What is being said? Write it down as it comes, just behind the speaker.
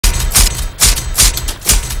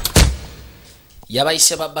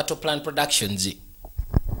yabayise ba Battle Plan Productions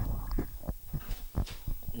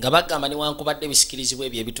nga bagamba newankubadde ebisikirizibwa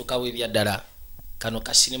ebyo ebitukawo ebyaddala kano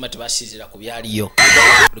ka sinema tebasizira ku byaliyo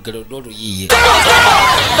olugero lw'oluyiye.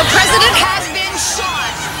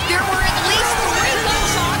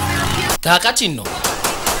 Kaakati nno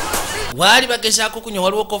waali bagezaako kunywa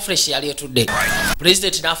waliwo conference yali etudde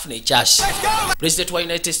President n'afuna ekyasi. President wa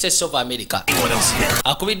United States of America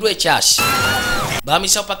akubiddwa ekyasi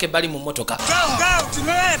baamisawo paka ebbali mu mmotoka.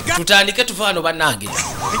 Tutandike tuva wano bannange.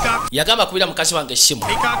 Yagamba kubira mukazi wange essimu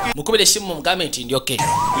mukubira essimu mumugambe nti ndyoke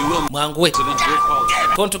mwanguwe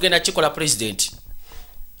ko ntugenda kikola President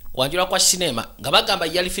kwanjula kwa sinema nga bagamba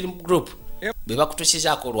yali film group beba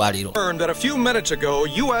kutusizaako olwaliro.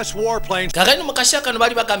 Kakati mu kaseera kano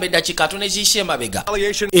baali bagamba eddakiika atono eziise emabega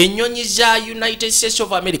ennyonyi za United States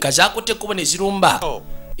of America zakutte ekkubo ne zirumba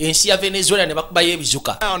ensi ya Venezuela ne bakubayo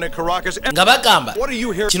ebizuka nga bagamba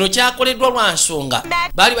kino kyakoleddwa lwa nsonga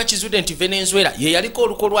baali bakizudde nti Venezuela ye yaliko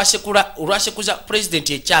oluko olwasekuza President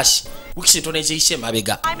ekyasi wikisi entono eziise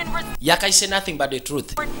emabega yakayise nothing but the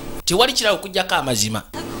truth tewali kirala okugyako amazima.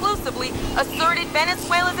 Asserted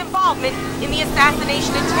Venezuela's involvement in the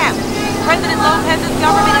assassination attempt. President Lopez's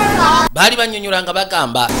government is involved. Bali banyonyola nga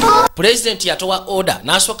bagamba President yatowa order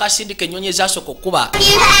n'asooka asindika ennyonyi ezasooka okuba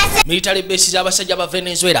military base z'abasajja ba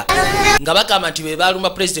Venezuela nga bagamba nti be baalumba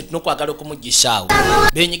President n'okwagala okumuggisaawo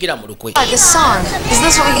beenyigira mu lukwe.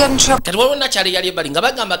 Kati waliwo nakyali yali ebbali nga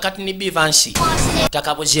bagamba Katni B. Vance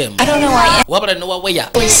takabuzeemu wabula nowaweya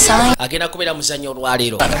agenda kubeera muzannyo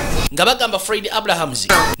olwaleero nga bagamba Fred Abrahams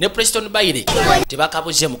ne Preston Bailey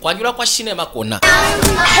tebakabuzeemu kwanjula kwa sinema kwonna.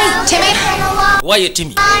 Waye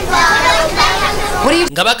Timmy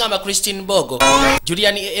nga bagamba Christine Bogo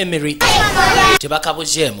Julian Emery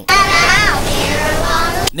tebakabuzeemu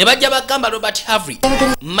ne bajja bagamba Robert Havry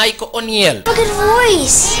Michael O'Neill.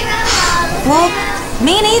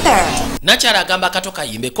 Me neither. Nakyala agamba akato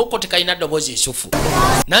kayimbe koko tekalina ddoboozi essufu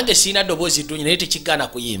nange siina ddoboozi ddungi naye tekigaana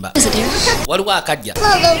kuyimba. Waliwo akajja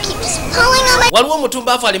waliwo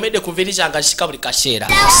omutumbaavu alemedde ku nviiri zange azisika buli kaseera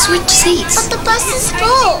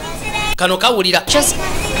kano kawulira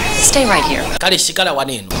kale sigala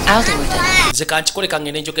wano eno nze kankikole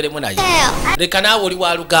kangende njogeremu naye leka naawe oli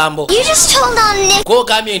wa lugambo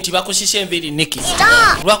gwogambye nti bakusisa enviiri Nikki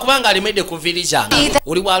lwakubanga alemedde ku nviiri zange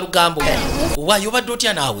oli wa lugambo wayo obadde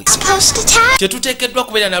otya naawe tetuteekeddwa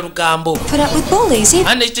kubeera na lugambo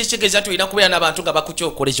ane kitegeeza tolina kubeera n'abantu nga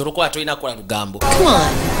bakukyokoleza olwokuba tolina kukola lugambo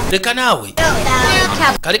leka naawe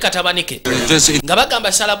kale katabanike nga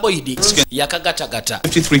bagamba Sarah Boyd yakagatagata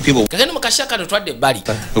kakene mu kaseera kano twadde ebbali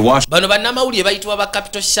bano bannamawulire bayitibwa ba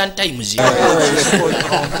Capital Sun Times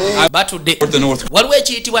batudde waliwo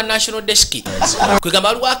ekiyitibwa National Desk kwegamba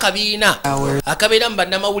waliwo akabiina akabeera mu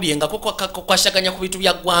bannamawulire nga kwasaganya ku bintu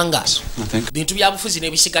bya ggwanga bintu bya bufuzi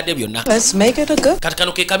n'ebisigadde byonna. Kati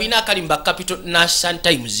kano ke kabiina akali mu ba Capital Sun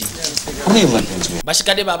Times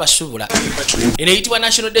basigadde babasubula eno eyitibwa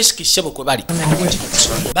National Desk ssebo kwe bali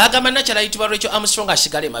bagamba nakyala ayitibwa Rachel Armstrong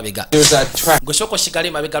asigale emabega gwe sooka osigale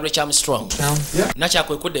emabega Rachel Armstrong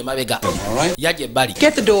nakyakwekudde emabega yajja ebbali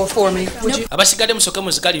abasigadde musooke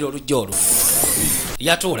muzigalire olujja olwo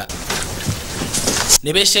yatuula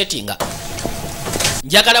ne beesetinga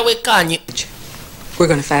njagala wekkaanye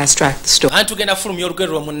antugenda fulumya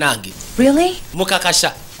olugero lwa munnange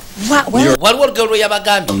mukakasa waliwo olugero lwe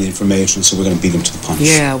yabagambye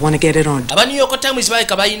aba New York Times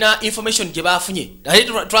bayika balina information gye bafunye naye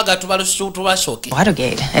twagala tubasooke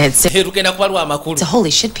lugenda kuba lwa makulu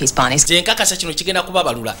zenkakasa kino kigenda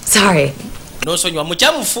kubabalula nosonywa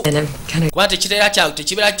mukyamufu kuba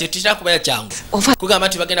tekitera kubeera kyangu kugamba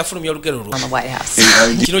nti bagenda fulumya olugero lwo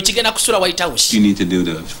kino kigenda kusula White House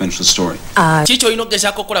kiki olina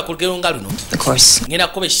okugezaako okukola ku lugero nga luno ngenda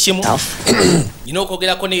kukuba essimu nina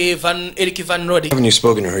okwogerako ne Eric Van Rode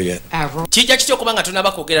kijja kitya okuba nga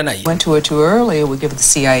tonaba kwogera naye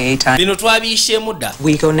bino twabiyiseemu dda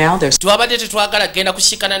twabadde tetwagala kgenda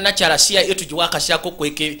kusikana nakyala CIA tugiwa akaseerako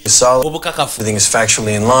kweke obukakafu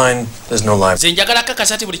nze njagala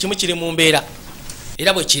kakasa ti buli kimu kiri mu mbeera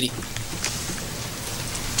era bwe kiri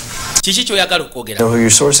kiki kyoyagala okwogera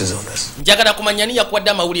njagala kumanya ni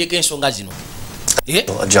yakuwadde amawulire g'ensonga zino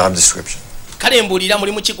kale mbuulira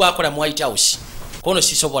mulimu ki gwakola mu White House kono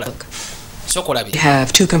sisobola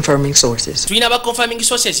tulina ba confirming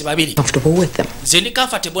sources babiri nze ndi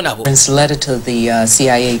comfortable nabo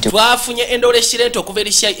twafunye endolesirento okuva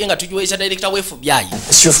eri CIA nga tugiweeza director wa FBI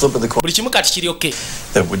buli kimu kati kiri okay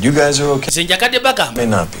nze njagadde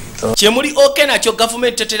bagamba Kyemuli okay nakyo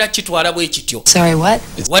government tetera kitwala bwe kityo. Sorry, what?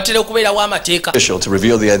 Watera okubeerawo amateeka. To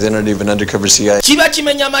reveal the identity of an undercover CIA. Kiba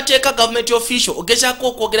kimenya amateeka government official ogezaako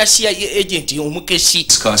okwogera CIA agent omukesi.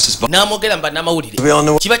 N'amwogera mba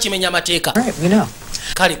n'amawulire. Kiba kimenya amateeka. Right, we know.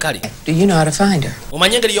 Kale. Do you know how to find her?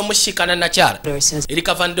 Omanye engeri y'omusiikana nakyala.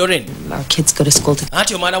 Erika Van Doren. Our kids go to school together.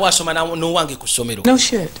 Anti omwana we asoma n'owange ku ssomero. No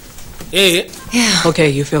shit. Yeah. Okay,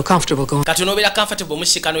 you feel comfortable going. Kati onobeera comfortable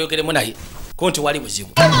omusiikana oyogeremu naye. Konti wali buzibu.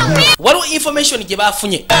 Waliwo information gye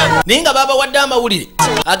baafunye. Naye nga baabawadde amawulire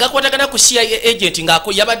agakwatagana ku CIA agent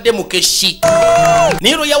ng'ako yabadde mukesi.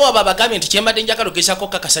 Naye lwoyawo abo abagambye nti kyembadde njagala ogezaako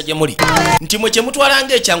kakasa gye muli. Nti mwe kye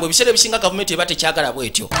mutwalanga ekyangu ebiseera ebisinga gavumenti eba tekyagala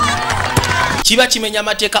bwetyo. Kiba kimenya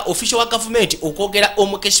amateeka official wa gavumenti okwogera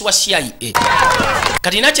omukesi wa CIA.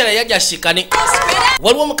 Kati nakyala yajja asikane.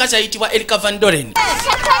 Waliwo omukazi ayitibwa Erika Van Doren.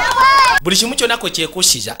 Buli kimu kyonna kwe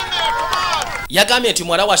kyekuusiza. Yagambye nti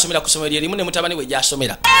mwala wasomera ku ssomero erimu ne mutabani we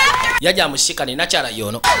gy'asomera. Yajja amusikane nakyala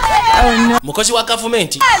yono. Mukozi wa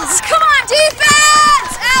gavumenti.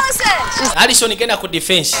 Alison genda ku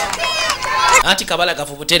defense. Anti kabala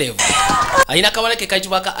gavu buterevu. Alina kabala ke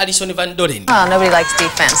kayitibwa ka Alison Van Doren. Oh, nobody likes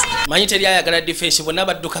defense. Manyi teri ayagala defense bonna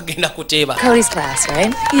badduka genda kuteeba. Cody's class,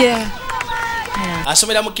 right? Yeah.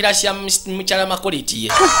 Asomera mu kirasi ya mukyala makoliti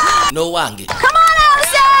ye. No wange. Come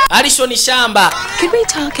on, Alison Shamba. Could we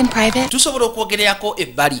talk in private? Tusobola okwogererako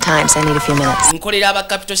ebbali. Times, I need a few minutes. Nkolera aba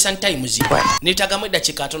Capital Sun Times. Nitagamu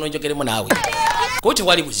eddakiika ntono njogeremu naawe. Kuti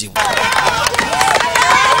wali buzibu.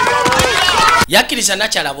 Yakkiriza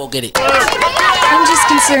nakyala boogere. I'm just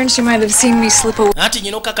concerned she might have seen me slip away. Anti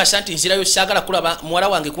nyina okakasa nti nzirayo saagala kulaba muwala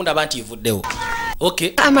wange kundaba nti evuddewo.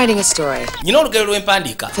 Okay. I'm writing a story. Nyina olugero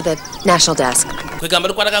lw'empandiika. For the National Desk. Kwegamba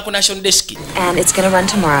lukwatagana ku National Desk. And it's gonna run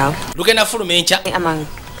tomorrow. Lugenda fuluma enkya. Among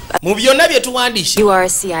mu byonna bye tuwandiise. You are a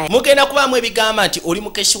CIA. Mugenda kubaamu ebigamba nti oli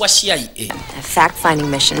mukesi wa CIA. A fact-finding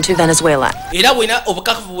mission to Venezuela. Era bwina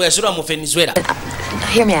obukakafu bwe yazulwa mu Venezuela.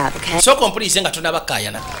 Hear me out, okay? Sooka ompulize nga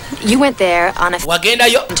tonabakkaayana. You went there on a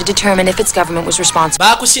wagendayo to determine if its government was responsible.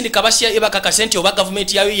 Baakusindika CIA bakakasa nti oba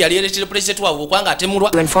gavumenti yayo yali ereetere president waabwe okwanga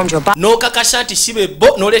atemulwa. You informed your boss. N'okakasa nti si be bo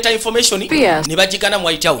n'oleeta information ne bagigana mu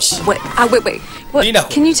White House. Wait. What,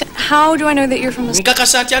 can you how do I know that you're from the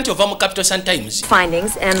nkakasa nti ova mu Capital Sun Times.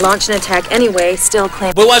 Findings and launched an attack anyway, still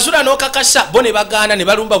claim. Bwe wazula n'okakasa bo ne bagaana ne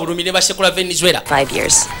balumba bulumi ne basekula Venezuela. 5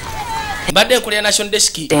 years. Mbadde nkolera National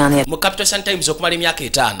Desk mu Capital Sun Times okumala emyaka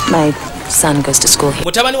 5. My son goes to school here.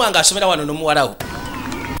 Mutabani wange asomera wano n'omuwalawo.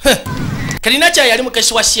 Kalina kya yali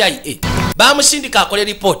mukesi wa CIA. Baamusindika akole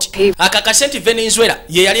report. Akakasa nti Venezuela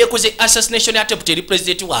ye yali ekoze assassination attempt eri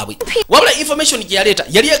president waabwe. Wabula information gye yaleeta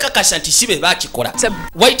yali ekakasa nti sibe baakikola.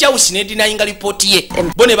 White House ne denyinga report ye.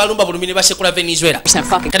 Bo ne balumba bulumi ne basekula Venezuela.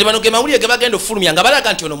 Kati bano ge mawulire ge bagenda ofulumya nga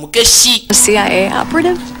balaga nti ono mukesi. CIA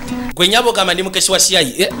operative? Gwe nyabo gamba ndi mukesi wa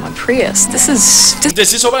CIA. My Prius.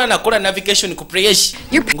 This is sobola nakola navigation ku Prius.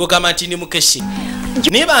 Ngogamba nti ndi mukesi.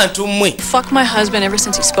 Ne bantu mmwe. Fuck my husband ever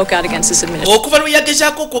since he spoke out against this administration. Okuva lwe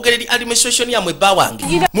yagezaako okwogera eri administration yamwe bba wange.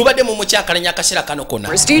 Mubadde mu mukyakalanya akaseera kano konna.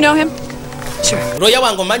 Do you know him? Sure. Lawyer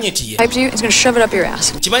wange omanyi nti ye. He's gonna shove it up your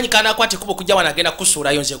ass. Kimanyi kaanakwata ekkubo kujja wano agenda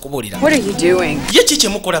kusuulayo nze kubuulira. What are you doing? Ye ki kye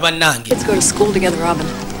mukola bannange? Let's go to school together, Robin.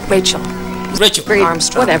 Rachel.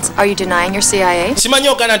 Armstrong. Whatever. Are you denying your CIA? Simanyi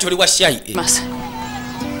ogana nti oli wa CIA. Must.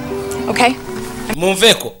 Okay.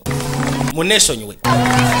 Munveeko. Munneesonyiwe.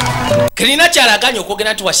 Kirina kyalaganya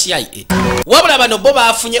okwogera nti wa CIA. Wabula bano bo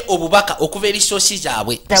baafunye obubaka okuva eri soosi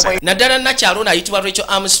zaabwe. Naddala nakyalo ayitibwa Rachel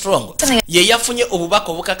Armstrong. Ye yafunye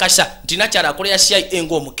obubaka obukakasa nti nakyala akolera CIA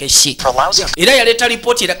ng'omukesi. Era yaleeta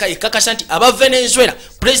lipooti ekakasa nti aba Venezuela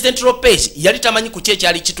President Lopez yali tamanyi ku kye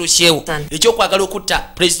kyali kituuseewo ekyokwagala okutta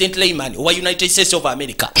President Lehman owa United States of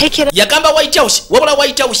America. Yagamba White House, wabula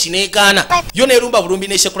White House n'egaana yo n'erumba bulumbi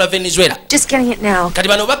n'esekula Venezuela. Kati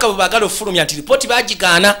bano obubaka bwe baagala ofulumya nti lipooti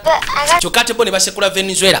baagigaana kyokka ate bo ne basekula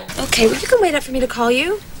Venezuela. Okay, you can wait up for me to call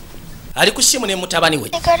you. Ali ku ssimu ne mutabani we.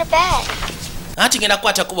 Go to bed. Anti ngenda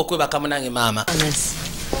kukwata kubo kwebaka munange maama.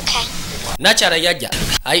 Okay. Nakyala yajja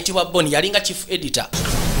ayitibwa Boni yalinga chief editor.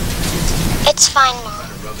 It's fine,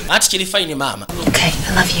 Mom. Anti kiri fine maama. Okay,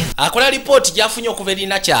 I love you. Akola report gyafunye okuva eri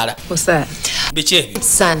nakyala. What's that? Biki ebyo?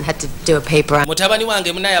 Son had to do a paper on. Mutabani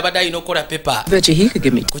wange munaye abadde alina okukola paper. Bet you he could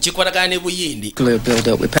give me kukikolagana ne buyindi. clear build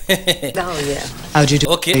up with. Oh yeah. How'd you do?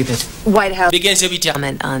 Okay. David? White House. Bigenze bitya.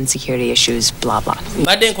 Comment on security issues, blah blah.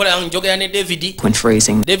 Badde nkola njogera ne David. When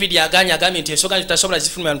phrasing. David aganya agambye nti ensonga tutasobola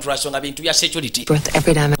zifulumya ntulwasonga bintu bya security. Birth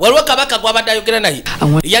every time. Waliwo kabaka gwabadde ayogera naye.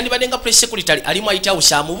 Yandibadde nga press secretary ali mu White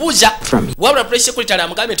House amubuuza. Wabula press secretary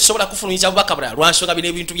amugambye tusobola kufulumiza bubaka bulala lwansonga bino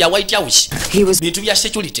ebintu bya White House. He was bintu bya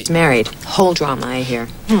security. Married. Whole drama I hear.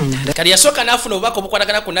 Kali yasooka n'afuna obubaka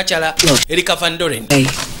obukwatagana ku nakyala Erika Van Doren.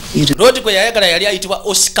 Lodi gwe yayagala yali ayitibwa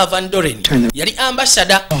Oscar Van Doren. Yali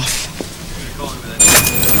ambassador.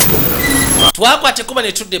 Twakwate kuba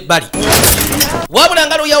ne tudde ebbali. Wabula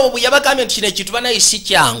ngalo yawo bwe yabagambye nti kino ekintu banaye si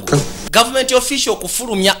kyangu. Government official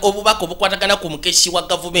kufulumya obubaka obukwatagana ku mukesi wa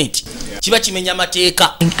government kiba kimenya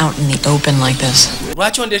mateeka.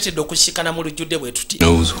 Lwaki ondeetedde okusikana mu lujjudde bwe tuti?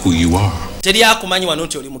 Teri akumanyi wano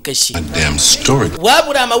nti oli mukesi.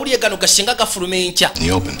 Wabula amawulire gano gasinga gafuluma enkya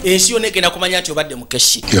ensi yonna egenda kumanya nti obadde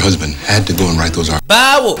mukesi.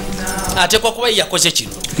 Baawo ateekwa kuba yakoze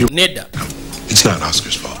kino. Nedda.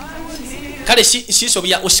 Kale siso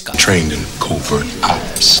bya Oscar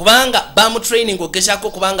kubanga bamutraining ogezaako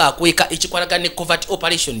kubanga akweka ekikwatagana ne covert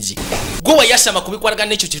operations gwe yasama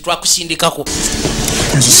kubikwatagana n'ekyo kyetwakusindikako.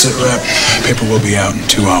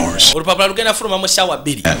 Olupapula lugenda fuluma mu ssaawa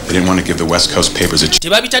 2.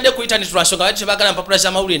 Tebabitadde ku internet lwansonga bati tebagala mpapula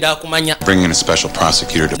z'amawulire ndala kumanya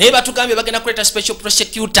naye batugambye bagenda kuleeta special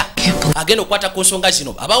prosecutor agenda okukwata ku nsonga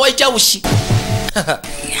zino aba White House. Our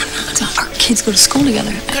kids go to school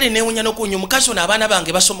together. Kale newunya n'okuwunya omukazi ono abaana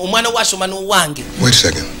bange basoma omwana we asoma n'owange. Wait a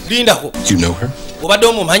second. Lindako. You know her? Obadde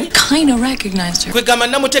omumanyi? Kind of recognized her. Kwegamba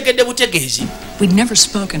namutegedde butegeezi. We'd never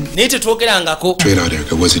spoken. Naye tetwogerangako. Straight out,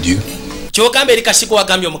 Erica, was it you? Kyogamba eri kasiko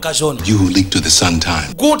wagambye omukazi ono. You who leaked to the Sun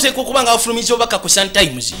Times. Guteekwa okubanga wafulumiza obubaka ku Sun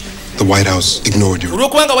Times. The White House ignored you.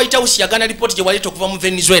 Olw'okubanga White House yagana lipooti gye waleeta okuva mu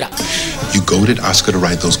Venezuela. You goaded Oscar to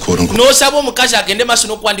write those quote-unquote. N'osaba omukazi agende maaso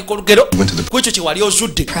n'okuwandika olugero ku ekyo kye wali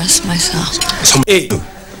ozudde. Press myself.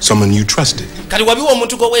 Someone you trusted. Kati wabiwa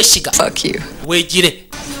omuntu gwe weesiga. Fuck you. Weegire.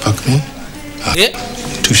 Fuck me?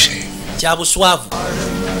 Touché. Kya buswavu.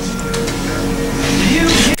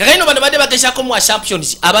 Kakaino bano badde bagezaako mu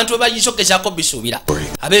assumptions abantu bebayinza okugezaako bisuubira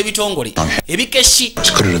ab'ebitongole ebikeshi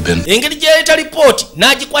engeri gyaleeta lipooti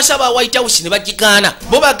n'agikwasa aba White House ne bagigaana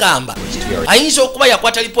bo bagamba ayinza okuba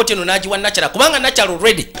yakwata lipooti eno n'agiwa Nakyala kubanga Nakyala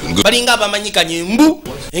already balinga abamanyikanye mbu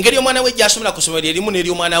engeri omwana we gy'asomera ku ssomero erimu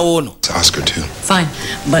n'ery'omwana woono. Fine,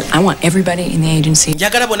 but I want everybody in the agency.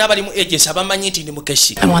 Njagala bonna abali mu agency abamanyi nti ndi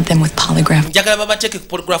mukeshi. I want them with polygraph. Njagala babateeke ku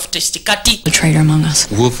polygraph test kati. The traitor among us.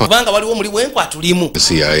 Kubanga waliwo muli bwenkwa tulimu.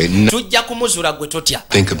 Tujja kumuzula gwe totya.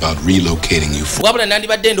 Think about relocating you. Wabula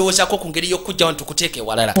nandibadde ndowoozaako ku ngeri y'okujja wano tukuteeke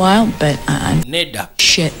ewalala. Well, but Nedda.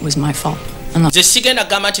 Shit was my fault. Nze sigenda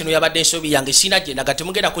gamba nti eno yabadde ensobi yange sina gyendaga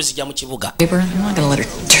temugenda kuzijja mu kibuga.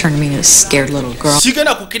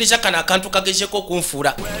 Sigenda kukkiriza kano akantu kagezeeko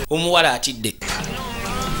okunfuula omuwala atidde.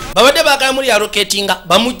 Babadde baagala muli aloketinga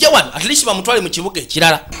bamujje wano at least bamutwale mu kibuga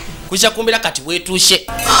ekirala. Kujja kumbira kati weetuuse.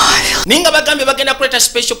 Ninga bagambye bagenda kuleeta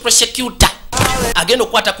special prosecutor agenda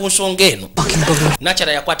okukwata ku nsonga eno.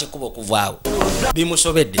 Nakyala yakwata ekkubo okuvaawo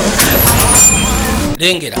bimusobedde.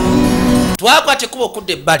 Lengera twakwata ekkubo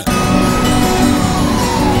okudda ebbali.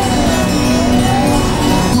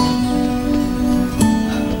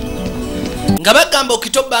 Nga bagamba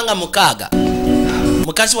okitobbanga mukaaga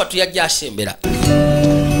mukazi wattu yajja asembera.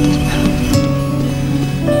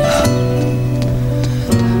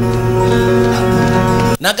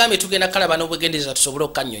 Nagambye tugenda kalaba n'obwegendereza tusobole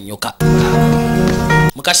okukannyonnyoka.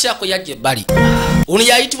 Mu kaseera ako yajja ebbali. Ono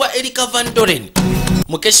yayitibwa Erica Van Doren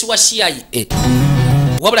mukesi wa CIA.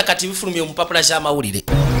 Wabula kati bifulumye omupapula z'amawulire.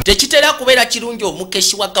 Tekitera kubeera kirungi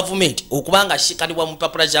omukesi wa gavumenti okubanga asikanibwa mu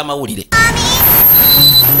mpapula z'amawulire.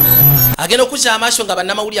 Agenda okuzza amaaso nga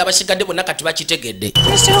bannamawulire abasigadde bonna kati bakitegedde.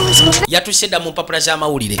 Yatuse dda mu mpapula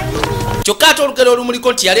z'amawulire. Kyokka ate olugero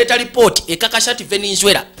olumuliko nti yaleeta lipooti ekakasa nti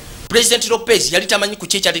Venezuela President Lopez yali tamanyi ku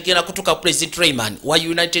kye kyategera kutuuka ku President Rayman wa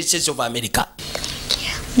United States of America.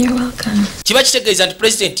 You're welcome. Kiba kitegeeza nti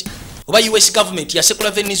President oba US government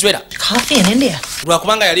yasekula Venezuela. Coffee in India.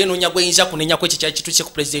 Lwakubanga yali enoonya gweyinza kunenya ku ekyo kyali kituuse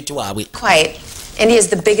ku President waabwe. Quite. India is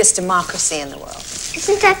the biggest democracy in the world.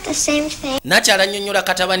 Isn't that the same thing? Nakyala annyonnyola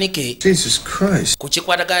katabani ke Jesus Christ. ku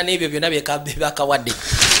kikwatagana n'ebyo byonna bakawadde.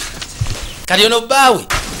 Kati ono bbaawe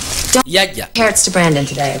yajja. Carrots to Brandon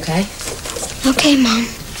today, okay? Okay, Mom.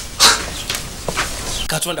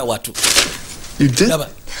 Katonda wattu. You did? Laba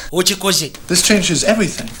okikoze. This changes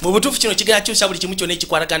everything. Mu butuufu kino kigenda kyusa buli kimu kyonna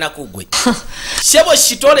ekikwataganako gwe. Sebo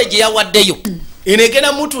sitole gye yawaddeyo eno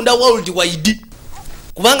egenda mutunda worldwide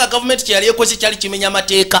kubanga gavumenti kye yali ekoze kyali kimenya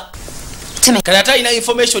amateeka. Kale ate alina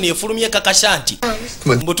information efulumye ekakasa nti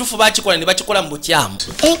mu butuufu bakikola ne bakikola mu bukyamu.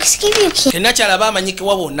 Nakyala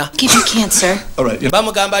bamanyikibwa bonna.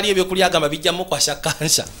 Bamugamba ali ebyokulya agamba bijja mukwasa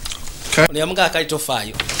kansa. Ono yamugamba kali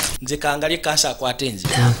tofaayo nze kangalye kansa akwate nze.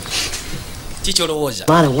 Kikyolowooza.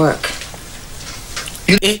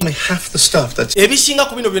 You told me half the stuff that's... ebisinga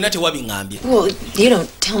ku bino byonna tewabiŋŋambye. Well, you don't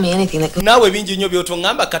tell me anything that could... naawe bingi nnyo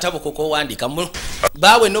by'otoŋŋamba katabo kokowandiika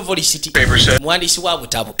baawe novelisiti muwandiisi wa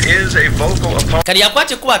butabo kali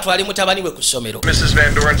akwate kuba atwale mutabani we ku ssomero.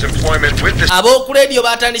 Ab'oku leediyo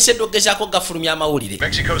baatandise dde okugezaako gafulumya amawulire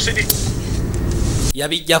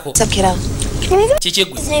yabijjako.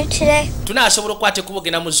 Kikigwe tunaasobola okukwata ekkubo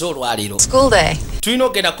ogenda mu zo olwaleero. Tulina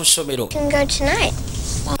okugenda ku ssomero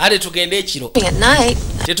ate tugende ekiro.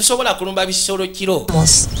 Tetusobola kulumba bisolo kiro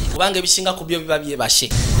kubanga ebisinga ku byo biba byebase.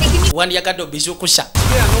 Wandiyagadde obizuukusa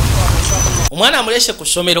omwana amulese ku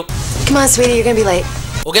ssomero.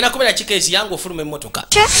 Ogenda kubeera kikeezi yange ofuluma emmotoka.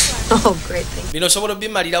 Bino osobola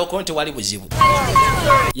obimalirawo ko tewali buzibu.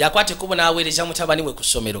 Yakwata ekkubo n'aweereza mutabani we ku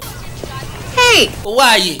ssomero.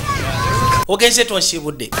 Waayi ogenze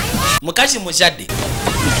tonsibudde mukazi muzadde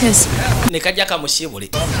ne kajja kamusibule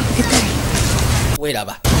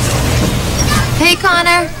weeraba. Hey,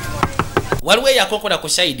 Connor. Waliwo eyakokola ku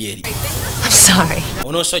sayidi eri. I'm sorry.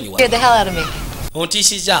 Onoosonyiwa. Scared the hell out of me.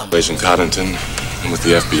 Ontiisizaamu. With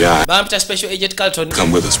the FBI. Bampita Special Agent Carlton.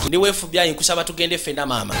 Come with us. Ndi we FBI nkusaba tugende ffenna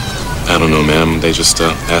maama. I don't know, ma'am. They just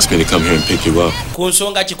asked me to come here and pick you up. Ku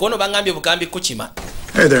nsonga kikono bangambye bugambi kukima.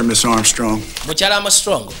 Hey there, Miss Armstrong. Mukyala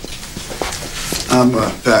Armstrong. I'm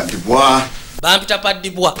Pat Dubois. Bampita Pat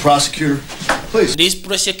Dubois. Prosecutor. Please. This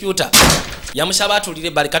prosecutor. Yamusaba atulire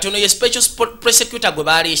bali kati ono ye special prosecutor gwe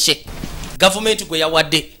baleese. Government gwe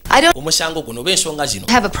yawadde. Omusango guno b'ensonga zino.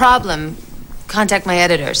 I have a problem. Contact my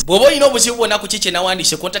editors. Bw'oba olina obuzibu bwonna ku kiki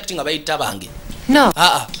nawandiise contacting abayita bange. No.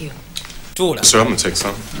 Thank you. Tuula. Sir, I'm gonna take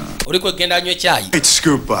some. Oli kwegenda anywa ekyayi. Great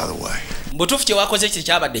scoop, by the way. Mbutuufu kye wakoze kye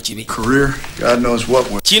kyabadde kibi. Career, God knows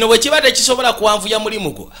what went. Kino bwe kibadde kisobola kuwanvuya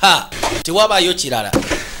mulimu gwo. Tewabaayo kirala.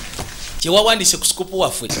 Kye wawandiise ku scoop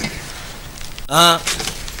waffe.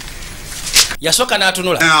 Yasooka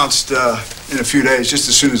n'atunula. Announced in a few days, just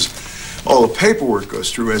as soon as all the paperwork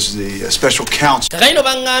goes through as the special counsel. Kakayino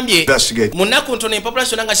bangambye Investigate. mu nnaku ntono empapula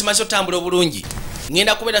zonna nga zimaze otambula obulungi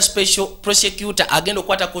ngenda kubeera special prosecutor agenda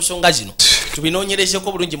okukwata ku nsonga zino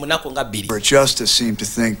tubinoonyerezeko bulungi mu nnaku nga 2. Justice seem to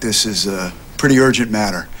think this is a pretty urgent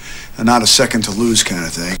matter and not a second to lose kind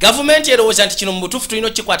of thing. Gavumenti erowooza nti kino mu butuufu tulina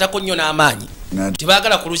okukikwatako nnyo n'amaanyi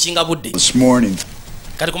tebaagala kulukinga budde. This morning,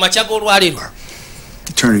 kati ku makya g'olwaleero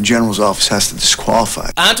Attorney General's office has to disqualify.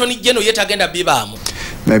 Anthony General ye tagenda bibaamu.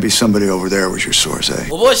 Maybe somebody over there was your source,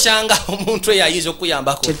 eh? Oba osanga omuntu eyo ayinza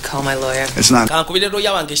okuyambako. Call my lawyer. It's not. Kankubire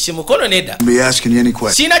lawyer wange essimu kono nedda. Be asking you any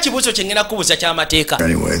question. Sina kibuuzo kye ngenda kubuuza ky'amateeka.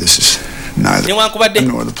 Anyway, this is neither newankubadde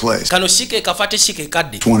nor the place. kano sike kafate sike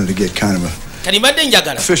kadde. Just wanted to get kind of a kalimadde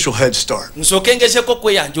njagala official head start. nsooke ngezeko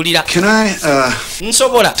kweyanjulira. Can I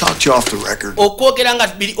nsobola talk to you off the record? okwogera nga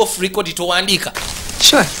biri off record towandiika.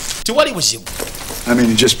 Sure. Tiwali buzibu. I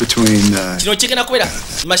mean, just between kino kigenda kubeera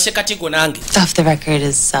masekati go nange. Off the record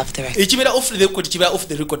is off the record. Ekibeera off the record kibeera off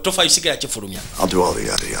the record tofaayo sigera kifulumya. I'll do all the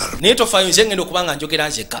yada yada. Naye tofaayo nze ngenda okuba nga njogera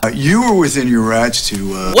nzekka. You were within your rights to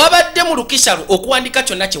wabadde mu lukisa lwo okuwandiika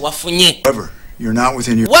kyonna kye wafunye. however, you're not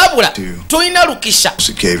within your wabula tolina lukisa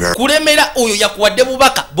gave kulemera oyo yakuwadde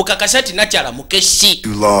bubaka bukakasa nti nakyala mukesi.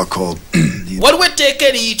 law called waliwo etteeka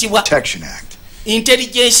eriyitibwa Protection Act.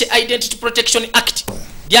 Intelligence Identity Protection Act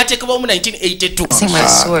lyateekebwa mu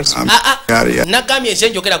 1982. Nagambye nze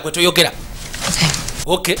njogera gwe toyogera.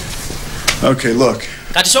 Okay. Okay, look.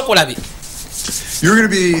 Kati sooka olabe. You're going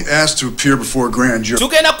to be asked to appear before a grand jury.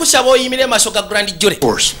 Tugenda kusaba oyimire maaso ga grand jury. Of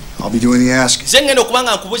course, I'll be doing the asking. Nze ngenda okuba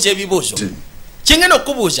nga nkubuuza ebibuuzo. Kyengenda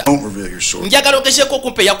okubuuza Don't reveal your source. njagala ogezeeko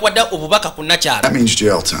okumpa eyakuwadde obubaka ku nakyala. That means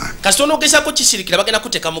jail time. kasita onoogezaako kisirikira bagenda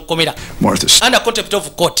kuteeka mu kkomera. Martha's Under contempt of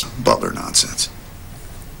court. butler nonsense.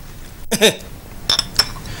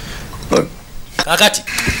 Look, Kakati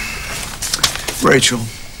Rachel,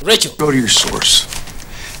 Rachel go to your source.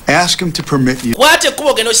 Ask him to permit you kwate ekkubo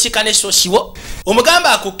ogenda osika n'essoosiwo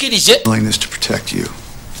omugamba akukkirize willingness to protect you.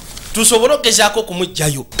 tusobole okugezaako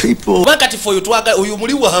okumuggyayo. People kuba kati fe oyo twagala oyo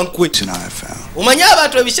muli wankwe. and I have found. Omanye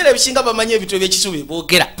abantu ebiseera ebisinga bamanyi ebintu ebyekisubi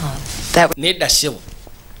boogera. Nedda ssebo.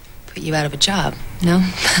 Put you out of a job, no?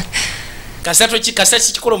 Kasata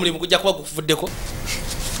kikola omulimu gujja kuba gukuvuddeko.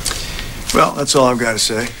 Well, that's all I've got to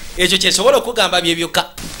say. Ekyo kyesobola okugamba bye byokka.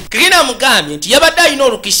 Kagina amugambye nti yabadde alina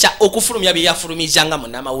olukisa okufulumya bye yafulumizanga mu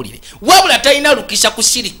nnamawulire. Wabula talina lukisa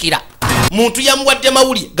kusirikira. Muntu yamuwadde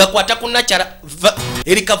mawulire gakwata ku nakyala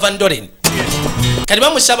Erika Van Doren. Kati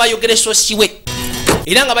bamusaba ayogere sosi we.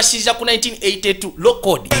 Era nga basiriza ku 1982 law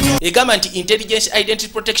code egamba nti Intelligence Identity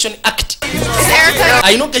Protection Act.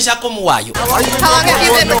 Ayina okugezaako muwaayo.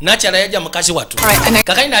 Nakyala yajja mukazi watu.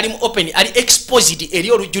 Kakayina ali mu open ali exposed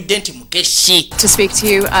eri olujjudde nti mukesi. To speak to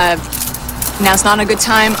you, Now's not a good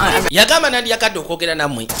time. Yagamba nandi yakadde okwogera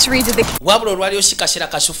nammwe. To read to the wabula olwaliyo si kaseera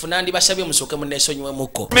kasufu nandi basabye musooke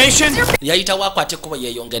munneesonyiwemuko. Yayitawo akwate ekkubo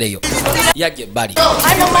yeeyongereyo. Yajja ebbali.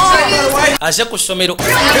 Aze ku ssomero.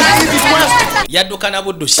 Yadduka na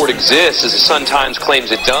buddusi.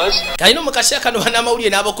 Kayina mu kaseera kano bannamawulire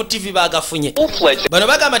n'ab'oku TV baagafunye. Bano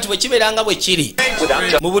bagamba nti bwe kibeeranga bwe kiri.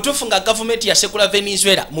 Mu butuufu nga gavumenti yasekula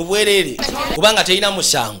Venezuela mu bwereere kubanga terina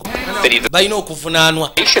musango. Balina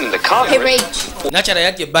okuvunaanwa. Nakyala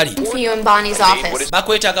yajja ebbali.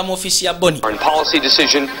 Bakwetaaga mu ofiisi ya Boni.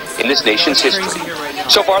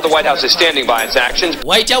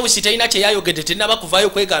 White House terina kye yayogedde tennaba kuvaayo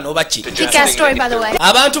kwegaana oba ki.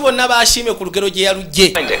 Abantu bonna baasiimye ku lugero gye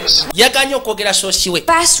yalujje. Yaganye okwogera soosi we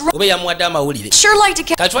oba yamuwadde amawulire.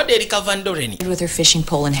 Katwadde eri Kavandoreni.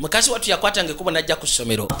 Mukazi wattu yakwatanga ekkubo n'ajja ku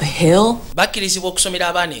ssomero. Bakkirizibwa okusomera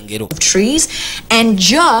abaana engero.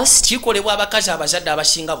 Kikolebwa abakazi abazadde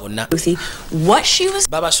abasinga bonna.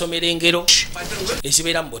 Babasomera engero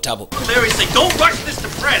ezibeera mu butabo.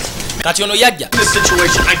 Kati ono yajja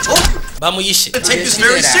bamuyise.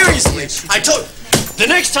 The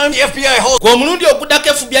next time the FBI holds gwe omulundi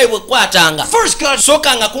oguddako FBI bwe kwatanga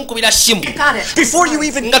sookanga kunkubira simu before you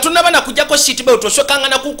even nga tonnaba nakugjako seatbelt osookanga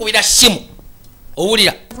nakunkubira simu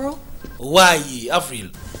owulira waayi Avril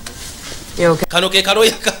kano ke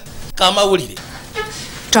kalooya kamawulire.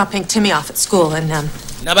 Dropping Timmy off at school and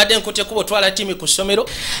nabadde nkutte kuba otwala Timmy ku ssomero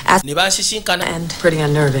ne bansisinkana. and pretty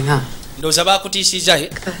unnerving, huh? Ndowooza baakutiisiza ye.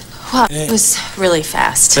 Well, it was really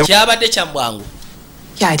fast. Kyabadde kya bwangu.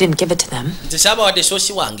 Yeah, I didn't give it to them. Nze saabawadde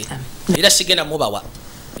soosi wange era sigenda mubawa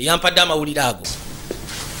eyampadde amawulire ago.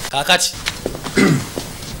 Kaakati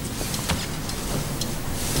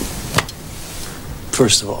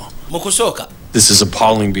First of all, mu kusooka this is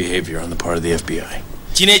appalling behavior on the part of the FBI.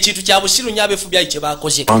 kino ekintu kya busiru nnyo ab'FBI kye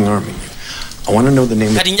baakoze. Wrong-arming you. I want to know the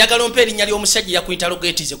name. Kati njagala ompa erinnya ly'omusajja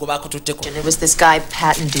yakuinterrogatize gwe baakututteko. And it was this guy,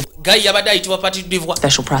 Patton Defies, Guy yabadde ayitibwa Patton Defies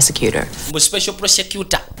special prosecutor. mu special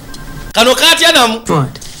prosecutor. Kano kaatya namu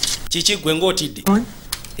What? kiki gwe ng'otidde.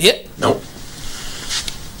 No.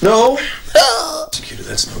 No. Prosecutor,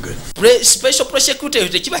 that's no good. Special prosecutor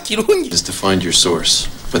tekiba kirungi. Just to find your source,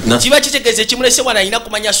 but nothing. Kiba kitegeeza ekimulese wano alina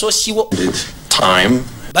kumanya soosiwo. Time.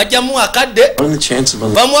 Bajjamu akadde On the chance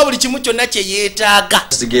of bamuwa buli kimu kyonna kye yeetaaga.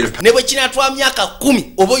 investigative. Ne bwe kinaatwala myaka 10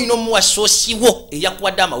 oba olina omuwa soosiwo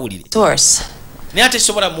eyakuwadde amawulire. Source. Naye ate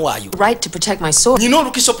sobola muwaayo. Right to protect my source. Nina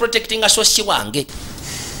olukiso protectinga soosi wange.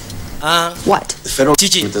 What? The federal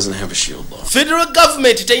Chichi. government doesn't have a shield law. Federal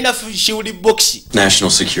government terina shield box. National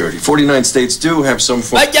security. 49 states do have some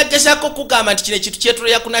form. Bajja gezaako kugamba nti kino ekintu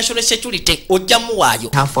kyetoloya ku national security ojja muwaayo.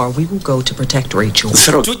 How far we will go to protect Rachel. The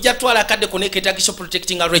federal. Tujja twala akadde ku nekeetagiso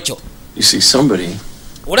protectinga Rachel. You see, somebody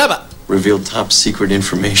Olaba revealed top secret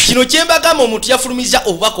information. kino kye mbagamba omuntu yafulumiza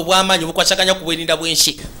obubaka obw'amaanyi obukwasaganya ku bwerinda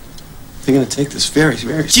bw'ensi. They're going to take this very,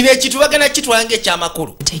 very. Kino ekintu bagenda kitwala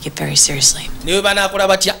ng'ekyamakulu. Take it very seriously. Ne bwe banaakola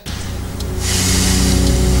batya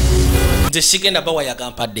nze sigenda bawa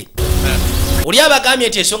yagampadde. Oli abagambye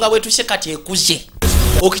nti ensonga bwetuse kati ekuze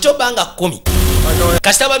okitoba nga 10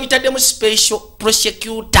 kasita babitaddemu special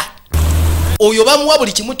prosecutor oyo bamuwa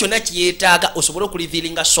buli kimu kyonna kiyeetaaga osobole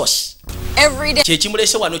okuliviiringa source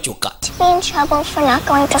kyekimulese wano kyokka. In trouble for not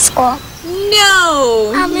going to school.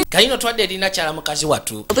 No. Kayino twadde erina kyala mukazi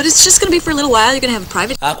wattu But it's just gonna be for a little while. You're gonna have a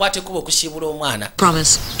private. akwata ekkuba okusiibula omwana.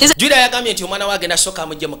 Promise. Julia yagambye nti omwana we agenda sooka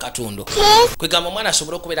amugye mu katundu kwegamba omwana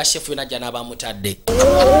asobole okubeera shefu yonna jja n'abamutadde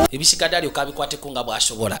ebisigadde alyoka abikwateko nga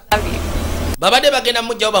bw'asobola. Babadde bagenda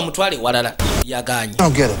mujjawo bamutwale ewalala yaganye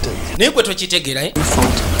naye gwe tokitegeera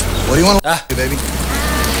What do you want to do, baby?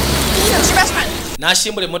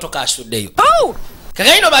 n'asimbula emmotoka asuddeyo.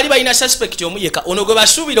 Kagayino baali balina suspect omu yekka ono gwe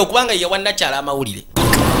basuubira okubanga ye wannakyala amawulire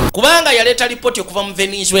kubanga yaleeta lipooti okuva mu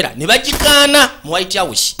Venezuela ne bagikaana mu White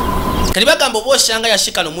House. Kati bagamba oba osanga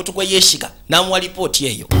yasikana omuntu gwe yeesiga n'amuwa lipooti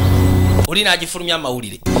eyo oli n'agifulumya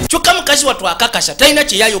amawulire. Kyokka mukazi wattu akakasa talina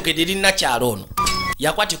kye yayogedde eri nnakyala ono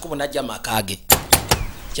yakwata ekkubo n'ajja maka ge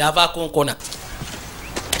kyava akonkona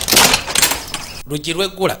luggi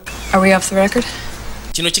lweggula. Are we off the record?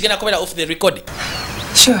 Kino kigenda kubeera off the record.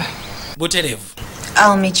 Sure. Butereevu.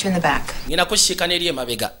 I'll meet you in the back. ngenda kusiikana eri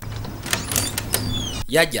emabega.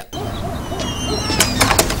 Yajja.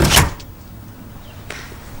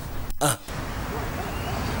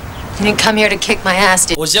 You didn't come here to kick my ass,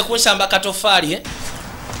 did you? Ozze kunsamba katofaali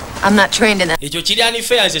I'm not trained in that. ekyo kiri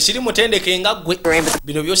anifeya nze siri mutendeke nga ggwe.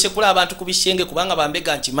 Bino byosekula abantu ku bisenge kubanga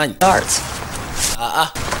bambega nkimanyi. Darts.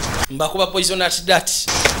 Mbakuba poison at that.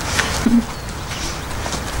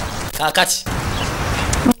 Kaakati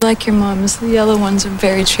Like your mom's, the yellow ones are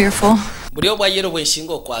very cheerful. buli obwa yero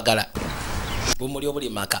bwensinga okwagala bumuli obuli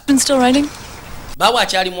maka. Been still writing? Bawa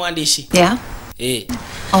akyali muwandiisi. Yeah?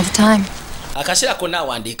 All the time. Akaseera konna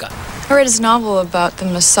awandiika. I read his novel about the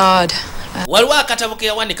Mossad. Waliwo akatabo ke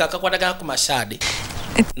yawandiika akakwatagana ku Mossad.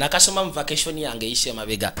 Nakasoma mu vacation yange eyise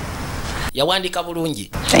emabega. Yawandiika bulungi.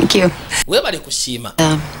 Thank you. Weebale kusiima.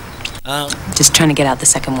 Just trying to get out the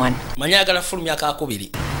second one. Manya agala fulumya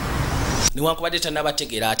akakubiri. Niwankubadde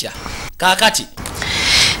tannabategeera atya. Kaakati.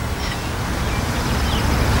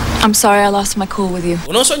 I'm sorry I lost my cool with you.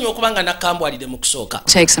 Onosonyi okubanga nakambwalidde mu kusooka.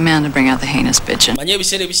 Takes a man to bring out the heinous bitch. Manya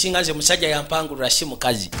ebiseera ebisinga nze musajja yampangulula si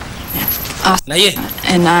mukazi. Naye.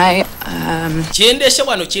 And I Kyendese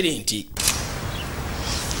wano kiri nti.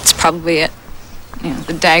 It's probably it. You know,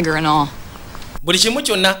 the dagger and all. Buli kimu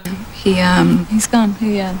kyonna. He's gone.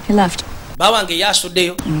 He left. Bawange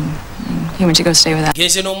yasuddeyo. He went to go stay with that.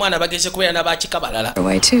 Genze n'omwana bagenze kubeera n'abakika balala.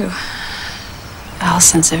 Away too.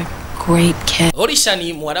 Allison's a great kid.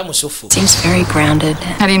 Olisani muwala musufu. Seems very grounded.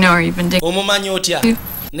 How do you know her? You've been digging. Omumanyi otya?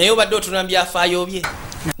 Naye obadde otunula mu byafaayo bye.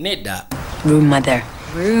 Nedda. Room mother.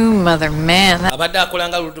 Room mother, man. Abadde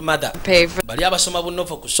akolanga room mother. Pay for. Bali abasoma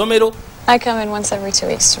bunovo ku ssomero. I come in once every 2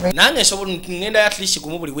 weeks to read. Nange nsobola ngenda at least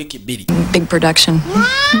gumu buli week 2. Big production.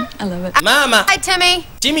 I love it. Mama. Hi, Timmy.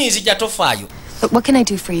 Timmy nzija tofaayo. But what can I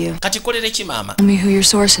do for you? Kati kolere ki mama? Tell me who your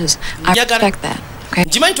source is. I respect that. Okay.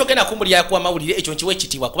 Njimanyi togenda kumbulira kuwa mawulire ekyo nkiwe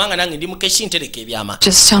ekitiibwa kubanga nange ndi mukeshi ntereka ebyama.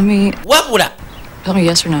 Just tell me. Wabula. Tell me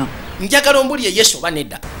yes or no. Njagala ombulire yes oba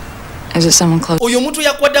nedda. Is it someone close? Oyo omuntu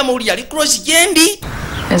yakwadde amawulire ali close gyendi.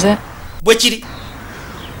 Is it? Bwe kiri.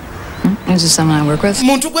 Is it someone I work with?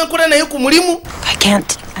 Muntu gwe nkola naye ku mulimu. I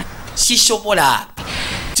can't. Sisobola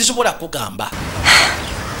kugamba.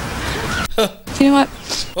 You know what?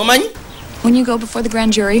 Omanyi? When you go before the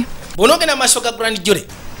grand jury, bw'onoogenda maaso ga grand jury,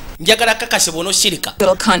 njagala kakase bw'onosirika.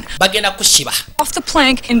 Little cunt. Bagenda kusiba. Off the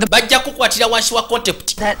plank in the. Bajja kukwatira wansi wa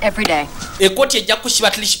contempt. That every day. Ekoti ejja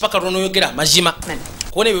kusiba tilisi paka lw'onoyogera amazima.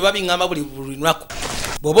 Kuona ebyo babingamba buli lunaku.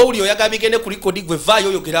 Bw'oba owulira oyagala bigende ku likodi gwe vaayo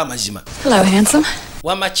oyogera amazima. Hello, handsome.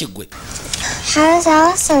 Wamaki gwe. How's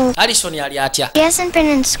Allison? Allison ali atya? He hasn't been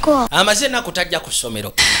in school. Amaze ennaku tajja ku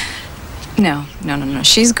ssomero. No.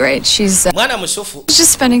 She's great. She's Mwana musufu.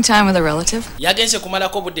 just spending time with a relative. Yagenze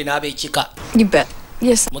kumalako obudde n'ab'ekika. You bet.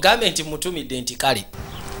 Yes. Mugambe nti mutumidde nti kale.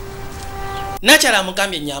 Nakyala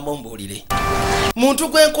amugambye nnyamba ombuulire. Muntu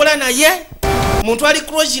gwe nkola naye. Muntu ali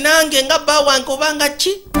close nange nga bba wange obanga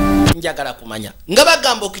ki? Njagala kumanya. Nga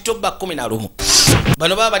bagamba okitoba 11.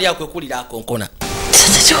 Bano baba bali akwekulira akonkona.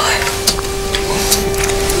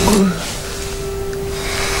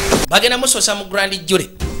 Bagenda musosa mu grand jury.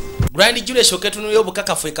 Grand jury soketunuyo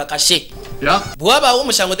obukakafu ekakashe. Yeah. Bwaba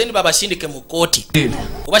omusango then babasindike mu kooti.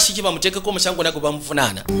 Oba siki bamuteekeko omusango nago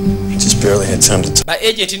bamuvunaana. Just barely had time to. Ba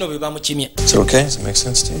agent ino be bamukimye. It's okay. Does it make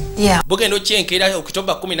sense to you? Yeah. Bugendo kyenkera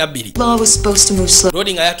okitoba 12. Law was supposed to move slow.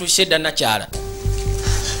 Loading ayatushye dda nakyala.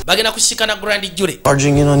 Bagenda kusikana grand jury.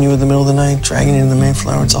 Barging in on you in the middle of the night, dragging you in the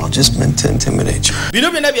Mayflower. It's all just meant to intimidate you. Bino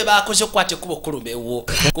byonna bye baakoze okukwata ekkubo okulumbeewo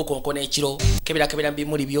kukonkona ekiro kebera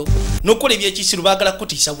bimuli byo n'okukola ebyekisiru baagala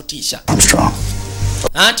kutiisa butiisa. Armstrong.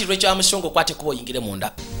 Anti lwekyo Armstrong okwata ekkubo oyingire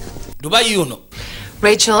munda. Dubai yuno.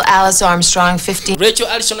 Rachel Alice Armstrong, 15. Rachel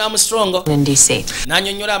Allison Armstrong. In D.C.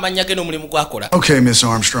 N'annyonnyola amannya ge n'omulimu gwakola. Okay, Miss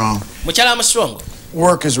Armstrong. Mukyala Armstrong.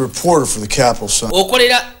 Work as a reporter for the Capital Sun.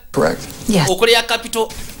 Okolera. Correct. Yes. Okolera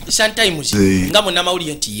Capital Sun Times. Nga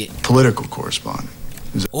munnamawulire nti ye. Political correspondent.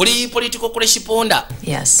 Oli political correspondent.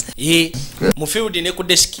 Yes. Mu field ne ku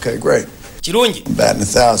desk. Okay, great. Kirungi. Batting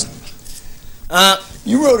 1,000.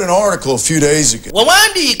 You wrote an article a few days ago.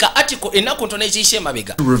 Wawandiika article ennaku ntono eziyise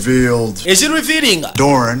emabega. Revealed. Revealing.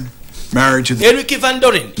 Doran married to the Eric Van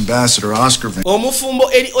Doren. Ambassador Oscar Van.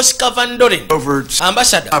 Omufumbo eri Oscar Van Doren. Overt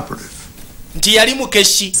Ambassador. Operative. Nti yali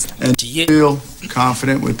mukeshi. And feel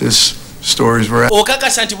confident with this stories we're at.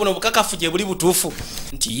 Okakasa nti buno bukakafu gye buli butuufu.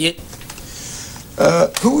 Nti ye.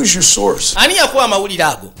 Who is your source? Ani yakuwa amawulire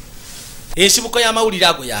ago? Ensibuko y'amawulire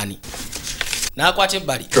ago yani. N'akwata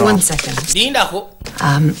ebbali. 1 second. Lindako.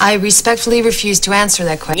 I respectfully refuse to answer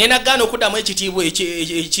that question. Ngenda gaana okuddamu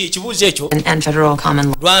ekibuuzo ekyo. And federal common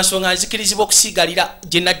law. Lwa nsonga nzikirizibwa okusiigalira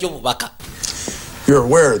gye najja obubaka. You're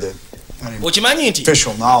aware that okimanyi nti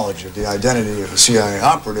official knowledge of the identity of a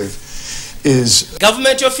CIA operative is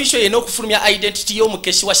government official yenna okufulumya identity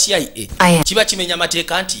y'omukeesi wa CIA. Kiba kimenya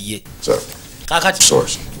mateeka nti ye. Kakati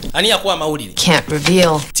source. Ani yakuwa amawulire? Can't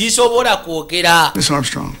reveal. Tisobola kwogera. Miss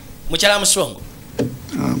Armstrong. Mukyala Armstrong.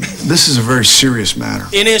 This is a very serious matter.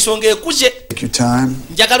 Eno ensonga ekuze. Take your time.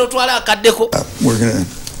 Njagala otwala akaddeko. We're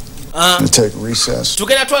gonna take a recess.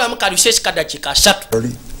 Tugenda twalamu ka recess kadakiika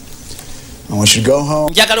 3. I want you to go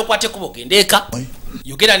home. Njagala okwate kubo gende eka.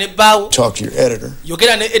 Yogera ne bbaawo. Talk to your editor.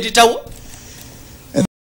 Yogera ne editor wo.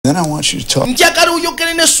 Then I want you to talk. Njagala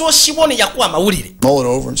oyogere ne sosi wone yakuwa amawulire. Mull it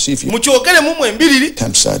over and see if you mukyogere mumwe embiriri.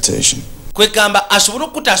 Temp citation. Kwegamba asobole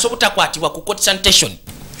okutaasa obutakwatibwa ku court sanitation.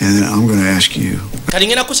 And then I'm going to ask you. Kati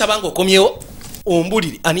ngenda kusaba nga okomyewo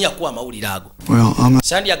ombulire ani yakuwa amawulire ago. Well, I'm not.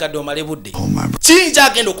 Sandi agadde omale budde. Siyinza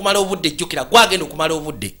agenda okumala obudde jjukira gwagenda okumala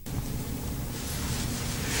obudde.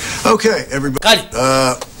 Okay, everybody.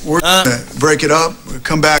 We're gonna break it up. We'll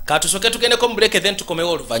come back. Katusoke tugendeko mu break then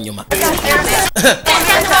tukomewo oluvannyuma.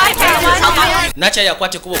 Nacha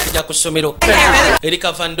yakwate kuba okujja ku ssomero.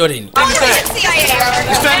 Erika Van Doren.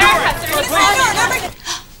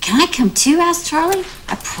 Can I come too? Asked Charlie.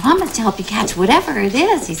 I promised to help you catch whatever it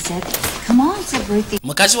is, he said. Come on, said Ruthie.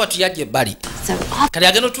 Mukazi watu yajje ebbali. Kali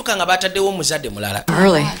agenda otuuka nga bataddewo omuzadde mulala.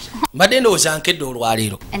 Early. Mbadde ndowooza nkedde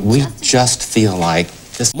olwaleero. We just feel like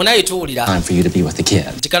this munaye tuwulira time for you to be with the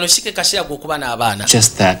kids. Nti kano si ke kaseera g'okuba n'abaana.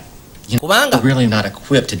 Just that kubanga we're really not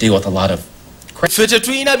equipped to deal with a lot of ffe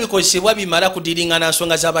tetulina bikozesebwa bimala kudiringana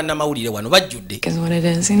nsonga z'abannamawulire wano bajjudde.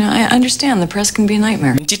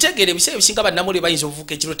 Ntitegeera ebiseera ebisinga bannamawulire bayinza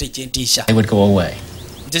okuvuka ekiro tekyentiisa. They would go away.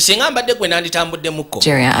 Nze singa mbadde gwe nanditambuddemuko.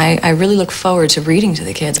 Jerry, I really look forward to reading to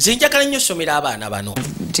the kids. Nze njagala nnyo osomera abaana bano.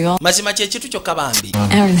 Mazima kye kintu kyokka bambi.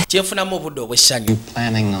 Kyenfunamu obudde obw'essanyu.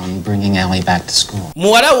 Planning on bringing Allie back to school.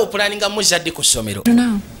 Muwala wo opulaninga muzadde ku ssomero.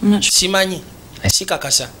 No, simanyi.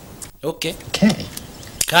 Sikakasa. Okay.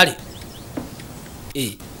 Kale.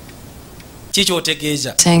 Kiki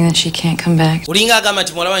otegeeza? Saying that she can't come back. Olinga agamba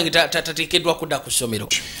nti muwala wange tateekeddwa kudda ku ssomero.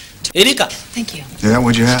 Erika. Thank you. Yeah,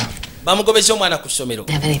 what'd you have? Bamugobeza omwana ku ssomero.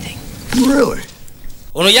 Have anything. Really?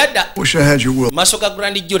 Ono yadda. Wish I had your will. Maaso ga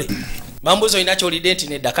Grand Jure. Bambuuza olina ky'olidde nti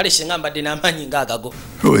nedda kale singa mbadde n'amaanyi ng'agago.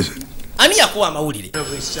 Who is it? Ani yakuwa amawulire?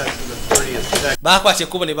 Baakwata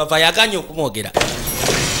ekkubo ne bava yaganye okumwogera.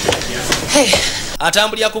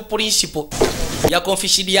 Atambulira ku principle ya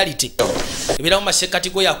confidentiality. Ebiramu masekati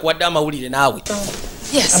go yakuwadde amawulire naawe.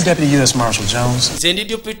 Yes. I'm Deputy U.S. Marshal Jones. Nze ndi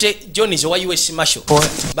Deputy Jones owa U.S. Marshal.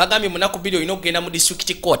 Bagambye munaku bbiri olina okugenda mu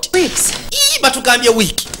district court. Weeks. Batugambye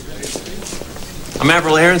week. I'm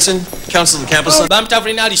Avril Aronson, counsel of the campus. Bamta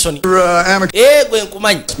Avril Allison. Gwe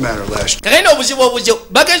nkumanyi. Kagenda obuzibu obuzyo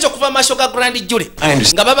bagenza okuva maaso ga Grand Jure.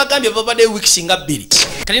 Nga babagambye babadde weeks nga bbiri.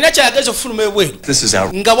 Kalina kyayageza okufuluma ebweru.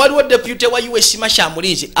 Nga waliwo deputy wa U.S. Marshal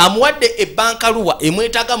amulinze amuwadde ebbankaluwa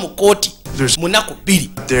emwetaaga mu kooti. Munaku bbiri.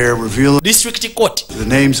 They're revealing district court the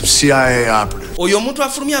names of CIA operatives. Oyo omuntu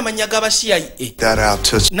afulumya amanya g'aba CIA. That out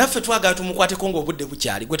to naffe twagala tumukwateko ng'obudde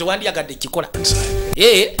bukyali gwe tewandiyagadde ekikola.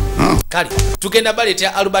 Kale tugenda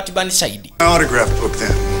baleeta Albert Burnside. Autograph book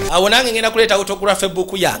then. Awo nange ngenda kuleeta autograph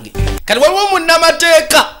book yange. Kati waliwo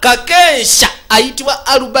munnamateeka kakensa ayitibwa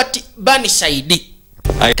Albert Burnside.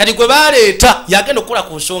 Kati gwe baleeta yagenda okukola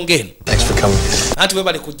ku nsonga eno. Thanks for coming. Anti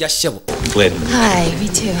webale kujja ssebo. Hi, me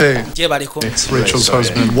too. Hey. It's Rachel's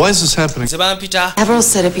husband. Why is this happening? Avril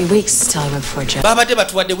said it'd be weeks to tell him before Jeff. Babadde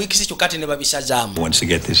batuwadde weeks kyokka ate ne babisazaamu. Wants to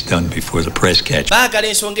get this done before the press catch. Baagala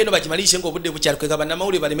ensonga eno bagimaliise ng'obudde bukyali kwega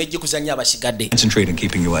bannamawulire balemejje kuzannya abasigadde. Concentrate on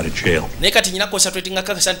keeping you out of jail. Naye kati nyina concentrating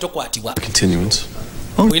kakasa nti tokwatibwa. Continuance.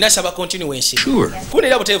 Olina saba continuance. Sure.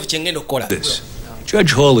 Kunera buteevu kye ngenda okukola.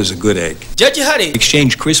 Judge Hall is a good egg. Judge Hall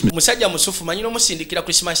exchange Christmas. Musajja musufu manyi n'omusindikira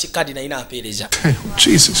Christmas card naye n'ampeereza.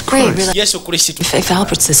 Jesus Christ. Yesu Kristo. If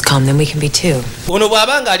Albert's this calm, then we can be too. Ono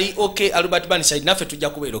bw'abanga ali okay Albert Burnside naffe tujja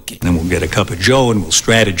kubeera okay. Then we'll get a cup of Joe and we'll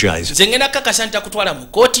strategize. Nze ngenda kakasa nti takutwala mu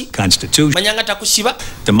kooti. Constitution. Manyanga takusiba.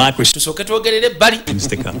 Democracy. Tusooke twogerere ebbali.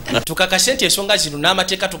 Instacom. Tukakase nti ensonga zino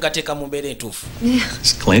n'amateeka tugateeka mu mbeera entuufu.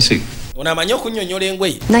 It's classy. Onamanyi okunnyonnyola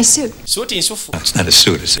engoye. Nice suit. Suuti nsufu. It's not a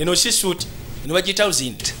suit. Eno si suuti. Eno bagiyita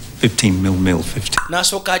uzindi. 15 mil 50.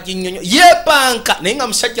 N'asooka aginnyonnyo yeepanka naye nga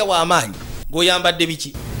musajja w'amaanyi ng'oyambadde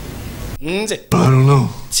biki? Nze. I don't know.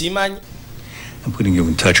 Simanyi. I'm putting you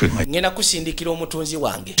in touch with my. Ngenda kusindikira omutunzi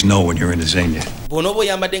wange. Know when you're in a Xenia. Bw'onooba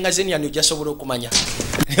oyambadde nga Xenia ojja sobola okumanya.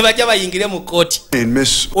 Ne bajja bayingire mu kooti.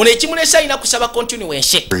 Miss. Ono ekimulesa alina kusaba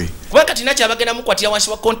continuance. Kuba kati nakyo abagenda mukwatira wansi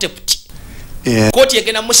wa contempt. Kooti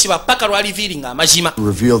egenda musiba paka lwa revealing amazima.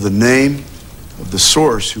 Reveal the name of the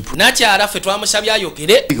source who nakyala ffe twamusabye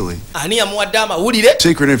ayogere ani yamuwadde amawulire.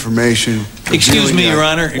 Secret information. Excuse me, Your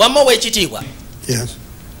Honor. Wamma w'ekitiibwa. Yes.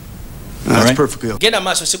 That's perfectly okay. Genda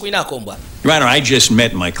maaso sikuinaako mbwa. Your Honor, I just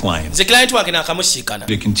met my client. Nze client wange naakamusiikana.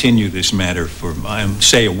 To continue this matter for,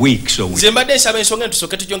 say, a week, so we. Nze mbadde nsaba ensonga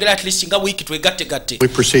tusooke tugyongera at least nga wiiki twegatte. We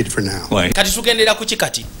proceed for now. Why? Kati tugendera ku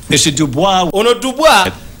kikati. Mr. Dubois. Ono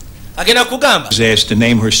Dubois agenda kugamba. Was asked to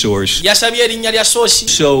name her source. Yasabye erinnya lya soosi.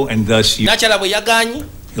 So and thus you. Nakyala bwe yagaanyi.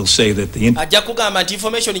 He'll say that the. Ajja kugamba nti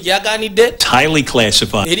information gye yagaanidde. It's highly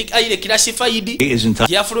classified. Eri ayire classified. Isn't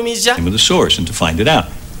yafulumizza. Name of the source and to find it out.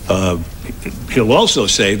 He'll also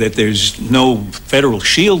say that there's no federal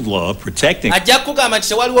shield law protecting. Ajja kugamba nti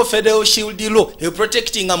tewaliwo federal shield law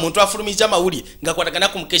protecting omuntu afulumiza amawulire nga kwatagana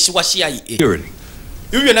ku mukesi wa CIA. Ibyo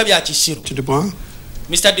byonna bya kisiru.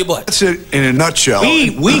 Mr. Dubois. That's it in a nutshell.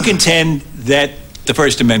 We contend that the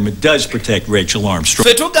First Amendment does protect Rachel Armstrong.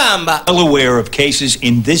 Fe tugamba. Well aware of cases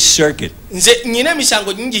in this circuit. Nze nyina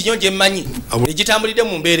misango nyingi nnyo gye mmanyi egitambulidde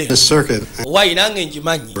mu mbeera. The circuit. Why nange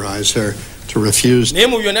ngimanyi. To refuse. Naye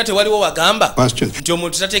mu byonna tewaliwo wagamba nti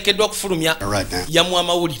omuntu tateekeddwa kufulumya yamu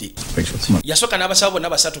amawulire. Yasooka n'abasaba bonna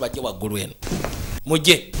basatu bajje waggulu eno.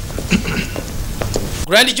 Mujje.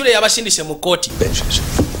 Grand jury yabasindise mu kooti.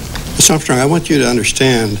 Mr. Armstrong, I want you to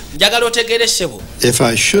understand. Njagala otegeere ssebo. If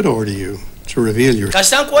I should order you to reveal your.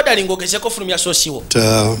 Kasita nkuwodalinga ogezeko ofulumya soosiwo.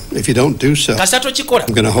 If you don't do so, kasita tokikola.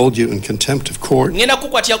 I'm going to hold you in contempt of court. Ngenda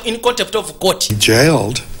kukwatira in contempt of court.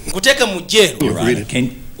 Jailed. Nkuteeke mu jjeero.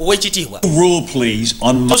 Rule, please,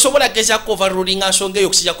 on my...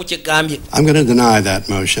 I'm going to deny that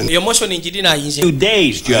motion. 2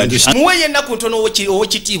 days, Judge. No reason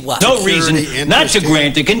not to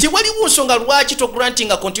grant a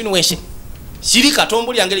continuation.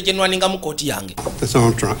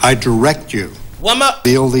 I direct you.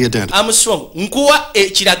 Reveal the identity. Armstrong, nkuwa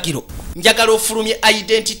ekiragiro. Njagala ofulumye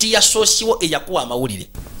identity ya soosiwo eyakuwa amawulire.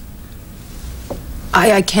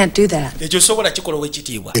 I can't do that. If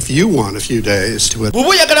you want a few days to it.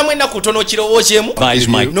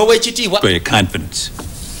 Confidence.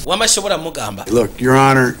 Look, Your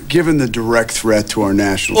Honor, given the direct threat to our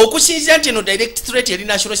national will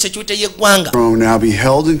now be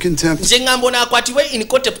held in contempt.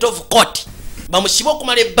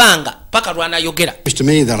 It's to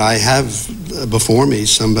me that I have before me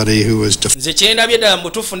somebody who is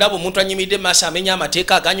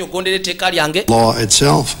law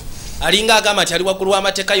itself.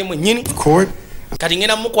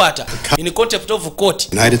 Court.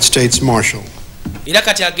 United States Marshal.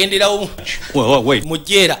 Well, wait.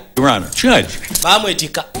 Your Honor, Judge.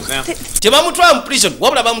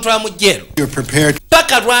 You're prepared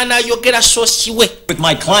with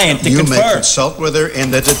my client to you confer. may consult with her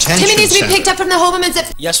in the detention Timmy needs to be center. picked up from the home women's.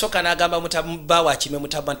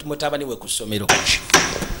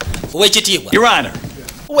 Your Honor.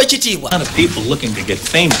 A lot of people looking to get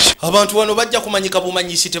famous. What do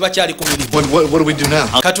we do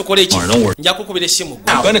now? Don't worry.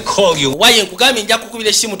 I'm going to call you. At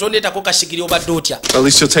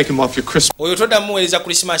least you'll take him off your Christmas. The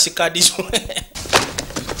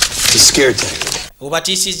scare tactic.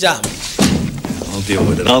 I'll deal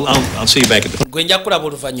with it. I'll see you back at the...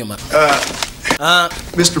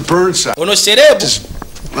 Mr. Burnside. Well,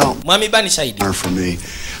 for me.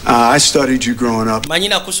 I studied you growing up. To a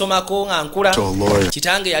lawyer.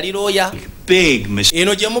 Big mistake.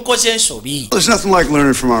 There's nothing like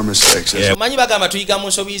learning from our mistakes. Yeah.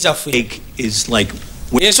 Big is like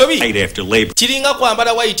right after Labor.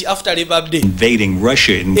 Invading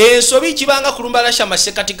Russia.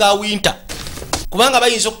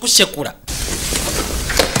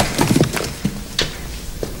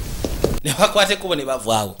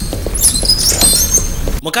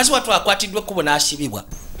 Mukazi watu akwatiddwe kubo n'asibibwa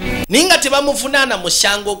ninga tebamuvunaana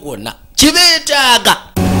musango gwonna kibeetaaga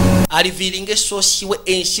aliviiringa essoosi we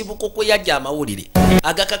ensibuko kwe yajja amawulire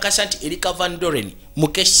agakakasa nti Erika Van Doren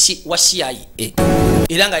mukesi wa CIA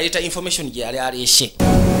era nga yaleeta information gye yali aleese.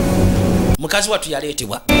 Mukazi watu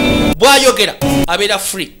yaleetebwa bw'ayogera abeera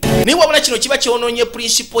free naye wabula kino kiba kyonoonye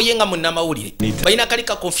principle ye nga munnamawulire balina kali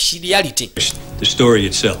ka confidentiality. The story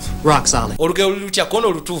itself. Rock solid. Olugero lutya kono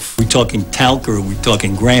olutuufu. We talking talc or we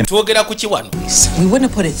talking grand? Twogera ku kiwano. We wouldn't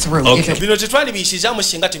have put it through. Okay. Bino tetwandibiyisizaamu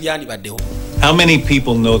singa tebyandibaddewo. How many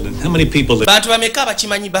people know that? How many people that... Bantu bameka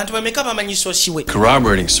bakimanyi, bantu bameka bamanyi source we.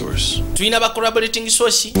 Corroborating source. Tulina ba corroborating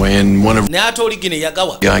source. When one of ne ate oligine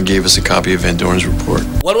yagawa. Guy gave us a copy of Van Doren's report.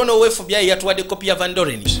 Waliwo n'oweefubyayi yatuwadde copy ya Van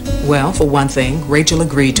Doren. Well, for one thing, Rachel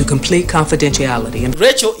agreed to complete confidentiality. And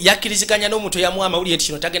Rachel yakkiriziganya n'omuntu yamuwa amawulire nti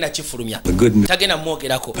kino tagenda kifulumya. Tagenda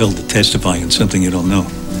mwogerako. Bill to testify on something you don't know.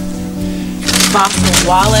 Fossil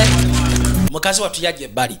wallet. Mukazi watu yajja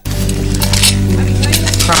ebbali.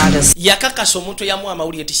 Yakakasa omuntu yamuwa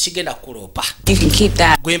amawulire nti sigenda kuloopa. You can keep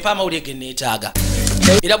that. Gwe mpa amawulire ge neetaaga.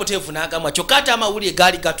 Era buteefu n'agamwa kyokka ate amawulire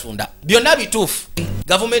gaali gatunda. Byonna bituufu.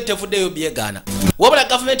 Gavumenti tevuddeyo byegaana. Wabula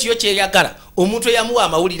gavumenti yo kyeyagala omuntu eyamuwa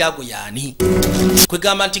amawulire ago yaani.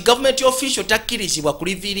 Kwegamba nti gavumenti official takkirizibwa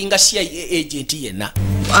kuliviiringa CIA agent yenna.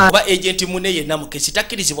 Oba agent munne yenna mukesi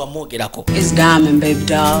takkirizibwa mwogerako.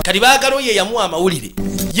 Kati baagala oyo eyamuwa amawulire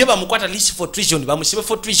ye bamukwata list for treason bamusibe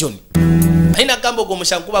for treason. Aina gambo go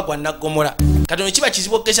musango kuba gwa naggomola. Katono kiba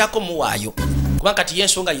kizibu okugezaako muwaayo. Kuba kati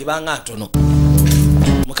y'ensonga yebanga ntono.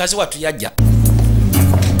 mukazi watu yajja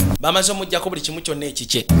bamaze omujjako buli kimu kyonna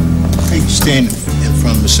ekikye. Hey, stand in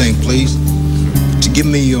front of the sink, please. To give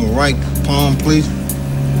me your right palm, please.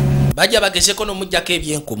 Bajja bagezeko n'omujjako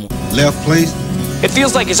ebyenkumu. Left, please. It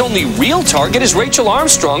feels like his only real target is Rachel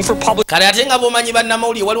Armstrong for public. Kale ate nga bw'omanyi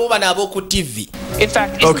bannamawulire waliwo bano ab'oku TV. In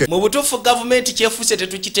fact, mu butuufu gavumenti kyefuuse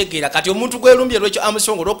tetukitegeera kati omuntu gwerumbye Rachel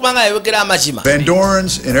Armstrong olw'okubanga yayogera amazima. Van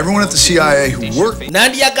Dorens and everyone at the CIA who worked.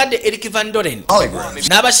 Nandiyagadde Eric Van Doren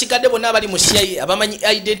n'abasigadde bonna abali mu CIA abamanyi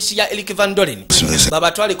identity ya Eric Van Doren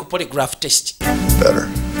babatwale ku polygraph test. Better.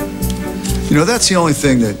 You know, that's the only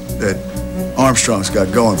thing that Armstrong's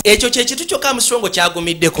got going. Ekyo kye kitu kyokka Armstrong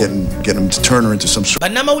kyagumiddeko. Get him to turn her into some sort.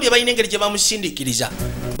 Bannamawulire balina engeri gye bamusindiikiriza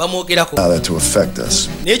bamwogerako. That to affect us.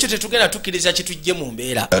 Naye ekyo tetugenda tukkiriza kitujje mu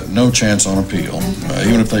mbeera. No chance on appeal,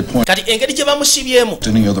 even if they point. Kati engeri gye bamusibyemu.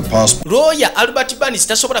 Any other possible. Lawyer Albert Barnes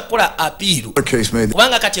tasobola kukola apiiru.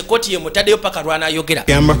 Kubanga kati ekkooti ye mutaddeyo paka lw'anaayogera.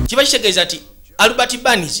 Kiba kitegeeza nti Albert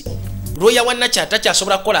Barnes lawyer wa Nakyala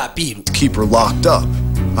takyasobola kukola apiiru. Keep her locked up.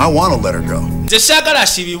 I want to let her go. Nze saagala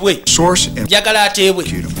asibibwe. Njagala ateebwe.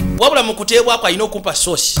 Wabula mu kuteebwa kwa alina okumpa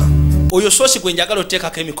source. Oyo source gwe njagala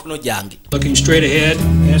oteekako emikono gyange. Looking straight ahead,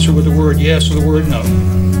 answer with the word yes or the word no.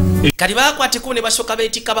 Kati baakwateko ne basooka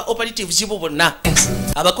beetikka ba operatives bo bonna.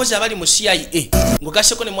 Abakozi abali mu CIA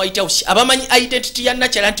ng'ogasseko ne mu White House abamanyi identity ya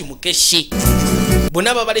Nakyala nti mukesi.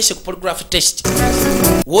 Bonna babaleese ku polygraph test.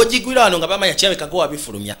 Woogigwira wano nga bamanya kyabekago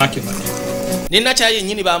wabifulumya. Ne Nakyala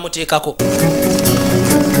yennyini baamuteekako.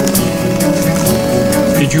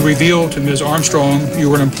 Did you reveal to Ms. Armstrong you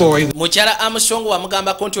were an employee? Mukyala Armstrong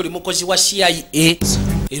wamugambako nti oli mukozi wa CIA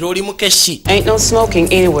era oli mukesi. Ain't no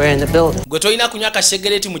smoking anywhere in the building. Gwe tolina kunywa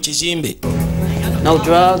akasegereti mu kizimbe. No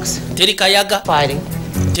drugs. Teri kayaga. Fighting.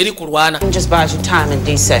 Teri kulwana. Just buys you time in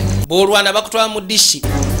DC. Bw'olwana bakutwala mu DC.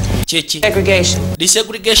 Kyeki. Segregation.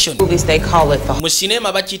 Desegregation. Movies they call it. Mu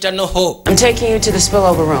sinema bakiyita noho. I'm taking you to the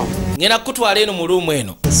spillover room. Ngenda kukutwala eno mu room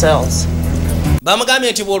eno. Cells.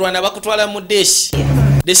 Bamugambye nti bw'olwana bakutwala mu DC.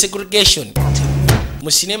 Desegregation.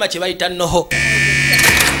 Mu sinema kye bayita noho.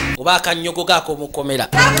 Oba akanyogo gaako mukomera.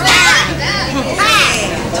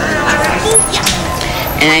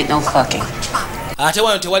 It ain't no fucking. Ate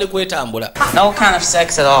wano tewali kwetambula. No kind of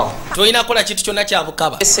sex at all. Tolina kola kintu kyonna kya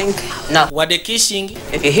bukaba. Kissing? No. Wadde kissing.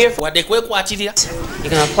 If you're here for wadde kwekwatirira. You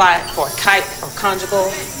can apply it for a kite or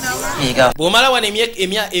conjugal. Here you go. Bw'omala wano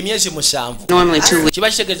emyezi 7. Normally 2 weeks. Kiba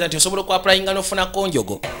kitegeeza nti osobola okwapulayinga n'ofuna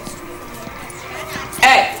konjogo.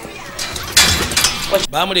 Hey!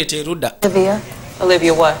 Baamuleeta erudda.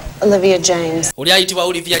 Olivia what? Olivia James. Oli ayitibwa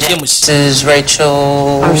Olivia James. This is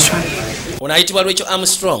Rachel Armstrong. Ono ayitibwa Rachel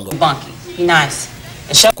Armstrong. Bunky. Be nice.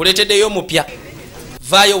 Kuleeteddeyo omupya.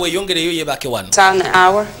 Vaayo weeyongereyo yebake wano. It's out in an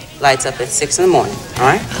hour. Lights up at 6 in the morning. All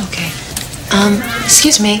right? Okay.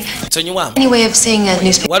 Excuse me. Sonyiwamu. Any way of seeing a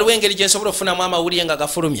newspaper? Waliwo engeri gye nsobola okufunamu amawulire nga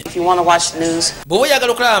gafulumye. If you want to watch the news. Bw'oba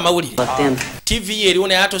oyagala okulaba amawulire. Let them. TV eriwo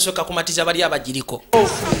naye atosooka kumatiza bali abagiriko.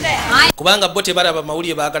 Kubanga bo tebalaba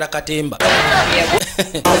amawulire baagala katemba.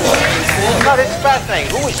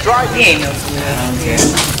 Who was driving?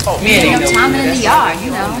 He ain't no time in the yard,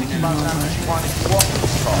 you know.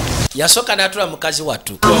 Yasooka n'atula mukazi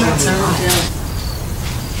wattu.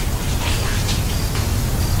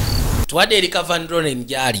 Tuwadde Erika Van Doren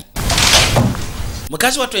gyali.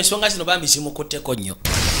 Mukazi wattu ensonga zino bambi zimukutteko nnyo.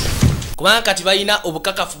 Kubanga kati balina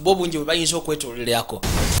obukakafu bwo bungi bwe bayinza okwetolererako.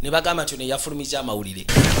 Ne bagamba nti ono yafulumiza amawulire.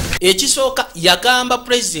 Ekisooka yagamba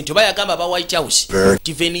president oba yagamba aba White House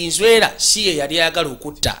nti Venezuela si ye yali ayagala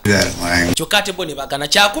okutta. Kyokka ate bo ne bagana.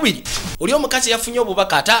 Kyakubiri oli omukazi yafunye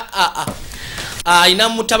obubaka ata ayina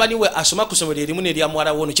mutabani we asoma ku ssomero erimu n'erya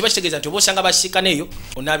muwala wono. Kiba kitegeeza nti oba osanga basiikana eyo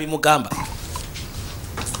onaabimugamba.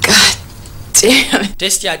 Damn.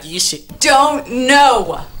 Test agiyise. Don't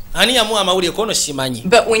know. Ani yamuwa amawulire kono simanyi.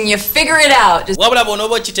 But when you figure it out, just wabula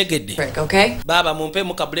bw'onooba okitegedde. Okay? Baba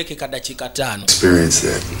mumpeemu ka break ka dakiika 5. Experience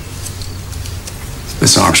that.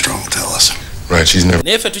 Miss Armstrong will tell us. Right, she's never.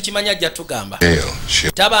 Naye ffe tukimanya ajja tugamba.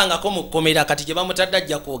 Tabangako mu kkomera kati gye bamutadde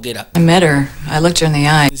ajja kwogera. I met her. I looked her in the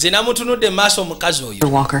eye. Nze namutunudde mu maaso omukazi oyo.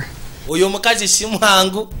 Walker. Oyo omukazi si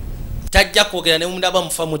mwangu. Tajja kwogera ne mundaba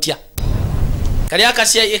mufa mutya. Kali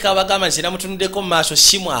akasiya ye kabagamba nze namutunuddeko mu maaso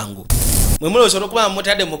si mwangu. Mwe mulowooza olw'okuba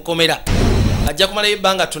mutadde mu kkomera. Ajja kumalayo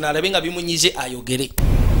ebbanga tunalabe nga bimunyize ayogere.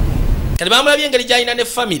 Kati bamulabye engeri gy'alina ne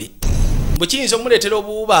famire. Bwe kiyinza omuleetera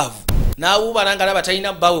obuwubaavu. N'awuubala nga alaba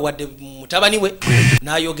talina bbaawe wadde mutabani we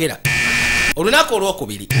n'ayogera. Olunaku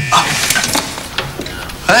olwokubiri.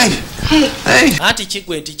 Anti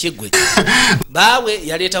kiggwe nti kiggwe. Baawe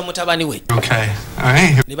yaleeta mutabani we.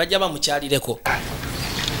 Ne bajja bamukyalireko.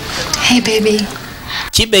 Hey, baby.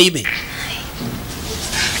 Ki baby.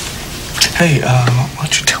 Hey, why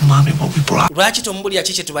don't you tell Mommy what we brought? Lwaki tomubulya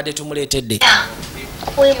kiki tubadde tumuleetedde?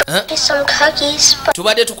 We brought some cookies.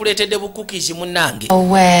 Tubadde tukuleetedde bukukisi munnange.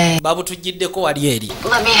 Away. Babutugiddeko wali eri.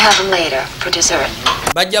 Let me have them later for dessert.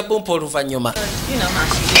 Bajja bumpa oluvannyuma.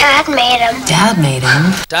 Dad made them. Dad made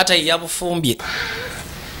him. Taata ye yabufumbye.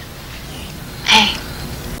 Hey.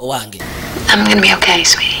 Owange. I'm gonna be okay,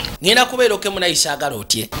 sweetie. Ngenda kubeera okemu naye saagala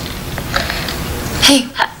otye. Hey,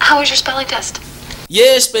 how was your spelling test?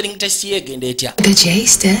 Ye spelling test yegenda etya? Did you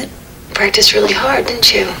ace it? Practiced really hard,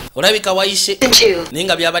 didn't you? Olabika wayise. Didn't you? Naye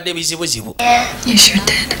nga byabadde bizibuzibu. You sure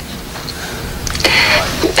did.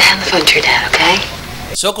 Hand the phone to your dad, okay?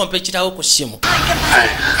 Sooka ompe kitaawo ku ssimu.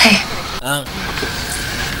 Hey.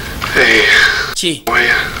 Hey. Ki?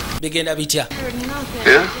 Bigenda bitya?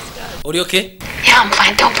 Yeah? Oli okay? Yeah, I'm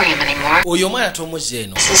fine. Don't bring him anymore. Oyo omwana tomuzza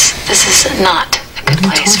eno. This is not a good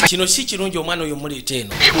place for kino si kirungi omwana oyo muleeta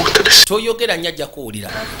eno. Toyogera nnyo ajja kuwulira.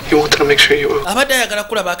 Abadde ayagala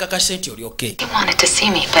kulaba akakase nti oli okay. He wanted to see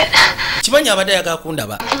me, but kimanyi abadde ayagala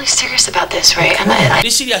kundaba. I'm really serious about this, Ray.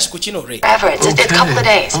 Ndi serious ku kino, Ray. Forever. It's a couple of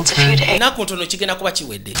days. It's a few days. Ennaku ntono kigenda kuba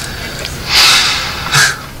kiwedde.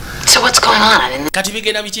 So what's going on? Kati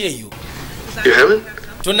bigenda biki eyo? You haven't?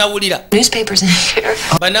 Tonawulira. Newspapers in here.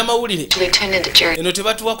 Bannamawulire. They turned into jury. Eno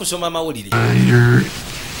tebatuwa kusoma mawulire.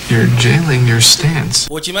 You're jailing your stance.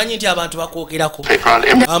 Okimanyi nti abantu bakwogerako.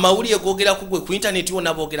 Amawulire googera ku gwe ku internet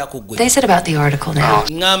wonna boogera ku gwe. They said about the article now.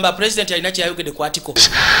 Ngamba president alina kyayogedde ku article.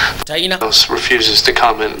 Talina. Refuses to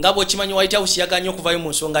comment. Nga bw'okimanyi White House yaganye okuvayo mu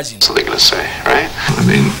nsonga zino. So they're gonna say, right? I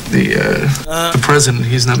mean, the president,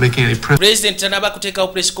 he's not making any press. President tanaba kuteekawo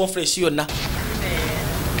press conference yonna.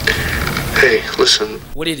 Hey, listen.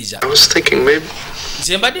 Wuliriza. I was thinking maybe.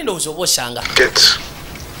 Nze mbadde ndowooza oba osanga. Get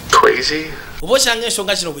crazy. Oba osanga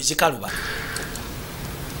ensonga zino bwe zikaluba.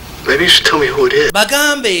 Maybe you should tell me who it is.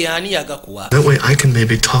 Bagambe ani yagakuwa. That way I can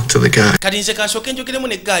maybe talk to the guy. Kati nze kansooke njogeremu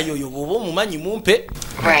ne gaayo oyo bw'oba omumanyi mumpe.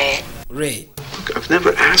 Ray. Look, I've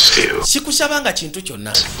never asked you. Sikusabanga kintu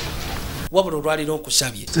kyonna. Wabula olwaliro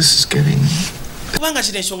nkusabye. This is getting. Kubanga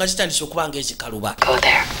zino ensonga zitandise okuba ng'ezikaluba.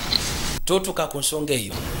 Totuuka ku nsonga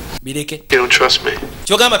eyo. Bireke. You don't trust me.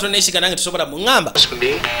 Kyogamba tonneesiga nange tosobola muŋŋamba.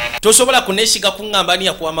 Tosobola kunneesiga kuŋŋamba ani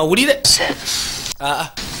yakuwa amawulire.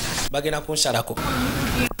 Bagenda kunsalako.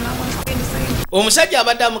 Omusajja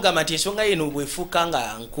abadde amugamba nti ensonga yeno bwefuuka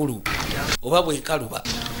nga nkulu oba bwekaluba.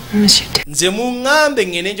 Nze muŋŋambe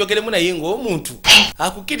ngende njogeremu naye ng'omuntu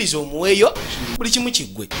akukkiriza omuweeyo buli kimu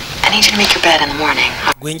kiggwe.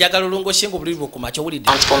 Gwe njagala olongosye ng'obuliri bwe kumakya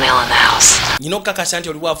owulidde. Nyina okukakasa nti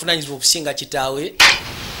oli bwavunanyizibwa okusinga kitaawe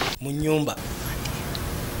mu nnyumba.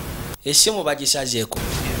 Essimu bagisazeeko.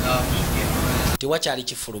 Tewakyali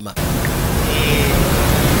kifuluma.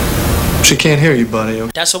 She can't hear you,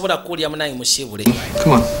 buddy. Tasobola kuwulira munaye musiibule.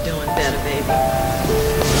 Come on.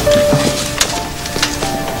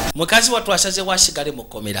 Mukazi wattu asazeewo asigale mu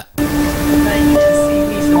kkomera.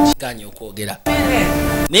 Kiganye okwogera.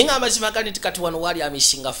 Naye nga amazima gali nti kati wano waali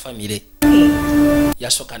amisinga famire.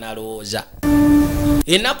 Yasooka n'alowooza.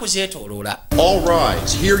 Ennaku zeetooloola.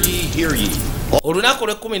 Olunaku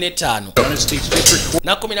lwe-15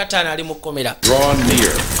 na 15 ali mu kkomera.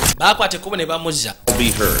 Baakwata ekkubo ne bamuzza.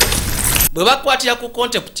 Bwe bakwatira ku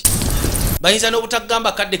contempt bayinza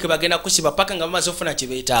n'obutagamba kadde ke bagenda kusiba paka nga bamaze ofuna kye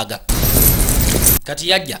beetaaga. Kati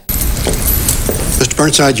yajja. Mr.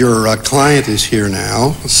 Burnside, your client is here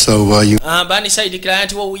now, so you. Burnside,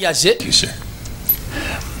 client wo uyaze. Thank you, sir.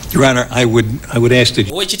 Your Honor, I would ask that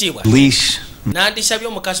police. Nandisabye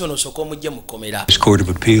omukazi ono osooka omujje mu kkomera. This Court of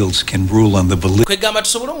Appeals can rule on the validity. Kwegamba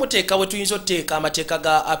tusobole omuteeka we tuyinza oteeka amateeka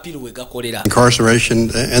ga appeal we gakolera.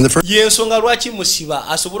 Incarceration and the first. Yensonga lwaki musiba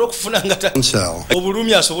asobole okufuna nga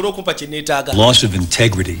obulumi asobole okumpa kye neetaaga. Loss of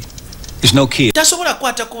integrity is no key. Tasobola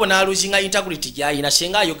kukwata kubo n'aluzinga integrity gy'ayina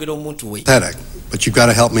singa ayogera omuntu we. But you've got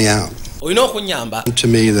to help me out. Olina okunnyamba. To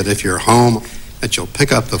me that if you're home that you'll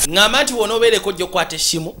pick up the phone. Ngamba nti wonoobeereko ojja okukwata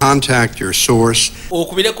essimu. Contact your source.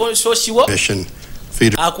 Okubireko source wo.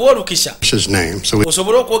 Akuwa olukisa. His name. So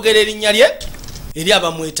osobole okwogera erinnya lye eri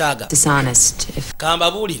abamwetaaga. Dishonest.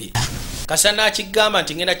 Kambabuulire. Kasana akigamba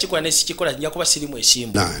nti ngenda kikola ne sikikola nja kuba sirimu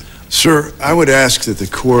esimu. Sir, I would ask that the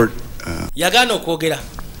court yagaana okwogera.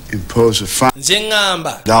 Impose a fine. Nze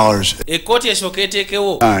ngamba ekkooti esooka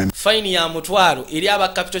eteekewo fayini ya mutwalo eri aba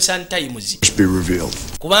Capital Sun Times. Be revealed.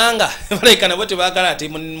 Kubanga balayika nabo tebaagala ate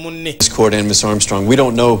munne. This court and Miss Armstrong, we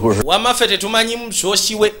don't know who her. Wamaffe tetumanyi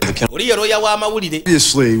musoosi we. Oli ye looya w'amawulire.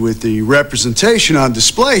 Obviously, with the representation on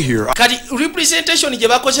display here. Kati representation gye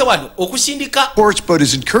bakoze wano okusindika. But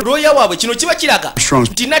is encouraged. Looya waabwe kino kiba kiraga.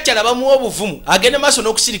 Nti nakyala bamuwa obuvumu agende maaso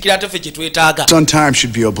n'okusirikira ate ffe kye twetaaga. Sometimes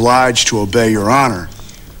should be obliged to obey your honor.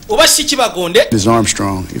 oba si kibagonde Ms.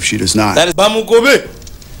 Armstrong if she does not. bamugobe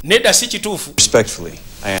nedda si kituufu Respectfully,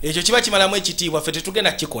 ekyo kiba kimalamu ekitiibwa ffe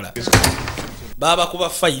tetugenda kikola baba kuba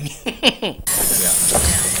fayini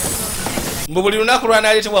mbu buli lunaku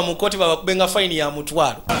lwanaleetebwa mu kkooti babakubenga fayini ya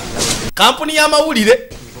mutwalo kampuni y'amawulire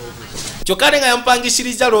kyokka nga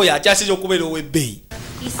yamupangisiriza looyo akyasiza okubeera ow'ebbeeyi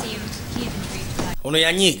ono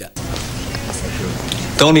yanyiiga.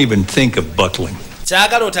 Don't even think of buckling.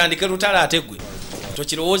 kyagala otandike lutalo ate gwe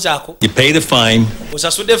tokirowoozaako. You pay the fine.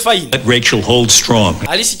 Osasudde fine. Let Rachel hold strong.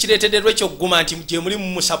 Alisi kireetedde lwekyo okuguma nti gye muli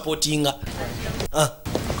mumusapootinga.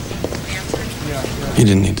 You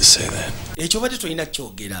didn't need to say that. Ekyo badde tolina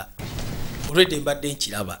kyogera. Olwedde mbadde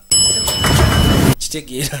nkiraba.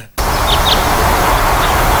 Kitegeera.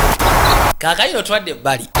 Kaakayino twadde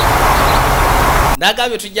ebbali.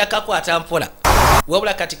 Nagambye tujja kakwata mpola.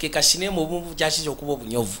 Wabula kati ke kasine mu bumbu kyasize okuba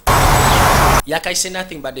obunyovu. Yakaise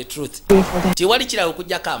nothing but the truth. Tiwali kirala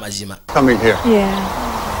okujjako amazima. Coming here.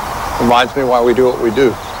 Yeah. Reminds me why we do what we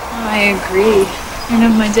do. I agree. You know,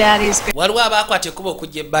 my daddy's good. Waliwo abaakwata ekkuba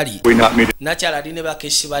okujja ebbali. We not meet Nakyala ali ne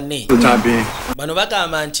bakeesi banne. for the time being. Bano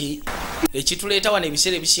bagamba nti ekituleeta wano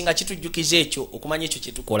ebiseera ebisinga kitujjukiza ekyo okumanya ekyo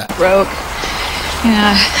kye tukola. Broke.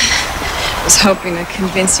 Yeah. I was hoping to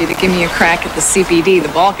convince you to give me a crack at the CBD, the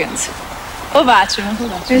Balkans.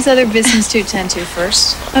 There's other business to attend to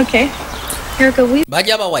first. Okay. Erica, we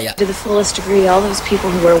Bajja bawaya. to the fullest degree all those people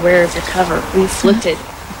who were aware of your cover. We've looked at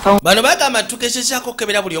phone. Bano bagamba tugezezaako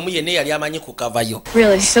okukebera buli omu yenna eyali amanyi kukavayo.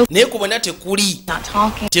 Really, so Naye ku bonna tekuli. not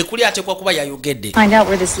talking. Tekuli atekwa kuba yayogedde. Find out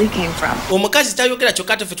where this leak came from. Omukazi tayogera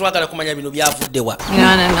kyokka teffe twagala kumanya bino byavuddewa.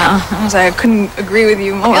 I couldn't agree with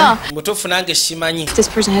you more. Yeah. Mutuufu nange simanyi. This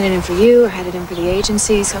person had it in for you or had it in for the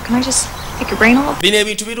agency. So can I just pick your brain a little? Bino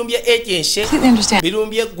ebintu birumbye agency. Completely understand.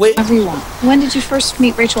 Birumbye gwe. Everyone. When did you first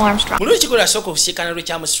meet Rachel Armstrong? Mulundi kikola asooka okusiikana lwe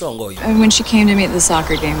kyamusonga oyo. When she came to me at the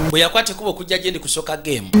soccer game. Bwe yakwata ekkuba okujja gye ndi ku soccer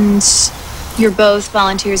game. And you're both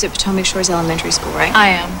volunteers at Potomac Shores Elementary School, right? I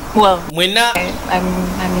am. Well, Mwenna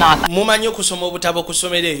I'm not mumanyi okusoma obutabo ku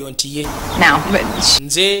ssomero eyo nti ye. now, but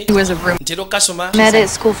Nze she was a room. ntera okukasoma. Met at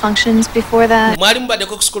school functions before that. Mwali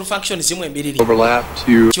mubaddeko ku school function zimu embiriri. Overlapped.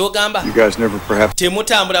 You Kyogamba guys never perhaps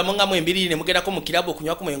temutambulamu nga mu embiriri ne mugendako mu kirabu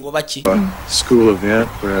okunywa ku mwengo baki. school event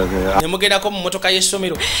where the Ne mugendako mu mmotoka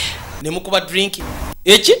y'essomero ne mukuba drink.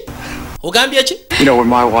 Eki? Ogambye eki? you know when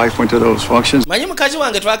my wife went to those functions. Manyi mukazi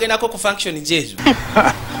wange twagendako ku function ezo.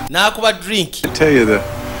 N'akuba drink. I tell you the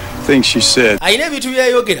things she said. Ayina ebintu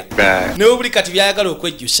byayogera. Bad. Ne buli kati byayagala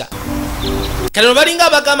okwejjusa. Kano balinga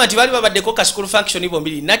abagamba nti bali babaddeko ka school function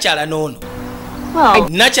bombiri nakyala noono. Well,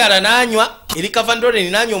 Nakyala n'anywa eri Kavandore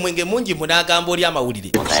n'anywa omwenge mungi mu n'agamba oli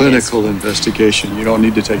amawulire. Clinical investigation. You don't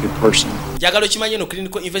need to take it personal. Njagala okimanye no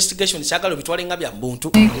clinical investigation kyagala obitwale nga bya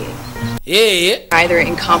muntu. Either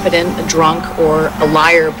incompetent, a drunk, or a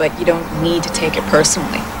liar, but you don't need to take it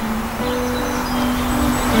personally.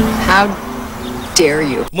 How dare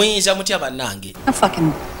you? Muyinza mutya bannange. How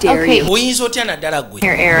fucking dare Okay. you? Oyinza otya naddala gwe.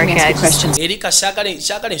 Here, Eric, ask you questions. Erika saagala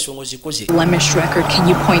ensonga zikuze. Blemish record, can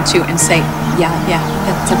you point to and say, yeah,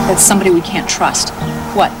 that's somebody we can't trust?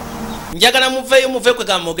 What? Njagala muve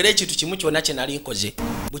kwegamba mwogere ekintu kimu kyonna kye nali nkoze.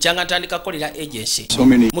 Bukyanga ntandika kukolera agency. So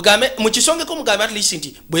many. Mugambe mukisongeko mugambe at least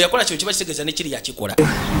nti bwe yakola kino kiba kitegeeza ne kiri yakikola.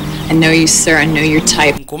 I know you, sir. I know your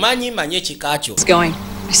type. Nkumanyi manye ekika kyo. It's going.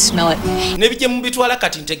 I smell it. Ne bijje mubitwala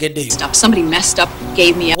kati ntegeddeyo. Stop. Somebody messed up,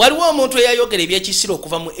 gave me Waliwo omuntu eyayogera ebyekisiro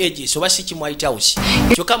okuva mu agency oba si kimu White House.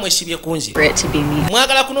 Kyokka mwesibye ku nze. for it to be me.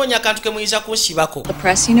 Mwagala kunoonya akantu ke muyinza kunsibako. The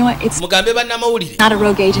press, you know what? It's Mugambe bannamawulire not a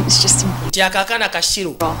rogue agent. It's just some. nti akaakaana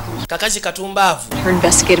kasiru kakazi katumbaavu Her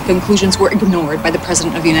investigative conclusions were ignored by the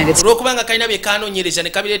President of the United States. olw'okubanga kalina bye kaanoonyereza ne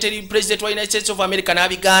kabireetera President wa United States of America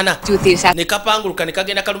n'abigaana Do with the assassin. ne kapanguluka ne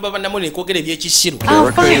kagenda kalumba bannamawulire ne kwogera ebyekisiru.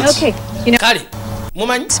 Oh, fine. Okay. You know, Kale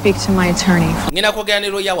mumanyi speak to my attorney. ngenda kwogera ne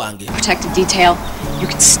lawyer wange Protective detail. You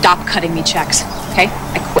can stop cutting me checks. Okay?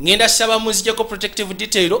 I quit. ngenda saba munzijeko protective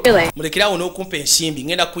detail Really? mulekerawo n'okumpa ensimbi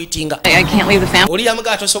ngenda kwitinga I can't leave the family. oli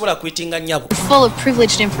yamugaa tosobola kwitinga nnyabo. full of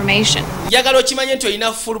privileged information. njagala okimanye nti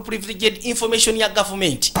olina full privileged information ya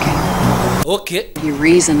government. Okay. You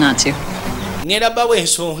reason not to. ngenda bawo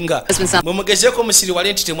ensonga mumugezeeko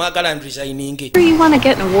musiriwale nti temwagala nresigninge. You want to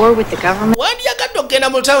get in a war with the government? wandiyagadde okgenda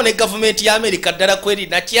mu lutalo ne gavumenti ya Amerika ddala kweri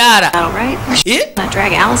nakyala. All right. Eh? Not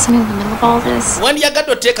drag Allison in the middle of all this.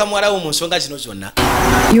 wandiyagadde oteeka muwalawo mu nsonga zino zonna.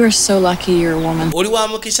 You are so lucky you're a woman. oli wa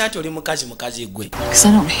mukisa nti oli mukazi gwe. Because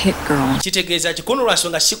I don't hit girls. kitegeeza ki kuno lwa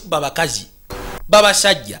nsonga sikuba bakazi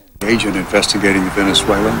babasajja. Agent investigating the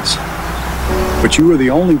Venezuelans. But you were the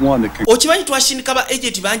only one that could. okimanyi twasindika ba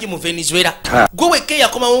agenti bangi mu Venezuela. gwe wekka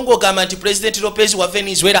yakomawo ng'ogamba nti President Lopez wa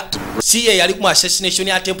Venezuela si ye yali mu assassination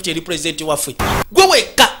attempt eri president waffe. gwe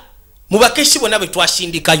wekka mu bakesi bonna bwe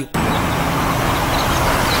twasindikayo.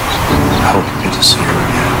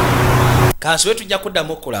 Kansobe tujja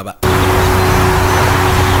kuddamu okulaba.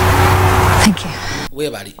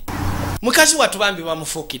 Weebali. Mukazi wattu bambi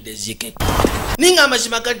bamufuukidde ezzike. Ninga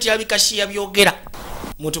amazima gati abikasi yabyogera.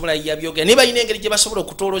 Muntu mulayi yabyogera. Ne balina engeri gye basobola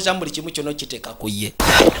okutoolooza buli kimu kyonna kiteeka ku ye.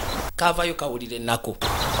 Kaavayo kawulire ennaku.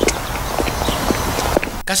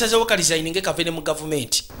 Kasazeewo kalizayininge kave ne mu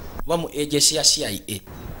gavumenti oba mu agency ya CIA.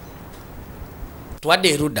 Twadde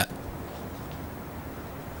erudda.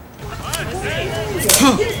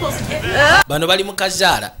 Bano bali mu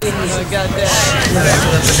kazaala.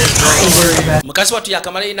 Mukazi wattu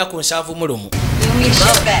yakamala ennaku 7 mu lumu.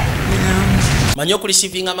 Manyi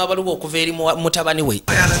okulisivinga amabaluwa okuva eri mutabani we.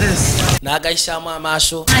 N'agayisaamu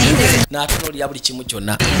amaaso n'atunuulira buli kimu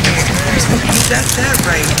kyonna.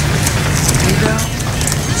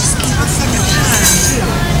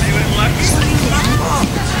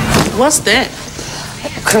 What's that?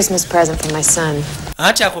 A Christmas present for my son.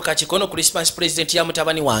 Ati ako kakikono Christmas present ya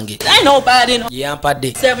mutabani wange. Ain't nobody in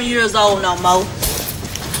yampadde. 7 years old no more.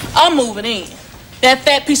 I'm moving in. That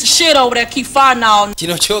fat piece of shit over there keep fighting all.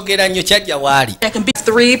 Kino kyogera nnyo kyajja waali. There can be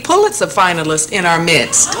 3 Pulitzer finalists in our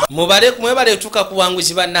midst. Mwebale tuka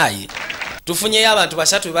kuwanguzi bannaye. Tufunyeyo abantu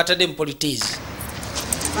 3 be batadde mu politics.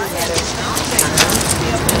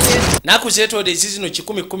 Naku zeetode zino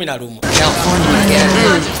 10-11.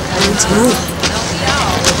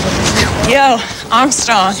 Yo,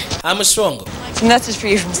 Armstrong. Armstrong. Message for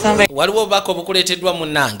you from somebody. Waliwo bako bukuleeteddwa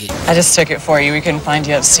munnange. I just took it for you. We couldn't find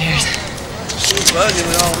you upstairs.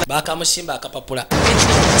 Bakamusimba akapapula.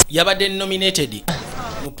 Yabadde nominated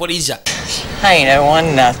mu Pulitzer. I ain't no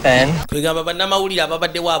one nothing. Kwegamba bannamawulire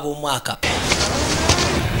ababadde waabo omwaka.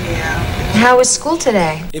 How was school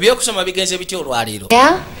today? Ebyokusoma bigenze bityo olwaleero.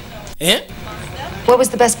 Yeah? Eh? What was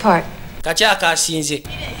the best part? Kaki akasinze.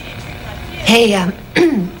 Hey, I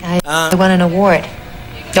won an award.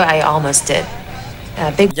 No, I almost did.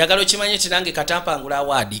 Big. Jagalo kimanye tinange katampangula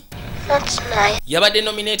award. That's nice. Yabadde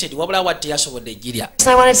nominated wabula award teyasobodde ejjirya.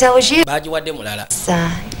 I want to tell you. Bagiwadde mulala.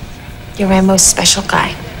 You're my most special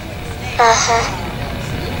guy.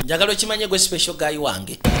 Jagalo kimanye gwe special guy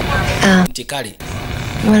wange. Nti kale.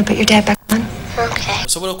 You want to put your dad back on? Okay.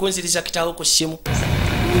 Osobola okunziriza kitaawo ku ssimu.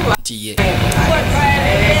 Nti ye.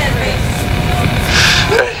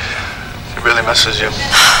 Hey, he really misses you.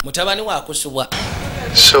 Mutabani wa akusubwa.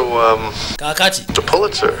 So, Kakati. the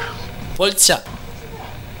Pulitzer. Pulitzer.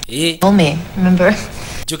 Told me, remember?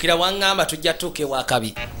 Jukira wangamba tujja tuuke wa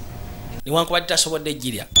kabi. Niwankubadde tasobodde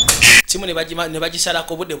ejjirya. Simu ne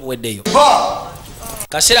bagisalako obudde buweddeyo.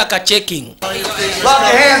 Kaseera ka checking.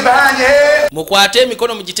 Mukwate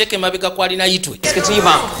emikono mugiteeke mabega kwalina yitwe.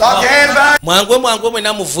 Mwangwe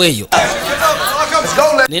mwena muveeyo.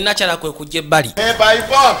 Ninakyala kwe kujja ebbali.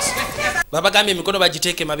 Babagambye emikono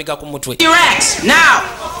bagiteeke mabega ku mutwe.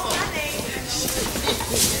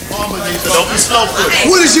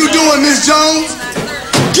 What is you doing, Miss Jones?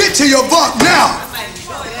 Get to your bunk now.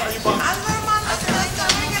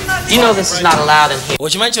 You know this is not allowed in here.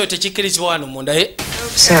 Okimanyi kyo tekikkirizibwa wano munda he?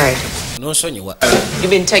 Sorry. Nonsonyiwa. You've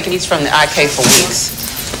been taking these from the IK for weeks.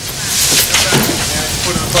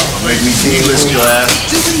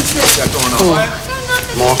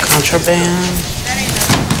 More contraband.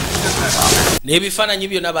 N'ebifaananyi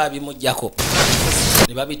byonna baabimuggyako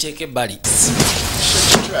ne babiteeka ebbali.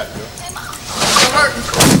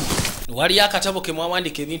 Waliyo akatabo ke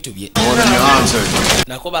mwawandiika ebintu bye.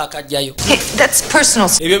 Nako baakajjayo. That's personal.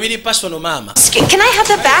 Ebyo biri personal maama. Can I have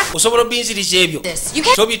that back? Osobola obinziriza ebyo.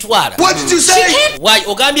 Tobitwala. What did you say? Why?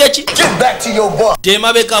 Ogambye ki? Get back to your bunk.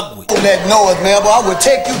 Temabeka gwe. That noise, man, but I will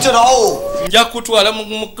take you to the hole. Nja kutwala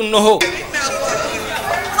mu noho.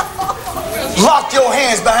 Lock your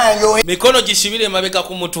hands behind your head. Mikono gisibire emabega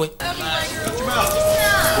ku mutwe.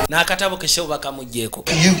 N'akatabo kesebo bakamuggyeko.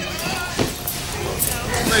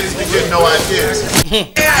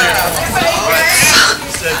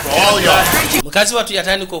 Mukazi wattu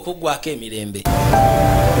yatandika okuggwako emirembe.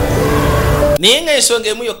 Naye ng'ensonga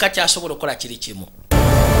emu yokka kyasobola okukola kiri kimu.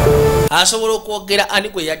 Asobola okwogera ani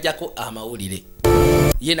gwe yajjako amawulire.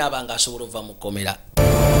 Ye n'abanga asobola ova mu kkomera.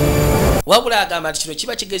 Wabula agamba nti kino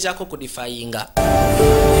kiba kigezaako okudifayinga.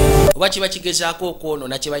 Oba kiba kigezaako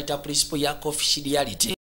okwonoona kye bayita principle ya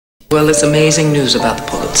confidentiality. Well, it's amazing news about the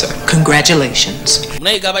Pulitzer. Congratulations.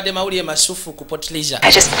 Munayigabadde mawulire masufu ku Pulitzer.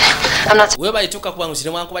 I'm not. Weebale tuuka kubanguzi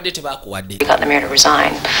newankubadde tebaakuwadde. You got the mayor to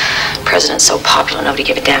resign. President's so popular, nobody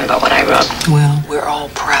gave a damn about what I wrote. Well, we're all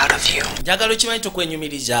proud of you. Njagala okimanyi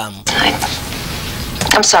tukwenyumirizaamu.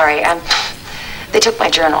 I'm sorry. They took my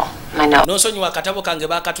journal, my note. N'onsonyiwa akatabo kange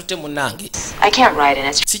baakatutte munnange. I can't write in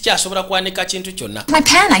it. Sikyasobola kuwandika kintu kyonna. My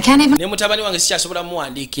pen, I can't even. Ne mutabani wange sikyasobola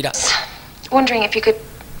muwandiikira. Wondering if you could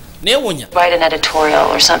neewunya write an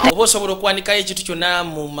editorial or something. Oba osobola okuwandikayo ekintu kyonna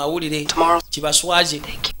mu mawulire kibaswaze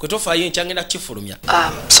kwe tofaayo nkyangenda kukifulumya.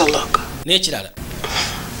 So look. N'ekirala.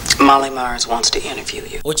 Molly Myers wants to interview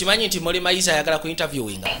you. Okimanyi nti Molly Myers ayagala ku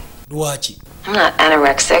interviewinga. Lwaki? I'm not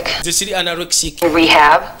anorexic. Nze siri anorexic.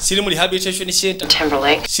 Rehab. Siri mu rehabilitation center.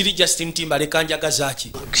 Timberlake. Siri Justin Timberlake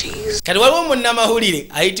kanjagazaaki. Kati waliwo munnamawulire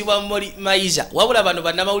ayitibwa Molly Myers. Wabula bano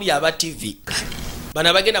bannamawulire aba TV. Bano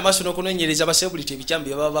abagenda maaso n'okunoonyereza abasebuliti ebikyambi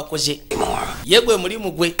bye baba bakoze. Ye gwe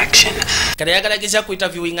mulimu gwe. Kati ayagala geza ku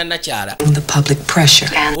interviewinga nakyala. The public pressure.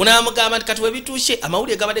 Unaamugamba nti kati webituuse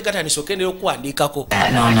amawulire gabadde gatandise okendera okuwandiikako.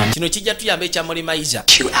 Kino kijja tuyamba ekya Molly Myers.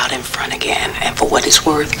 You out in front again, and for what it's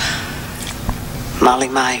worth, Molly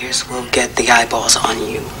Myers will get the eyeballs on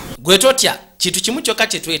you. Gwe totya kintu kimu kyokka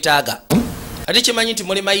kye twetaaga. Ate kimanyi nti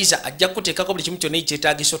Molly Myers ajja kuteekako buli kimu kyonna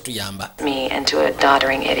ekyetaagisa otuyamba. Me into a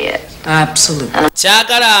doddering idiot. Absolutely.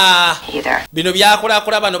 Kyagala. Either. Bino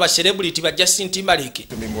byakulakula bano ba celebrity ba Justin Timberlake.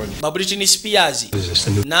 Ba Britney Spears.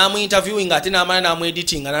 Naamu interviewing ate n'amala naamu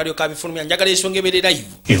editing n'alyoka abifulumya njagala ensonga ebeere live.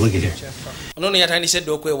 Here, look at here. Ono yatandise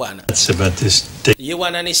dde okwewaana. That's about this day.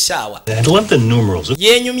 Yewaana n'essaawa. I love the numerals.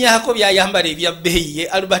 Yenyumyako byayambala ebya bbeeyi ye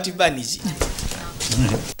Albert Barnes.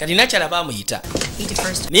 Kati nakyala baamuyita.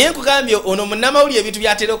 Naye nkugambye ono munnamawulire ebintu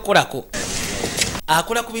by'atera okukolako.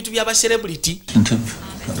 Akola ku bintu by'aba celebrity.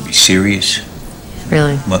 Be serious.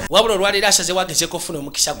 Really? Wabula olwaleero asaze wagezeko ofuna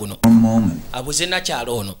omukisa guno. Abuze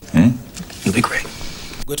nakyala ono. You'll be great.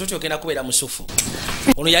 Gwe totya ogenda kubeera musufu.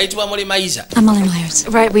 Ono yayitibwa Molly Myers. I'm Molly Myers.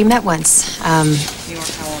 Right, we met once.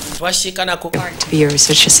 Twashiikanako. To be your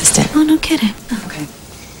research assistant. Oh, no kidding. Okay.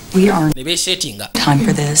 We are ne beesettinga. time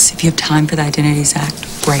for this. If you have time for the Identities Act,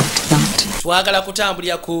 great. Not. Twagala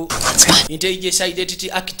kutambulira ku Intelligence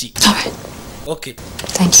Identity Act. All right. Okay.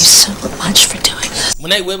 Thank you so much for doing this.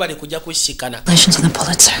 Munayi weebale kujja kushikana. Congratulations on the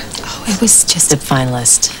Pulitzer. Oh, it was just a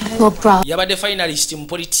finalist. Well, bravo. Yabadde finalist mu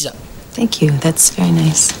Pulitzer. Thank you. That's very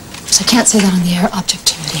nice. So I can't say that on the air.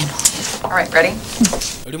 Objectivity and all. All right, ready?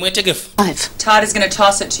 Oli mwetegefu. 5. Todd is going to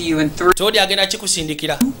toss it to you in 3. Todd agenda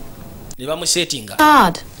kikusindikira. Ne bamusettinga.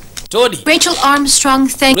 Todd. Todd. Rachel Armstrong,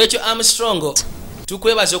 thank you. Rachel Armstrong.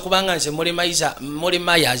 Tukwebaza okubanga nze Molly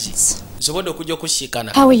Myers. Nsobodde okujja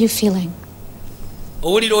okushikana. How are you feeling?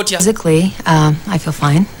 Owulira otya? Physically, I feel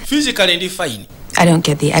fine. Physically ndi fine. I don't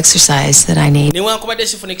get the exercise that I need. Newankubadde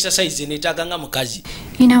sifuna exercise neetaaga nga mukazi.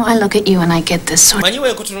 You know, I look at you and I get this sort manyi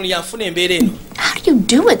wenkutunulira nfuna embeera eno. How do you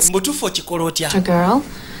do it? Mbutuufu okikola otya? A girl.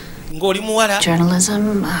 Ng'oli muwala.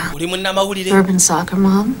 Journalism. Oli munnamawulire. Urban soccer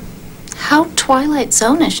mom. How Twilight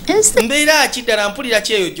Zone-ish is this? Mbeera ki ddala mpulira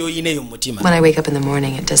ki eyo gy'oyina eyo mu mutima? When I wake up in the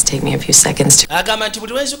morning, it does take me a few seconds to... Agamba nti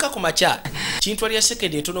buli wenzuka ku makya kintwalira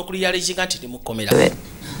sekendi entono okuliyalinga nti ndi mu kkomera.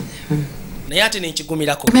 Naye ate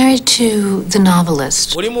nenkigumirako. Married to the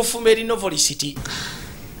novelist. Oli mufumbo eri novelisiti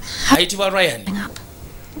ayitibwa Ryan.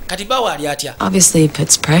 Kati bawa ali atya? Obviously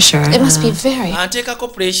puts pressure. It must be very.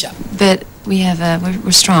 Anteekako pressure. But we have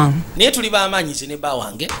we're strong. Naye tuli b'amaanyi nze ne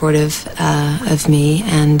bawange. Supportive of me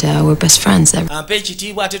and we're best friends. Ampe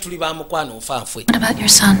ekitiibwa ate tuli ba mukwano nfanfwe. What about your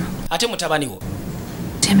son? Ate mutabani wo?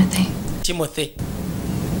 Timothy.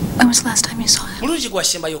 When was the last time you saw him? Mulungi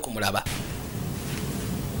gwasembayo okumulaba.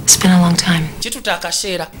 It's been a long time. Kituta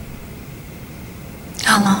akaseera.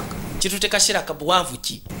 How long? Kitute kaseera kabuwanvu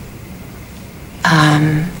ki?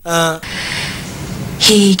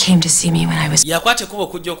 He came to see me when I was... Yakwate kuba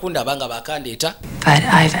okujja okundaba nga bakandeeta. But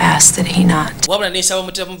I've asked that he not. Wabula neesaba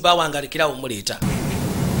mutamu bawange alekerawo muleeta.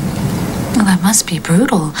 Well, that must be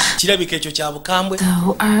brutal. Kirabika ekyo kya bukambwe.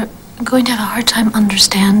 Though are going to have a hard time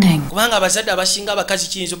understanding. Kubanga abazadde abasinga abakazi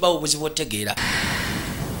kiyinza obbawo obuzibu otegeera.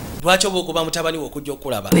 Lwaki oba okuba mutabani wo okujja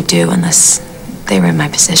okulaba? Would do unless they were in my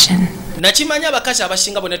position. Nakimanya abakazi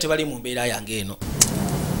abasinga bonna tebali mu mbeera yange eno.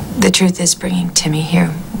 The truth is bringing Timmy here.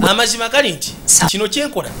 Amazima gali nti kino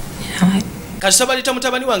kyenkola. Kati sabaleeta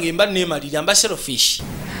mutabani wange mba neemalira mba selfish.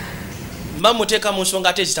 Mba muteeka mu nsonga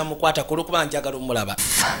ate zitamukwata olw'okuba njagala omulaba.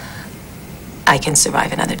 I can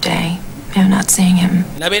survive another day. I'm not seeing him.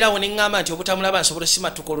 Nabeerawo ne ŋŋamba nti obutamulaba nsobola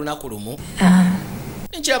simatuka olunaku lumu.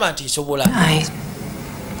 Nkiraba nti nsobola. I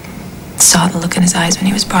saw the look in his eyes when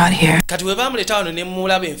he was brought here. Kati we baamuleeta wano ne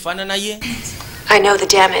mmulaba enfaanana ye. I know the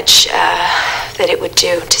damage that it would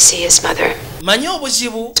do to see his mother. Manyi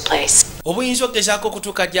obuzibu Place. obuyinza okugezaako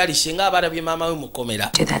okutuuka gy'ali singa abalabye maama we mu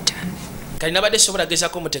kkomera. Do that to him. Kati nabadde sobola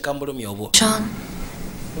gezaako muteeka mu bulumi obwo. John,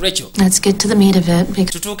 Rachel, let's get to the meat of it.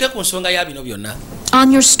 Tutuuke ku nsonga ya bino byonna.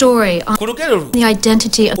 On your story, on Ku lugero the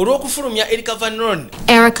identity of olw'okufulumya Erica Van Doren.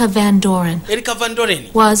 Erica Van Doren. Erica Van Doren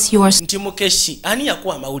was yours. Nti mukeshi ani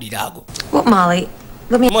yakuwa amawulire ago. Well, Molly,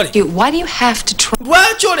 let me ask you, why do you have to try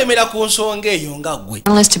Lwaki olemera ku nsonga eyo nga gwe?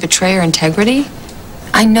 to betray her integrity?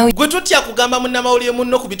 I know gwe totya kugamba munnamawulire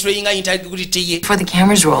munno ku betrayinga integrity ye. before the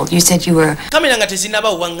cameras rolled, you said you were kamera nga tezinaba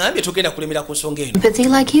wangambye togenda kulemera ku nsonga eno. empathy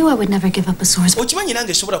like you, I would never give up a source. Okimanyi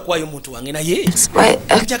nange sobola kuwaayo omuntu wange naye Right.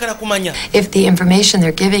 njagala kumanya If the information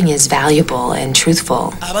they're giving is valuable and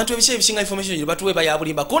truthful, abantu ebiseera ebisinga information gye batuweeba ya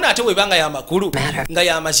bulimba kona ate webanga ya makulu nga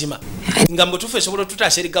ya mazima nga mubutuufu esobola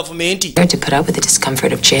otutaasa eri gavumenti they're to put up with the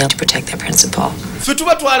discomfort of jail to protect their principal. ffe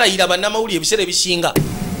tuba twalayira bannamawulire ebiseera ebisinga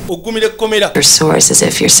okugumira ekkomera. Your source, as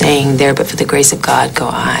if you're saying, there but for the grace of God go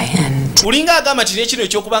I, and ulinga agamba nti n'ekino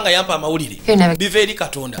eky'okuba nga yampa amawulire you're never biva eri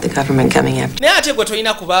Katonda. the government coming after. naye ate gwe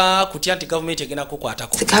tolina kuba kutya nti gavumenti egenda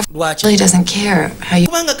kukwatako. The government lwaki? really doesn't care how you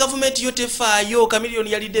kubanga gavumenti yo tefaayo.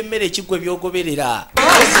 Kamiliyoni yalidde emmere ekigwe byogoberera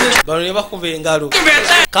bano ne bakuba engalo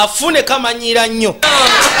kafune kamanyira nnyo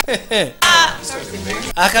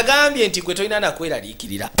akagambye nti gwe tolina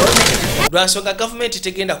nakweraliikirira lwa nsonga gavumenti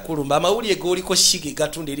tegenda kukulumba. amawulire g'oliko shige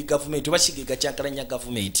gatunda eri gavumenti oba shige gakyankalanya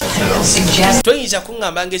gavumenti. toyinza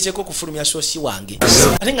kuŋŋamba ngezeeko okufulumya soosi wange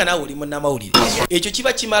ate nga naawe oli munnamawulire. ekyo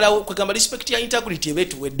kiba kimalawo kwegamba respect ya integrity eba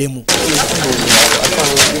etuweddemu.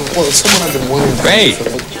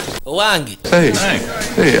 owange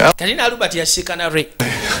kati ne Albert yasiikana Ray.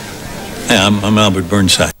 Hey, I'm Albert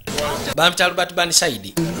Burnside. bampita Albert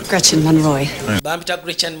Burnside. Gretchen Monroy. bampita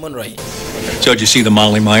Gretchen Monroy. So did you see the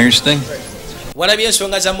Molly Myers thing? walabye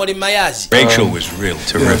ensonga za Molly Myers. Rachel was real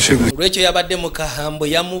terrific. Rachel yabadde mukahambo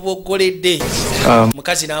yamubogoledde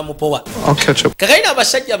mukazi n'amupowa. kakalina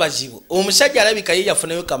abasajja bazibu. omusajja alabika ye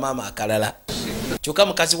yafunayo kamaama akalala kyokka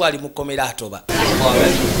mukazi we ali mu kkomera atoba.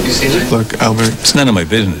 Look, Albert, It's none of my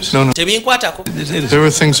business. no. tebinkwatako. There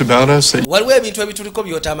were things about us that waliwo ebintu ebituliko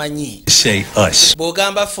by'otamanyi. Say us.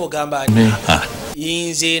 bw'ogamba ffe ogamba ani?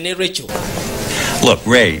 nze ne Rachel. Look,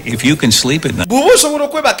 Ray, if you can sleep at night. bw'oba osobola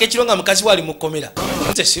okwebaka ekiro nga mukazi we ali mu kkomera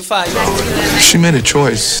nze sifaayo. she made a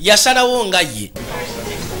choice. yasalawo nga ye.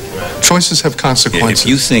 Choices have If consequences.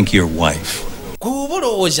 you think your wife, kuba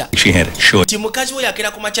olowooza she had a choice. nti mukazi we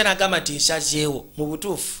yakera ku makya n'agamba nti nsazeewo mu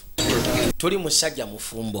butuufu toli musajja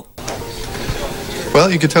mufumbo.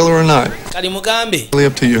 Well, you could tell her or not. kali mugambe Really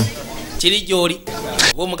up to you. kiri gy'oli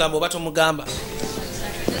oba omugamba oba tomugamba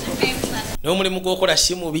n'omulimu gw'okola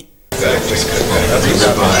si mubi.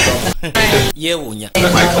 yeewuunya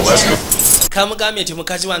kamugambye nti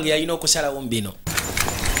mukazi wange yalina okusalawo mu bino.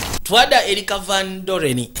 twadda Erica Van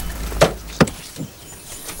Doren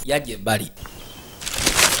yajja ebbali.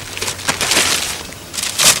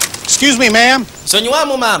 Excuse me, ma'am.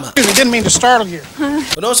 Sonyiwamu maama. Didn't mean to startle you.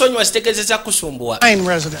 onoosonyiwa sitegezeza kusumbuwa. Fine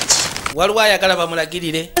residence. waliwo ayagala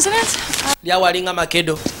bamulagirire lyawalinga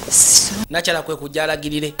makedo nakyala kwe kujja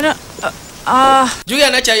alagirire. Julia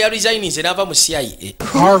nakyala ya resigninze n'ava mu CIA.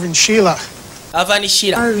 Marvin Sheila. Avani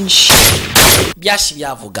Sheila. byasi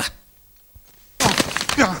byavuga.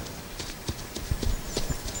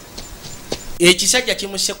 ekisajja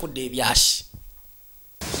kimusekudde ebyasi.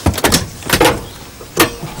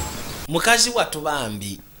 mukazi wattu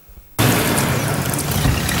bambi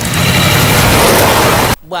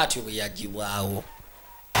bw'atyo bwe yagibwawo.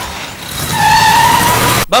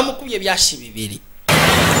 bamukubye ebyasi bibiri.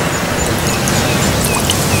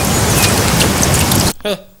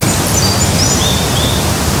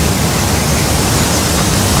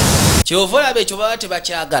 kyova olaba ekyo baba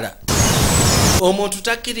tebakyagala. omuntu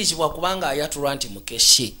takkirizibwa kubanga ayatulwa nti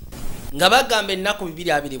mukeshe nga bagamba ennaku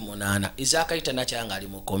 228 ezakayita nakyanga ali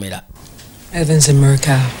mu kkomera. Evans and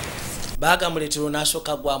Murkow. bagamuleetera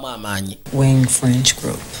n'asooka gwamu amaanyi. Wing French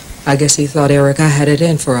Group. I guess he thought Erica had it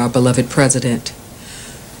in for our beloved president.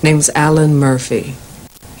 Name's Alan Murphy.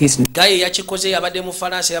 He's gaye yakikoze yabadde mu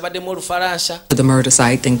Faransa yabadde mu Olufalansa. to the murder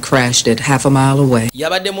site, then crashed it half a mile away.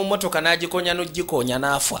 yabadde mu mmotoka n'agikonya n'ogikonya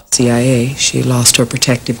n'afa. CIA, she lost her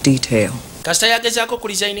protective detail. kasita yagezaako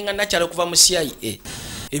kulizayininga nakyala okuva mu CIA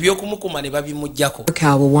ebyokumukuma ne babimuggyako.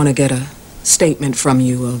 Murkow will want to get a statement from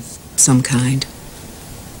you of some kind.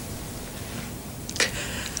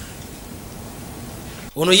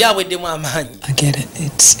 ono yabweddemu amaanyi. I get it.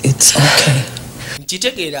 It's okay.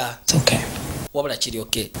 nkitegeera. It's okay. wabula kiri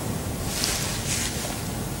oke.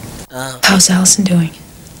 How's Allison doing?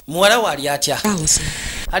 muwala we ali atya? Allison.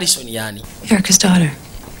 Alison yani? Erica's daughter.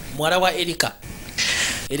 muwala wa Erica.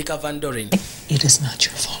 Erica Van Doren. It is not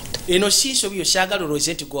your fault. eno si nsobi yo kyagala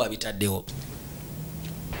olowooze nti gwe wabitaddewo.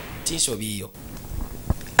 si nsobi yo.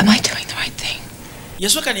 Am I doing the right thing?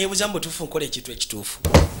 yasooka neyeebuza mu butuufu nkola ekintu ekituufu.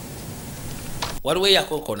 waliwo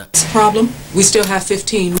eyakonkona. Problem? We still have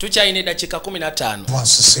 15. Tukyalina eddakiika 15.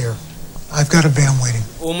 Wants to see her. I've got a van waiting.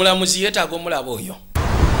 Omulamuzi yeetaaga omulaba oyo.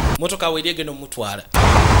 Motoka weeri egenda omutwala.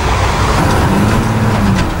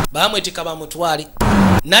 Baamwetika bamutwale.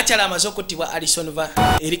 Nakyala amaze okuttibwa Alison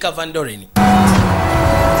Erika Van Doren.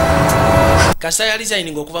 Kasa ya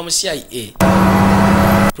resigning okuva mu CIA.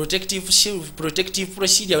 Protective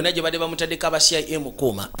procedure yonna gye badde bamutaddeko aba CIA mu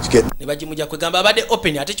kuuma. Ne bagimujja kwegamba abadde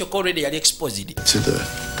open ate kyokka already yali exposed. To the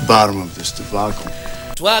bottom of this debacle.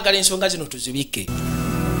 Twagala ensonga zino tuzibike.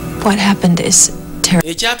 What happened is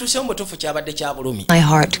terrible. Ekyatuuse omutuufu kyabadde kya bulumi. My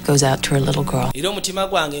heart goes out to her little girl. Era omutima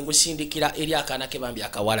gwange ngusindikira eri akaana ke bambi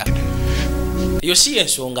akawala. Eyo si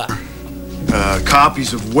ensonga.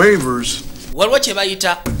 Copies of waivers waliwo kye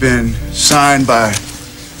bayita have been signed by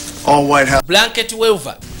all White House blanket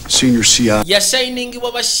waiver. Senior CIA.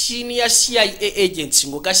 Yasayiningibwa ba senior CIA agents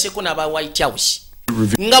ng'ogasseko n'aba White House.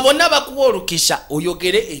 Nga bonna bakuwa olukisa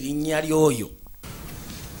oyogere erinnya lyoyo.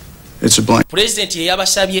 It's a blank. President ye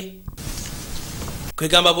yabasabye.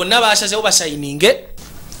 Kwegamba bonna baasazewo basayininge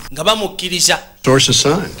nga bamukkiriza. Source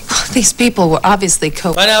assigned. These people were obviously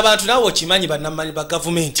bano abantu naawe okimanyi bannammanyi ba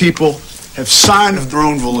gavumenti. People have signed of their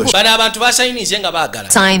own volition. Bano abantu basayinize nga baagala.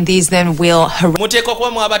 Sign these then will muteekwa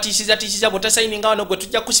kuba mwabatiisiza bw'otasayininga wano gwe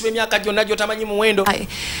tujja kusiba emyaka gyonna gy'otamanyi muwendo.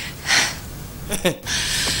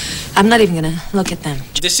 I'm not even gonna look at them.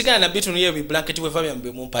 Tesigala na bitu niyo bi blanket weva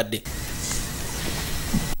byambe mumpadde.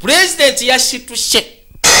 President yashituse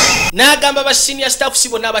n'agamba ba senior staff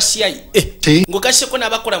sibo n'aba CIA ng'ogasseko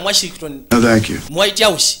n'abakola mu Washington mu White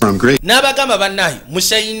House n'abagamba bannayo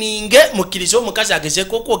musayininge mukkirize omukazi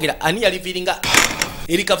agezeeko okwogera ani yaliviringa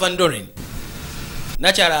Erika Van Doren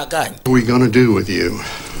nakyala agaanyi. What are we going to do with you?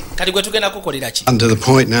 Kati gwe tugenda kukolera ki? To the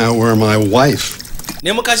point now where my wife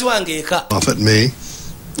ne mukazi wange eka off at me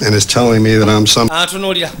and is telling me that I'm some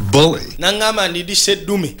bully. Nangama ndidi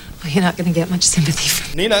seddume. You're not going to get much sympathy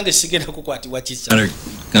from me. Ninange sigenda kukwatibwa kisa.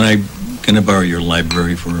 Can I borrow your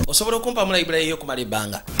library for a... Osobola okumpa mu library yo kumala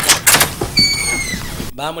ebbanga.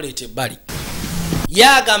 Baamuleeta ebbali.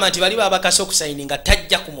 Yagamba nti bali babakase okusayininga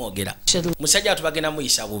tajja kumwogera. Musajja atubagenda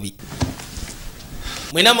muyisa bubi.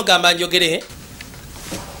 Mwena mugamba njogere.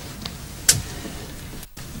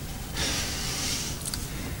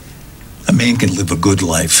 A man can live a good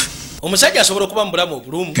life. Omusajja asobola okuba mu bulamu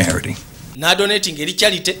obulungi. Charity. N'adonating eri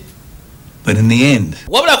charity. But in the end,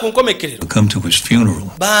 wabula ku nkomekerero come to his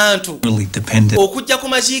funeral. Bantu really dependent. Okujja ku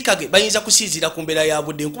maziika ge bayinza kusinziira ku mbeera ya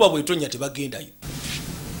budde enkuba bw'etonnya tebagendayo.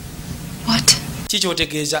 What? Kiki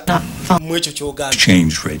otegeeza mu ekyo ky'ogamba?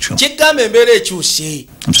 Change, Rachel. Kigamba embeera ekyuse.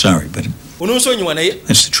 I'm sorry, but onoonsonyiwa naye.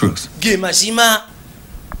 That's the truth. Ge mazima.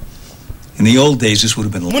 In the old days, this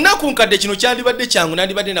would have been. Munaku nkadde kino kyandibadde kyangu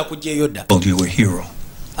nandibadde nakujja dda. Told you were a hero.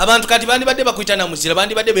 Abantu kati bandibadde bakuyita na muzira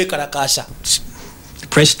bandibadde beekalakaasa. The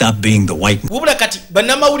press stopped being the white. Wabula kati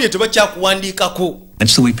bannamawulire tebakyakuwandiikako.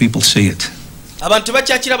 That's the way people see it. Abantu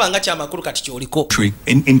tebakyakiraba nga kyamakulu kati kyoliko.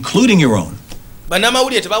 Including your own.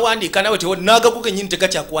 Bannamawulire tebawandiika nawe n'agaku kennyini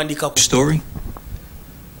tegakyakuwandiikako. Story?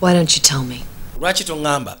 Why don't you tell me? Lwaki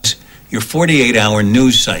toŋŋamba? Your 48-hour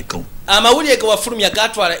news cycle. Amawulire ge wafulumya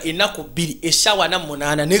gatwala ennaku 2 essaawa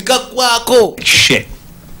 48 ne gaggwako. Shit.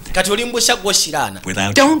 Kati oli mbusa gw'osiraana.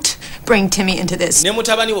 Don't bring Timmy into this. Ne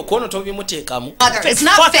mutabani wo kono tobimuteekamu. It's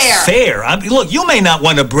not fair. Fair? Look, you may not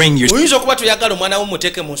want to bring your... Oyinza okuba toyagala omwana wo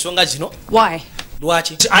muteeke mu nsonga zino. Why?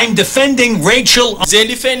 Lwaki? I'm defending Rachel. Nze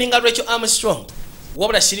ndifendinga Rachel Armstrong.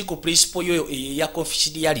 Wabula siri ku principle yoyo eya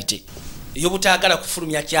confidentiality. Ey'obutaagala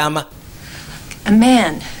kufulumya kyama. A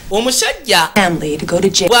man. Omusajja. Family to go to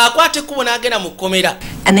jail. Bw'akwata ekkubo n'agenda mu kkomera.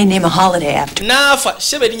 And they name a holiday after. N'afa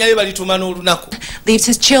ssebe erinnya lye balituuma n'olunaku. Leaves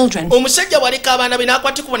his children. Omusajja bw'aleka abaana be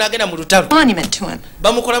n'akwata ekkubo n'agenda mu lutalo. Monument to him.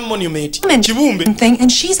 Bamukolamu monument. Kibumbe.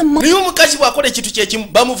 And she's a naye omukazi bw'akola ekintu kyekimu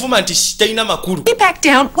bamuvuma nti talina makulu. Hey, back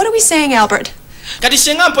down. What are we saying, Albert? Kati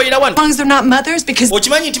senga mpoyera wano. As long as they're not mothers, because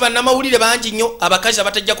okimanyi nti bannamawulire bangi nnyo abakazi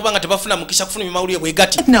abatajja kubanga tebafuna mukisa kufulumya mawulire bwe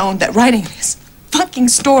gati. I've known that writing this fucking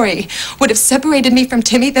story would have separated me from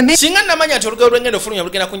Timmy. The singa namanya nti olugero lwengenda ofulumya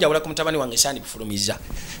lugenda kunjawula ku mutabani wange sandi bufulumiza.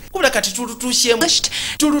 Kubula kati tulutuusyemu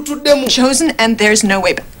tulutuddemu. Chosen and there's no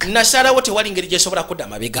way back. Nasalawo tewali ngeri gyesobola kudda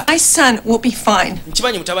mabega. My son will be fine.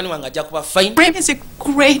 Nkimanyi mutabani wange ajja kuba fine. Ram is a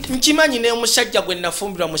great. Nkimanyi ne omusajja gwe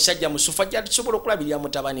nafumbirwa musajja musufu ajja tusobola okulabirira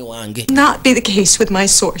mutabani wange. Not be the case with my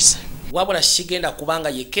source. Wabula sigenda kubanga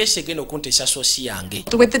ye case egenda okunteesa sosi yange.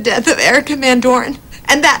 With the death of Erica Van Doren.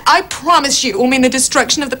 And that, I promise you, will mean the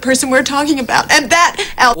destruction of the person we're talking about. And that...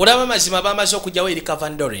 olaba mazima bamaze okujjawo Erika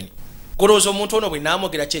Van Doren. Golowooza omuntu ono bwe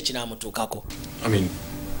naamwogera ki ekinaamutuukako. I mean,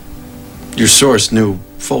 your source knew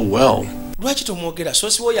full well. Lwaki tomwogera?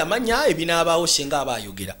 Sosi wo yamanya ebinaabaawo singa aba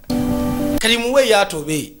ayogera. kali muwe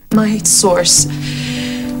yatobe. My source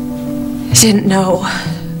didn't know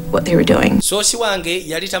what they were doing. Source wange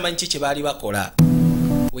yali tamanyi kiki bali bakola.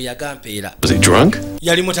 We yagampeera. Was he drunk?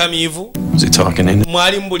 Yali mutamivu. Was he talking in?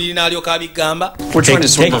 Mwali mbuliri nalyoka abigamba. We're trying to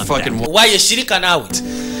sort the fucking why shirika nawe.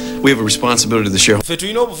 We have a responsibility to the shareholders. Fe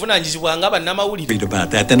tulina obuvunanyizibwa nga bannamawulire. Read about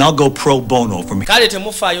that, then I'll go pro bono for me. Kale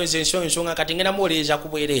temufaayo nze ensonga kati ngenda muwolereza ku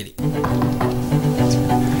bwereere.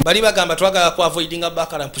 Bali bagamba twagala ku avoidinga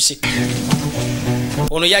bakala mpusi.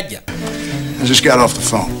 Ono yajja. I just got off the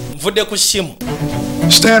phone. Mvudde ku simu.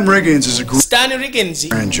 Stan Riggins is a Stan Riggins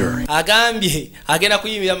grand jury. Agambye agenda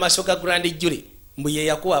kuyimira masoka grand jury. Mbuye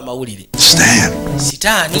yakuwa amawulire.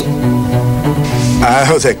 Sitani.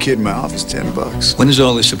 I owe that kid in my office $10. When is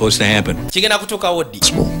all this supposed to happen? Kigenda kutuuka wodi.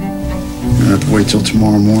 You have to wait till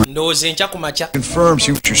tomorrow morning. Ndowooza enkya ku makya. Confirms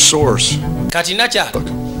you your source. Kati nakyala.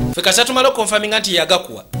 Fe kasa tumala okonfaminga nti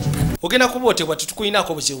yagakuwa. Ogenda kubootebwa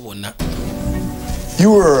tetukuyinaako buzibu bwonna.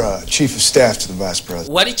 You were chief of staff to the vice president.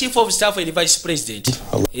 Wali chief of staff eri vice president.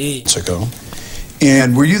 Ago.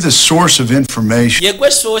 And were you the source of information?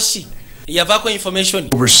 Yegwe source. Yavaako information.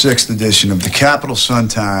 Over 6th edition of the Capital Sun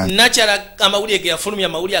Times. Nakyala amawulire ge yafulumya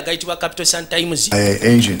amawulire agayitibwa Capital Sun Times.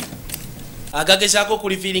 Agent. Agagezaako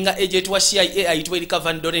okuliviiringa agent wa CIA ayitibwa Erika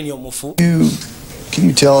Van Doren omufu. Can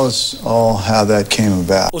you tell us all how that came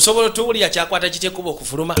about? Osobola otuwulira kyakwata kitekuba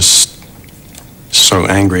okufuluma. So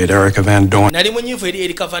angry at Erica Van Doren. Nali munyiivu eri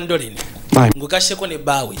Erika Van Doren. Ngugasseko ne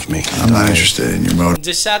bbaawe. I'm not interested in your motive.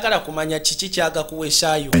 Nze saagala kumanya kiki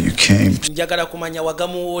kyagakuweesaayo. You came. Njagala kumanya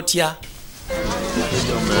wagamuwa otya.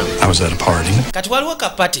 I was at a party. Kati waliwo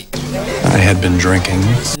kapate. I had been drinking.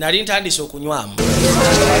 Nali ntandise okunywamu.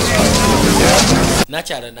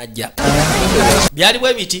 Nakyala najja. Byali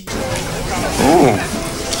bwe biti. Oh.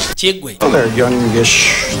 Kigwe. Oh, there,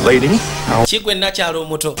 youngish lady. Kigwe nakyala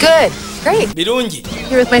omuto. Good. Great. Birungi.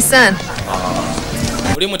 Here with my son.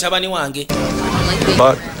 Uli mutabani wange.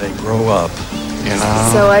 But they grow up, you know.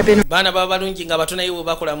 So I've been baana baba balungi nga batono iwo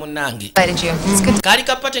bakola munnange. invited you. It's good. Kali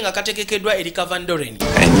kapate nga kategekeddwa Erika Van Doren.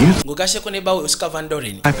 And you? Ngugasseko ne bbaawe Oscar Van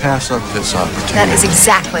Doren. I pass up this opportunity. That is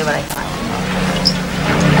exactly what I thought.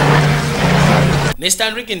 Ne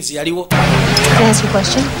Stan Riggins yaliwo. Can I ask you a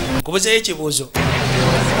question? Kubuzeeyo ekibuuzo.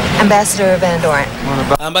 Ambassador Van Doren.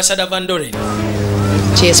 Ambassador Van Doren.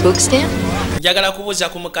 She a spook stand? Njagala kubuuza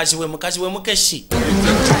ku mukazi we mukesi.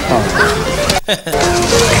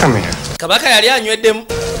 Come here. Kabaka yali anyweddemu.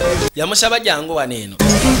 Yamusaba jangu wano eno.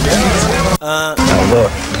 Now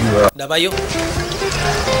look, you Dabayo.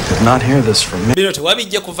 did not hear this from me. Bino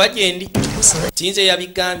tewabijje kuva gyendi. Tinze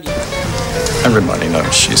yabigambye. Everybody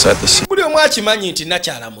knows she's at the scene. Buli omu akimanyi nti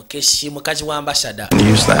nakyala mukesi mukazi wa ambassador.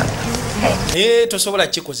 Use that. Tosobola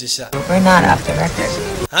kikozesa. We're not off the record.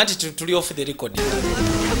 Anti tuli off the record.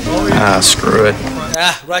 Screw it.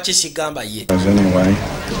 Lwaki sigamba ye. Anyway,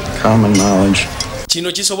 common knowledge.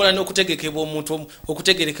 Kino kisobola n'okutegerekebwa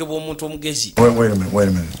omuntu omugezi. Wait a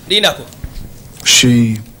minute. Lindako.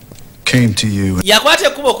 She came to you. Yakwata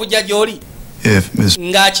ekkuba okujja gy'oli. If Miss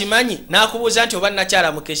Ng'akimanyi n'akubuuza nti oba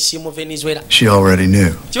nakyala mukesi mu Venezuela. She already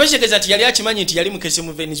knew. Kiba kitegeeza nti yali akimanyi nti yali mukesi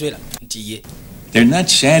mu Venezuela. Nti ye. They're not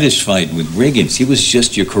satisfied with Riggins. He was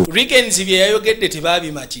just your Riggins bye yayogedde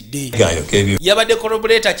tebaabimatidde. guy who gave you Yabadde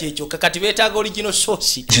corroborator kyekyo kati beetaaga original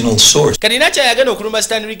source. original source. Kati nakyayagenda okulumba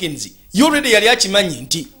Stan Riggins. Ye already yali akimanyi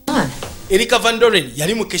nti Erika Van Doren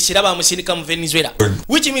yali mukesera bamusindika mu Venezuela.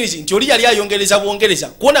 Which means nti oli yali ayongereza bwongereza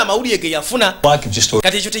kuona amawulire ge yafuna.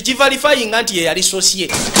 Kati ekyo tekiverifying nti ye yali source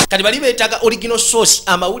ye. Kati bali beetaaga original source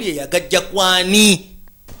amawulire yagajja kwani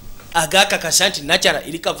agakakasa nti nakyala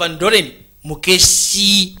Erika Van Doren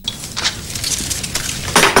mukesi.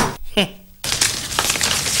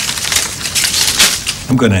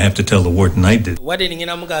 I'm going to have to tell the warden I did. Wadde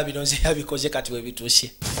ningena mugaba bino nze yabikoze kati we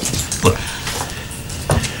bituuse. Look.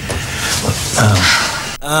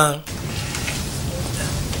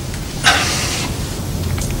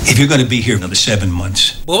 If you're going to be here another 7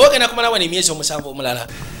 months. Bw'oba ogenda kumala wano emyezi omusanvu omulala,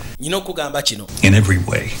 nyina okugamba kino. In every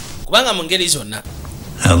way. Kubanga mu ngeri zonna.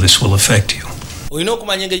 How this will affect you. Olina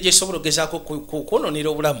okumanya engeri gyesobola ogezaako kwononera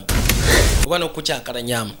obulamu oba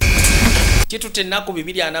n'okukyankalanyaamu. Kitutte ennaku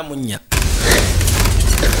 244.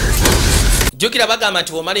 Jjukira bagamba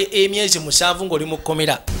nti omala emyezi 7 ng'oli mu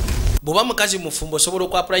kkomera. Bw'oba mukazi mufumbo osobola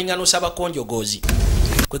okwapulayinga n'osaba konjogoozi.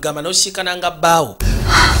 Kwegamba n'osisikana nga bbaawo.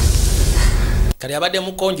 Kali abadde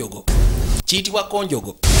mu konjogo. Kiyitibwa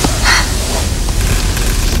konjogo.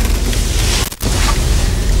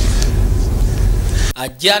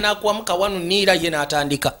 Ajja n'akuwamuka wanu niira ye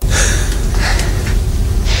n'atandika.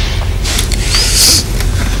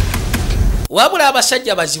 Wabula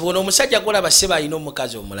abasajja bazibu ono omusajja gwolaba sseba alina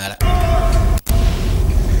omukazi omulala.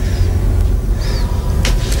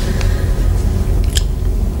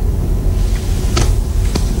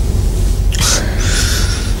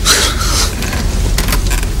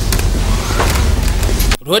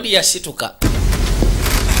 Rodi yasituka.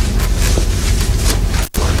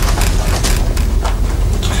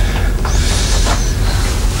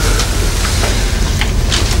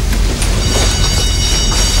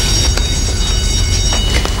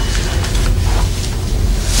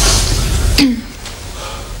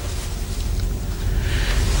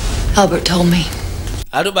 Albert told me.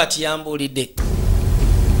 Albert yambulidde.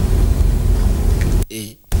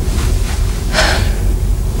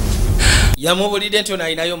 Yamubulidde nti ono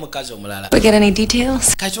alinayo omukazi omulala. We get any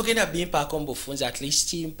details? Kati ogenda bimpaako mbufunza at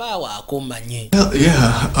least mpaawaako mmanye.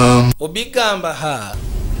 Yeah, Obigamba ha.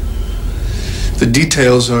 The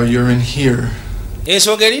details are you're in here.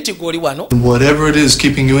 Ensonga eri nti gw'oli wano. Whatever it is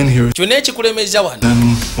keeping you in here. Kyonna ekikulemeza wano.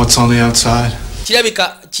 And what's on the outside?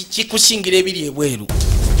 Kirabika kikusingira ebiri ebweru.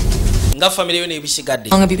 Nga family yo n'ebisigadde.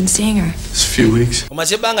 How long have you been seeing her? It's a few weeks.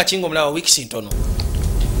 Omaze ebbanga kinga omulaba weeks ntono.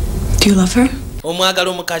 Do you love her? Omwagala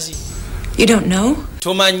omukazi. You don't know?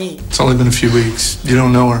 Tomanyi. It's only been a few weeks. You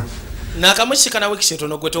don't know her. Nakamusikana weeks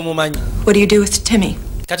ntono gwe tomumanyi. What do you do with Timmy?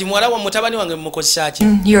 Kati muwala wa mutabani wange mukozesa ki?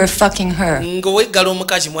 You're fucking her. Ngoweggala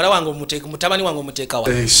omukazi muwala wange mutabani wange omuteeka wa.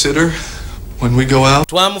 Babysitter when we go out?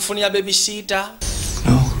 Twamufunira babysitter.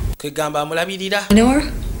 No. Kwegamba amulabirira. You know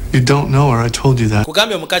her? You don't know her. I told you that.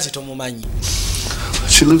 Kugambye omukazi tomumanyi.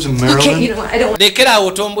 She lives in Maryland. Okay, you know what? I don't. Lekera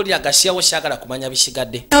awo tombulira gasiyawo saagala kumanya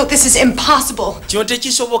bisigadde. No, this is impossible. Kino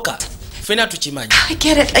tekisoboka. Fena tukimanyi. I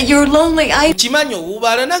get it. You're lonely. Kimanyi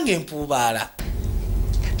owuubaala nange mpuubaala.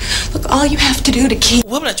 Look, all you have to do to keep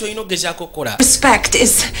wabula kyolina okugezaako okukola respect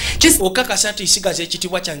is just okakasa nti isigaza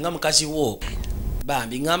ekitiibwa kyange nga mukazi wo.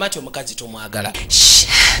 Bambi ngamba nti omukazi tomwagala.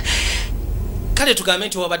 Kale tugambe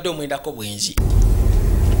nti wabadde omwendako bwenzi.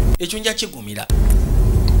 Ekyo nja kigumira.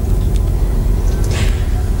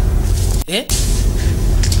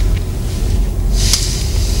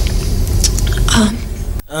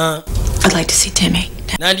 I'd like to see Timmy.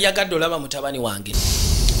 Nandiyagadde olaba mutabani wange.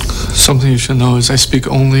 Something you should know is I speak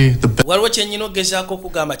only the best. Waliwo kyennyina okugezaako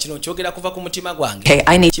okugamba kino kyogera kuva ku mutima gwange. Okay,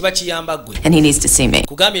 I need. Kiba kiyamba ggwe. And he needs to see me.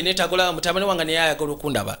 Kugambye neetaaga olaba mutabani wange naye ayagala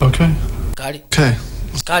okundaba. Okay. Kale. Okay.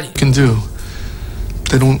 Kale. Can do.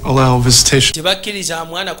 They don't allow visitation. Tebakkiriza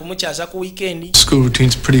mwana kumukyaza ku weekend. School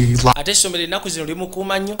routine's pretty light. Ate essomero ennaku zino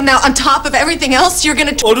limukuuma nnyo. Now on top of everything else you're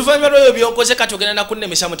gonna. Oluvannyuma lw'ebyo by'okoze kati ogenda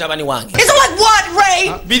nakunnemesa mutabani wange. Isn't like what,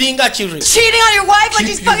 Ray? Biringa kiri. Cheating on your wife like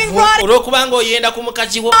he's fucking rotting. Olw'okubanga oyenda ku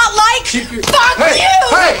mukazi wo. Not like. Fuck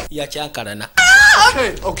you. Hey. Yakyankalana.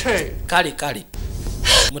 Okay, okay. Kale.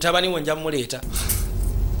 Mutabani wo nja muleeta.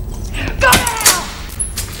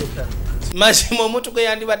 Mazima omuntu gwe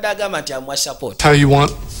yandibadde agamba nti amwa support. How you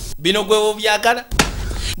want? Bino gwe obyagala?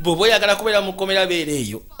 Bw'oba oyagala kubeera mu kkomera beera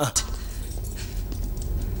eyo.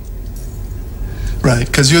 Right,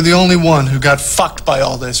 because you're the only one who got fucked by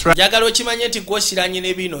all this, right? Njagala okimanye nti gw'osiranye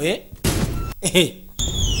ne bino,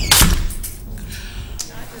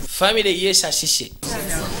 Family yeesasise.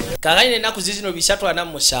 Kaakati ennaku zizino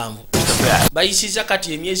 347. Bayisizza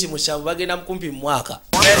kati emyezi 7 bagenda mukumpi mu mwaka.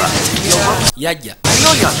 Yajja.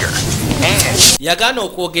 Yagaana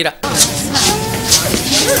okwogera.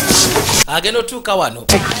 Agenda otuuka wano.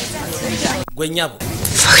 Gwe nnyabo.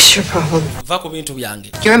 Fuck's your problem? Va ku bintu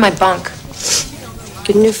byange. You're in my bunk.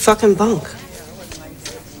 Get a new fucking bunk.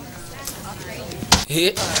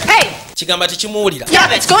 Hey! Kigamba tekimuwulira.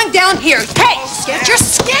 Yeah, it's going down here. Hey! Get your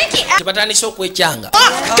skanky ass! Tebatandise okwekyanga.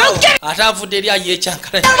 Don't get it! Ate avudde eri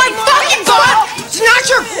ayekyankala. Out of my fucking bunk! It's not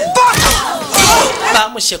your bunk!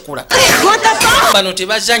 Bamusekula. Want the bunk? Bano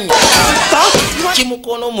tebazannya.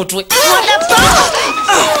 Kimukoona omutwe. Want the bunk?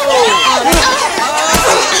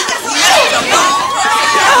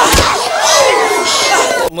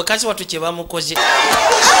 Mukazi wattu kye bamukoze.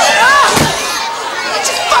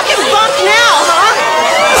 Fucking bunk now, huh?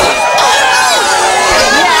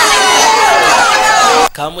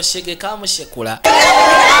 Kamusekula.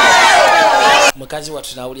 Mukazi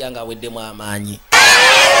wattu nawulira nga aweddemu amaanyi.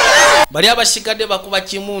 Bali abasigadde bakuba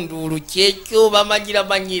kimunduulu kyekyo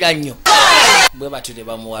bamanyira nnyo. Bwe batyo ne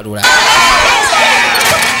bamuwalula.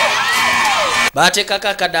 Baateekako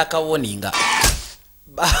akadde akawoninga.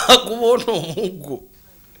 Bakuboona omuggo.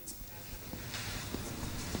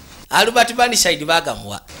 Albert Burnside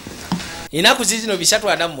bagamuwa. Ennaku zizino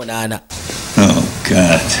 348. Oh,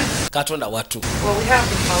 God. Katonda wattu. Well, we have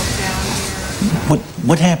them both down here.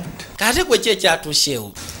 What happened? Kate gwe ki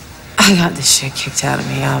ekyatuuseewo? I got this shit kicked out of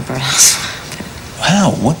me, Albert.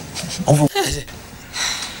 Wow, what? Over?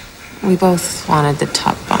 We both wanted the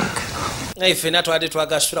top bunk. Ffenna twali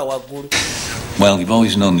twagasula waggulu. Well, you've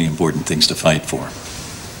always known the important things to fight for.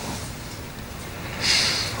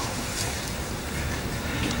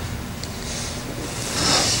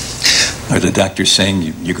 Are the doctors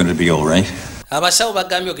saying you're going to be all right? abasawo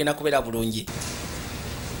bagambye ogenda kubeera bulungi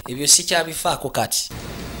ebyo si kyabifaako kati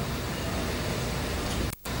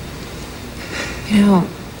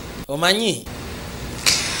omanyi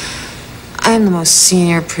I am the most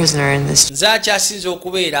senior prisoner in this. Nze akyasinze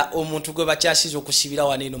okubeera omuntu gwe bakyasinze okusibira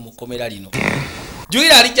wano eno mu kkomera lino.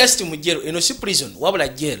 Juyira ali just mu jero eno si prison wabula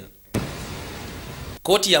jero.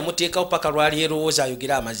 Kooti yamuteekawo paka lwali erowooza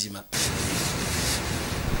ayogera amazima.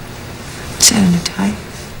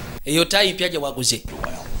 Eyo tayi mpya gye waguze.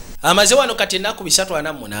 Amaze wano kati ennaku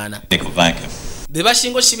 348. Be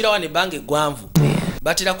basinga osibira wano ebbanga eggwanvu.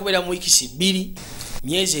 Batera kubeera mu wiikisi 2,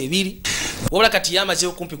 myezi 2. Wabula kati yamaze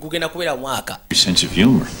okumpi kugenda kubeera mwaka. Sense of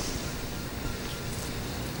humor.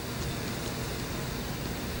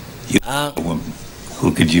 A woman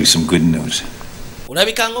who could use some good news.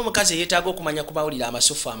 Olabika ng'omukazi yeetaaga okumanya ku mawulire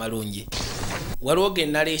amasufu amalungi. Waliwo ge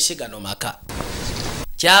naleese gano maka.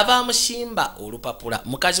 Kyava amusimba olupapula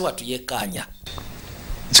mukazi wattu yekkaanya.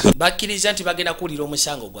 Bakkiriza nti bagenda kuwulira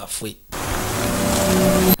omusango gwaffe.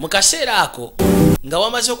 Mu kaseera ako nga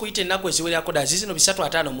wamaze okuyita ennaku eziwererako ddala zizino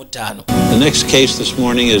 355. The next case this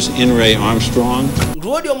morning is In Ray Armstrong.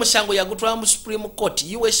 Lwodi omusango yagutwala mu Supreme Court,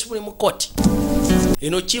 US Supreme Court.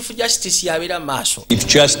 Eno Chief Justice yabeera maaso. Chief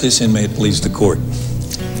Justice, and may it please the court.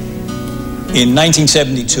 In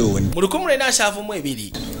 1972, mu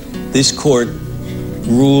 1972, this court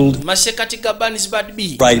ruled Masekati Gabanisbad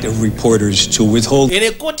B right of reporters to withhold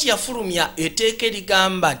ene koti yafulumya eteeka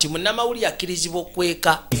erigamba nti munnamawulire akkirizibwa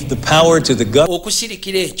okweka the power to the government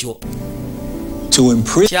okusirikira ekyo to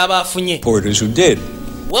imprison kyaba afunye reporters who did.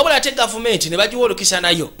 Wabula ate gavumenti ne bagiwolokisa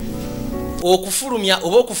nayo okufulumya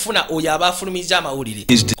oba okufuna oyo abafulumiza amawulire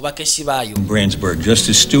ku bakesi baayo. Brandsburg,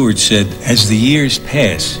 Justice Stewart said, as the years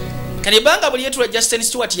pass, kale ebbanga buli yeetula Justin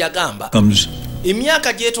Stewart yagamba comes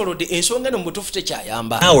emyaka gyetolodde ensonga eno mu butuufu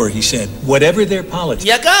tekyayamba. Power, he said, whatever their politics,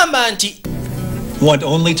 yagamba nti want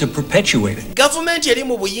only to perpetuate it. Gavumenti eri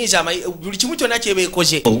mu buyinza buli kimu kyonna kyeba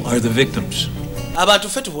ekoze. Are the victims. Abantu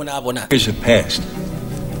ffe tubonaabona. Years have passed.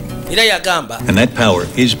 Era yagamba and that power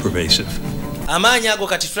is pervasive. Amaanyi ago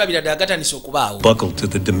kati tulabira ddala gatandise okubaawo. Buckled to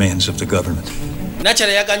the demands of the government.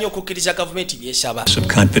 Nakyala yaganye okukkiriza gavumenti byesaba. Of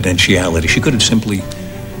confidentiality. She could have simply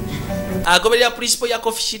agoberera principle ya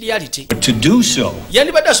confidentiality. But to do so,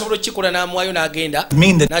 yandibadde asobola okukikola n'amuwaayo n'agenda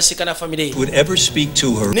n'asika na famire would ever speak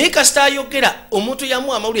to her. Naye kasita ayogera omuntu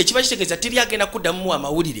yamuwa amawulire kiba kitegeeza teri agenda kuddamu muwa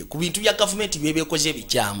amawulire ku bintu bya gavumenti byebeekoze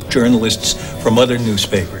ebikyamu. Journalists from other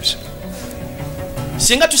newspapers.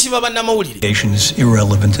 Singa tusiba bannamawulire. Is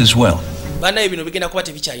irrelevant as well. Bannaye bino bigenda kuba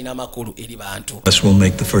tebikyalina amakulu eri bantu. This will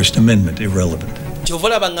make the First Amendment irrelevant. Kyova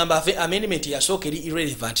olaba ngamba amendment yasooka eri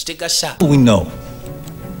irrelevant tegasa. We know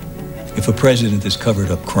if a president has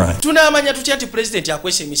covered up crime. Tunaamanya tutya nti president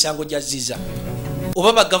akwese emisango gyazziza.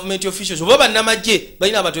 Oba ba government officials oba bannamagye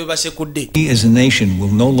balina abantu be basekudde. We as a nation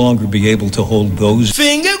will no longer be able to hold those.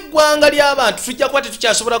 Finga eggwanga ly'abantu tujja kuba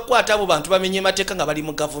tetukyasobola kukwata abo bantu bamenye emateeka nga bali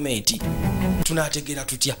mu gavumenti. Tunaategeera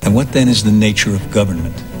tutya. And what then is the nature of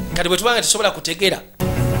government? Kati bwe tubanga tetusobola kutegeera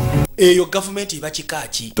eyo gavumenti eba kika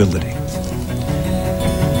ki.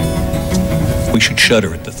 We should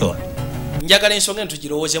shudder at the thought. Njagala ensonga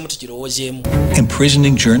tugirowoozeemu tukirowoozeemu.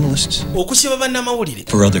 Imprisoning journalists. Okusiba bannamawulire.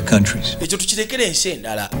 For other countries. Ekyo tukirekera ensi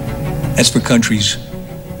endala. As for countries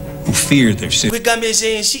who fear their citizens. Kwegamba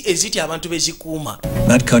ensi ezitya abantu bezikuuma.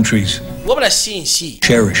 Not countries. Wabula si nsi.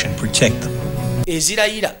 Cherish and protect them.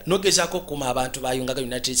 Ezirayira n'ogezaako okukuuma abantu baayo nga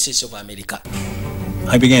United States of America.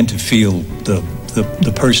 I began to feel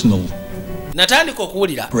the personal natandika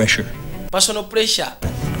okuwulira pressure. Personal pressure.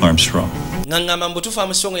 Armstrong. Ngangamba mbutuufu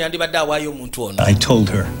amusonga yandibadde awaayo omuntu ono. I told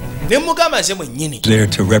her. Ne mugamba nze mwennyini. There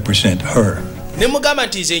to represent her. Ne mugamba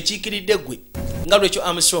nti nze nkiikiridde ggwe nga lwekyo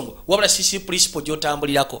Armstrong wabula sisi principle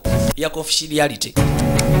gy'otambulirako ya confidentiality.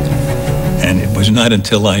 And it was not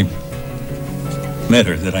until I met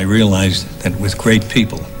her that I realized that with great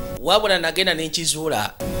people wabula nagenda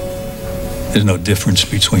n'enkizuula. There's no difference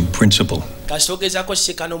between principle. Kasita ogezaako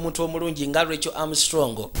sika n'omuntu omulungi nga lwekyo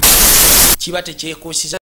Armstrong kiba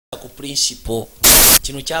tekyekuusiza ku principle.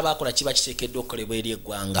 Kino kyabaakola kiba kiteekeddwa okukolebwa eri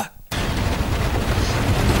eggwanga.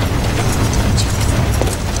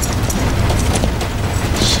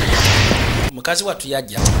 Mukazi wattu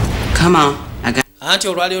yajja. Come on. Anti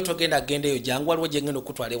olwaliyo togenda genda eyo jangu waliwo gye ngenda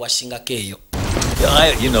okutwala ewasingako eyo.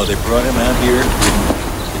 You know, they brought him out here.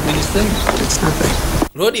 It's nothing.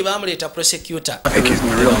 Lodi bamuleeta prosecutor.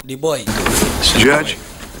 The boy. Judge.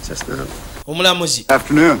 Omulamuzi.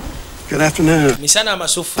 Afternoon. Good afternoon. Misana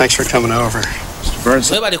amasufu. Thanks for coming over. Mr.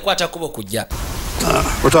 Burns. Webale kwata kubo kujja.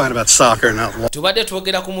 We're talking about soccer now. Tubadde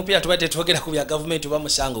twogera ku mupiira, tubadde twogera ku bya government oba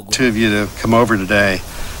musango gwo. Two of you to come over today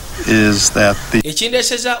is that the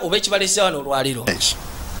ekindeseza oba ekibaleseza wano olwaliro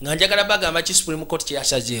nga njagala bagamba ki Supreme Court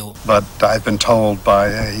kyeyasazeewo, but I've been told by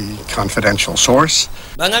a confidential source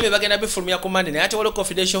bangambye bagenda bifulumya ku Monday, naye ate waliwo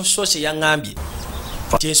confidential source eyangambye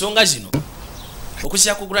nti ensonga zino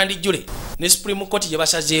okusira ku Grand Jury ne Supreme Court gye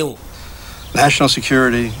basazeewo national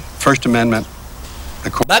security, First Amendment.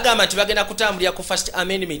 bagamba nti bagenda kutambulira ku First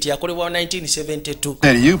Amendment yakolebwa 1972.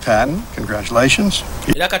 Hey, to you, Patton, congratulations.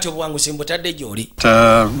 Era kati obuwanguzi mbutadde gy'oli.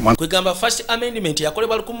 Kwegamba First Amendment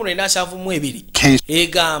yakolebwa 1972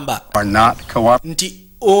 egamba nti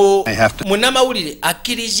munnamawulire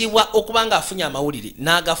akkirizibwa okuba ng'afunye amawulire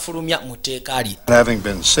n'agafulumya mu tteeka lye.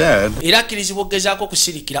 Era akkirizibwa okugezaako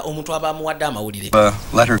okusirikira omuntu aba amuwadde amawulire.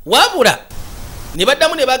 Wabula ne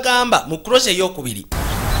baddamu ne bagamba mu clause ey'okubiri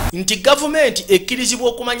nti gavumenti ekkirizibwa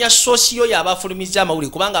okumanya soosiyo y'abafulumizza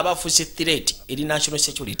amawulire kubanga abafuuse threat eri national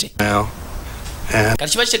security.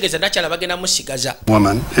 Kati kiba kitegeeza nakyala bagenda musigaza.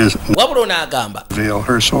 Wabula onaagamba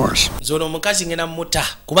nz'ono omukazi ngenda mutta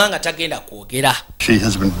kubanga tagenda kwogera.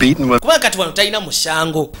 Kubanga kati wano talina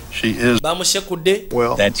musango. Bamusekudde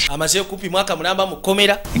amaze okupimwa akamulamba mu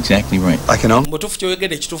kkomera. Mubutuufu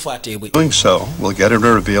kyoyogedde ekituufu ateebwe.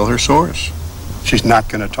 She's not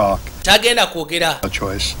going to talk. Tagenda kwogera. No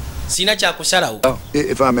choice. Sina kya kusalawo.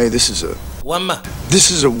 If I may, this is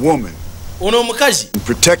a woman. Ono omukazi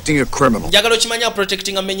protecting a criminal. Njagala okimanya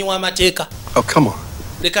protecting amenyi w'amateeka. Oh, come on.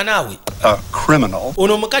 Leka naawe. A criminal.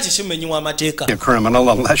 Ono omukazi si mumenyi w'amateeka. A criminal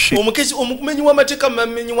unless she. Omukazi omumenyi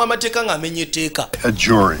w'amateeka ng'amenye etteeka. A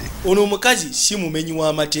jury. Ono omukazi si mumenyi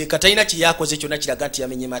w'amateeka. Talina kye yakoze kyonna kiraga nti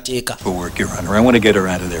yamenye mateeka. I want to get her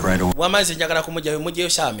out of there right away. Wamaze njagala kumugyayo mugyeyo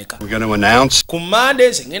saameka. We're going to announce. Ku Monday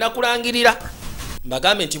nze ngenda kulangirira.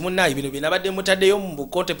 Mbagambe nti munnaayi bino bye nabadde mutaddeyo mu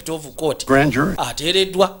contempt of court. Grand jury.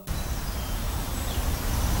 Ateereddwa.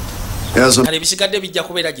 Kale bisigadde bijja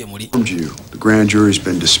kubeera gye muli. The grand jury's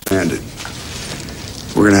been disbanded.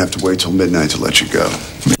 We're going to have to wait till midnight to let you go.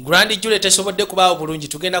 Grand jury tesobodde kubaawo bulungi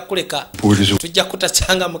tugenda kuleka. Tujja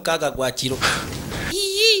kutasanga mukaaga gwa kiro.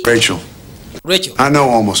 Rachel. I know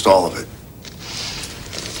almost all of it.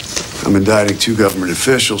 I'm indicting 2 government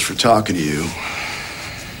officials for talking to you.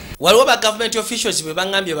 Waliwo ba government officials be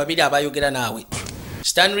bangambye babiri abayogera naawe.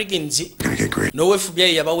 Stan Riggins nowe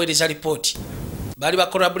FBI yabaweereza report. Bali ba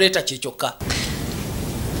collaborator kyekyoka.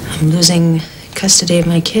 I'm losing custody of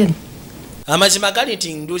my kid. Amazima gali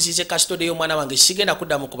nti nduzize custody y'omwana wange sigenda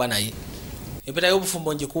kuddamu kuba naye. Empeta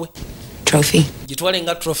y'obufumbo njikuwe. Trophy. Gitwale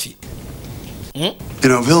nga trophy. You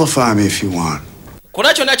know, vilify me if you want.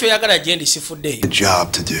 Kola kyonna ky'oyagala gye ndi sifudde. A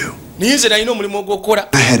job to do. Nize nalina omulimu ogw'okukola.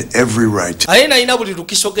 I had every right. Aye nalina buli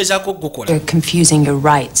lukisa ogezaako okugukola. You're confusing your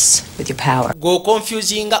rights with your power. Go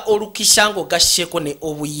confusinga olukisa ng'ogasseko ne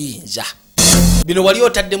obuyinza. Bino wali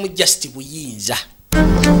otaddemu just buyinza.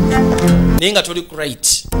 Naye nga toli ku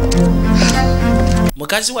right.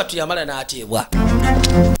 Mukazi wattu yamala n'ateebwa.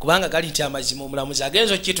 Kubanga gali nti amazima omulamuzi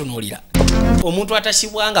agenza okitunuulira. Omuntu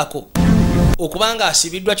atasibwangako. Okubanga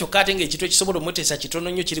asibiddwa kyokka ate ng'ekintu ekisobola omuteesa kitono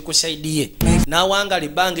nnyo kiri ku sayidi ye. N'awangala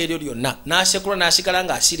ebbanga eryo lyonna. N'asekulwa n'asigala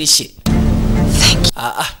ng'asirise.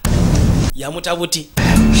 Yamutabuti.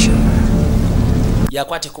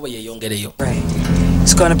 Yakwata ekkubo yeeyongereyo.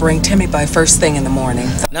 He's going to bring Timmy by first thing in the morning.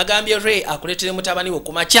 Nagambye Ray akuletere mutabani we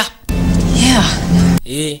kumakya.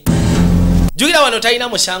 Yeah. Jukira wano talina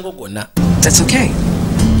musango gwonna. That's okay.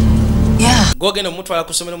 Yeah. Gogenda omutwala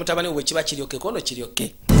kusomera mutabani we kiba kiryoke kono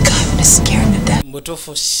kiryoke. God, I'm scared to death.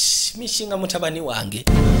 Mbutuufu mishinga mutabani wange.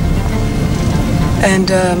 And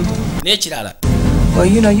n'ekirala. Well,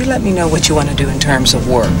 you know, you let me know what you want to do in terms of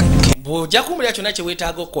work. Bw'ojja kumbulira kyonna kye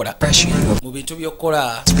weetaaga okukola mu bintu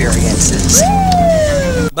by'okukola.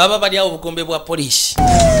 Baba bali awo obugombe bwa poliisi.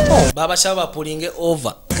 Babasaba bapulinge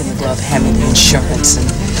over.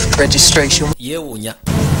 Yeewuunya.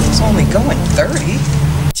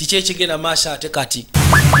 Kiki ekigenda maaso ate kati?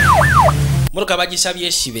 Motoka bagisabye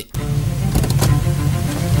esibe.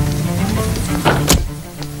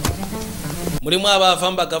 Mulimu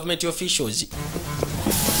abaava mu ba government officials.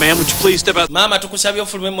 Ma'am, would you please step out? Mama, tukusabye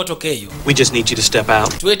ofulume emmotoka eyo. We just need you to step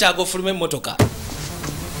out. Twetaaga ofulume emmotoka.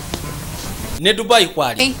 Ne Dubai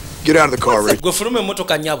kwali. Get out of the car, Rick. Go fulume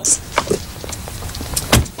emmotoka nyabo.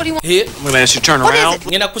 What do you want? Hey, I'm going to ask you to turn around.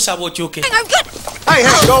 Ngenda kusaba okyuke. Hey,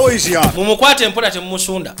 go easy on. Mumukwate empola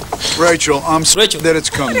temumusunda. Rachel, I'm sorry that it's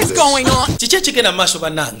come to this. What is going on? Kiki ekigenda maaso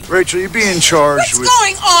bannange? Rachel, you're being charged with... What's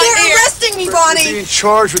going on here? They're arresting me, Bonnie. You're being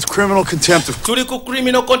charged with criminal contempt of... Tuli ku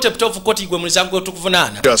criminal contempt of court gwe mulisango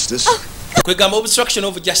otukuvunaana. Justice. Kwegamba obstruction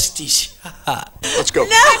of justice. Let's go.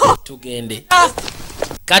 No. Tugende.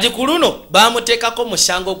 Kati ku luno bamuteekako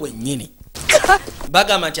musango gwennyini.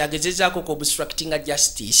 Bagamba nti agezezaako ku obstructing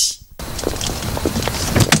justice.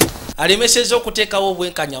 alemeseza okuteekawo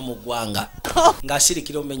obwenkanya mu ggwanga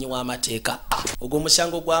ng'asirikira omumenyi w'amateeka ogwo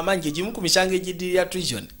musango gw'amaanyi egimu ku misango egiddirira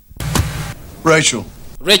treason. Rachel.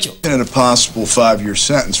 In a possible 5-year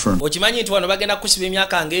sentence for him. Okimanyi nti wano bagenda kusiba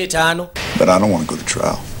emyaka nga 5. But I don't want to go to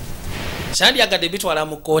trial. Sandyagadde bitwala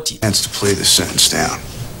mu kkooti. Chance to play the sentence down.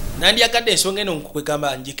 Nandyagadde ensonga eno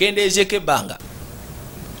nkwegamba ngikendeezeeko ebbanga.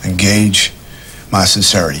 Engage my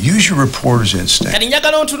sincerity. Use your reporter's instinct. Kati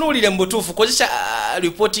njagala ontunuulire mu butuufu kozesa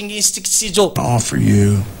reporting instincts zo. Offer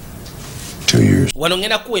you 2 years. Wano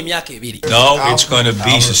ngenda kuwa emyaka 2. No, it's going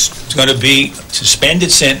to be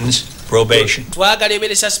suspended sentence, probation. Twagala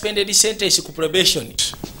ebeere suspended sentence ku probation.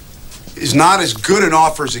 Is not as good an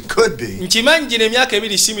offer as it could be. Nkimanyi gino emyaka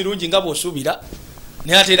 2 si mirungi nga bw'osuubira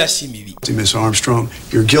naye ate era si mibi. Miss Armstrong,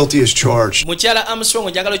 you're guilty as charged. Mukyala Armstrong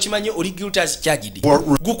njagala okimanyi oli guilty as charged.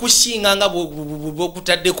 Gukusinga nga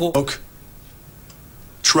bw'okutaddeko.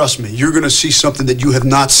 Trust me, you're going to see something that you have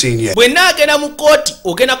not seen yet. Bwe naagenda mu kkooti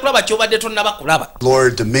ogenda kulaba ky'obadde tonnaba kulaba.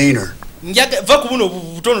 Lawyer demeanor. Va ku buno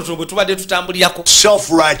butonotono bwe tubadde tutambulirako.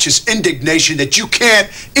 Self-righteous indignation that you can't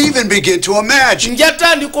even begin to imagine.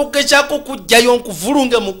 Njatandika okugezaako okujjayo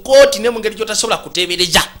nkuvulunge mu kkooti ne mu ngeri gy'otasobola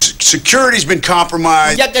kuteebereza. Security's been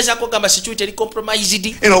compromised. Njagezaako okugamba security eri compromised.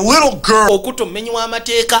 In a little girl. Okutta omumenyi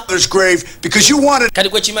w'amateeka. There's grave because you wanted. Kati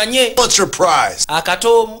gwe kimanye. Pulitzer Prize.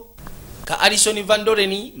 Akato ka Alison Van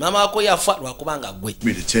Doren mama wako yafa lwakubanga gwe.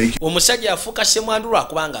 Omusajja yafuuka ssemwandu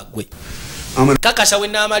lwakubanga gwe. Kakasa we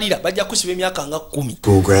n'amalira bajja kusiba emyaka nga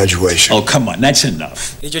 10. Graduation. Oh, come on, that's enough.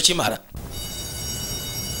 Ekyo kimala.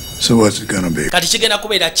 So what's it gonna be? Kati kigenda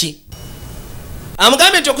kubeera ki?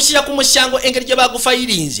 Amugambe nti okusira ku musango engeri gye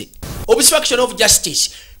bagufayirinze. Obstruction of justice.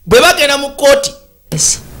 Bwe bagenda mu kkooti.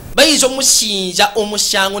 Bayinza omusinza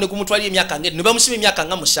omusango ne gumutwalira emyaka nga ne bamusiba emyaka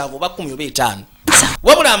nga 7 oba 10 oba 5.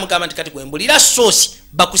 Wabula amugamba nti kati gwe mbulira soosi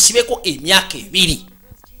bakusibeko emyaka 2.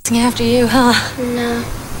 After you, huh? No.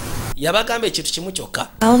 Yabagamba ekintu kimu kyokka.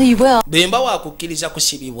 Oh, you will. Bemba wakukkiriza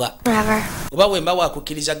kusibibwa. Never. Oba wemba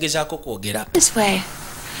wakukkiriza gezaako kwogera. This way.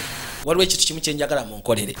 Waliwo ekintu kimu kye njagala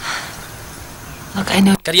munkolere. Look, I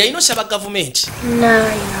know. Kati yalina osaba gavumenti. No,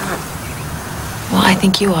 you're not. Well, I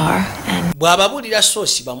think you are, and. Bw'ababuulira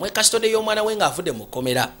soosi bamwe kasitode y'omwana we ng'avudde mu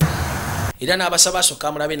kkomera. Era n'abasaba asooka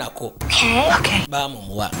amulabe nako. Okay.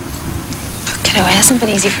 Baamumuwa. Kiddo, it hasn't been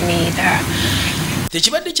easy for me either.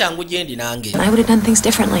 Tekibadde kyangu gye ndi nange. I would have done things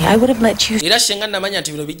differently. I would have let you. Era senga namanya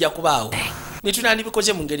nti bino bijja kubaawo.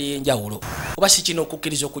 Netunandibikoze mu ngeri y'enjawulo. Oba si kino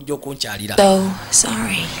okukkiriza okujja okunkyalira. So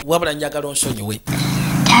sorry. Wabula njagala onsonyiwe.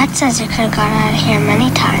 Dad says you could have got out of here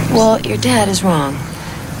many times. Well, your dad is wrong.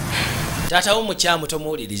 Taata wo mukyamu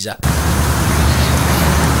tomuwuliriza.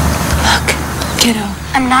 Look, kiddo.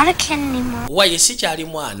 I'm not a kid anymore. Waye si kyali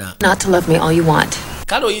mwana. Not to love me all you want.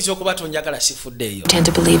 Kale oyinza okuba tonjagala sifuddeeyo. Tend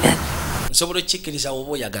to believe it. Nsobola okikkiriza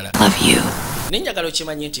oba oyagala. Love you. Nenjagala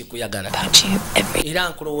okimanyi nti nkuyagala. About you every. Era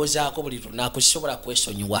nkulowoozaako buli lunaku sisobola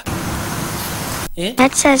kwesonyiwa.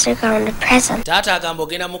 Dad says you're going to prison. Taata agamba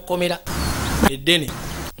ogenda mu kkomera eddene.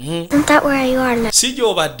 Isn't that where you are now? Si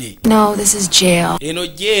gy'obadde. No, this is jail. Eno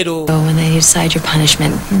jjeero. Oh, when they decide your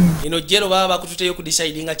punishment. Eno jjeero baba bakututeyo ku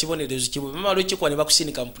decide nga kibonerezo kibwe. Mama lwekikuwa ne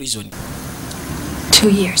bakusindika mu prison.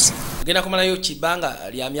 2 years. Ogenda kumalayo kibanga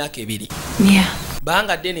lya myaka 2. Yeah.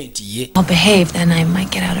 Banga ddene nti ye. I'll behave, then I might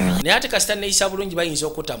get out early. Naye ate kasita neeyisa bulungi bayinza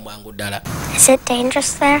okutta mwangu ddala. Is it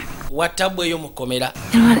dangerous there? Wattabwa eyo mu kkomera.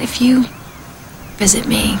 You know what, if you visit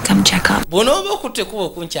me, come check up. Bw'onooba okutte kuba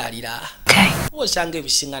okunkyalira. Okay. Osanga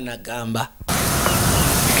ebisinga nagamba.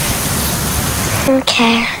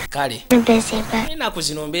 Okay. Kale. I'm busy, but. Ennaku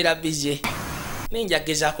zino mbeera busy.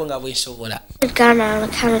 Nenjagezaako nga bwensobola. We've gone on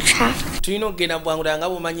account of traffic. Tulina okugenda bwangula nga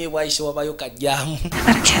bw'omanyi bwayise wabayo kajjaamu.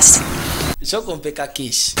 About a kiss. Soko mpeka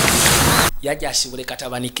keesi. Yajja asibule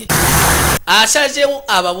katabanike. Asazeewo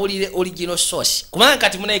ababuulire original source. Kubanga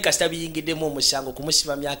kati munaye kasita biyingiddemu omusango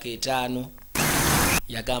kumusiba myaka 5.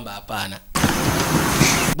 Yagamba apaana.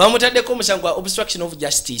 Bamutaddeko omusango gwa obstruction of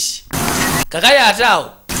justice. Kakale ate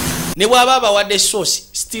awo ne bw'aba abawadde source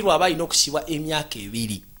still aba alina okusibwa emyaka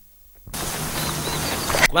 2.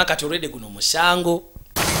 Kubanga kati olwedde guno musango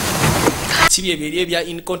si bye biri ebya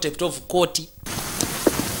in contempt of court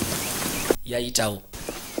yayitawo.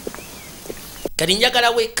 Kati njagala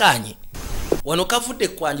wekkaanye wano kavudde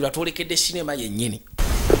kwanjula twolekedde sinema yennyini.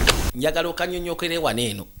 Njagala okanyonyokere wano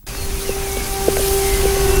eno.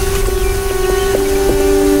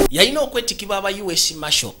 Yalina okwetikibwa aba US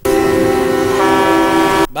Marshal.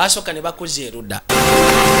 Basooka ne bakoze erudda.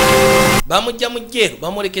 Bamujja mu jjeero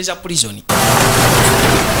bamwolekeza prison.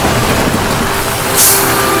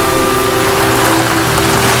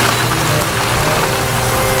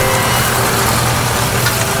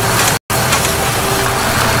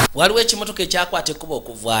 waliwo ekimotoka ekyakwata ekkuba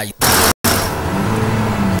okuvaayo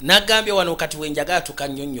nagambye wano kati wenjagala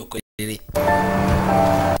tukanyonnyokerere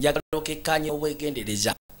njagala okekkanya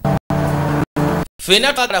obwegendereza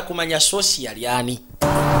ffenna twagala kumanya soosi yali ani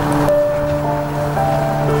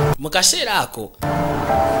mu kaseera ako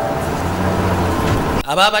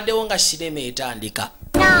abaabaddewo nga sinema etandika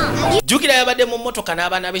jjukira yabadde mu mmotoka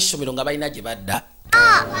n'abaana b'essomero nga balina gye badda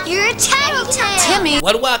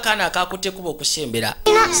waliwo akaana akakutte ekkuba okusembera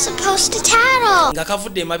nga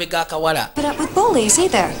kavudde emabega akawala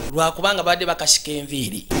lwakubanga badde bakasika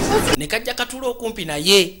enviiri ne kajja katuula okumpi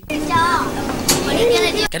naye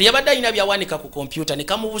kati yabadde alina byawanika ku kompyuta ne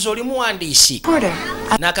kamubuuza oli muwandiisi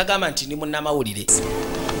n'akagamba nti ndi munnamawulire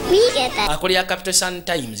akolera Capital Sun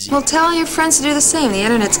Times. Well, tell your friends to do the same. The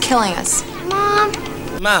internet's killing us.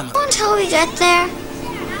 Mama. Until we get there.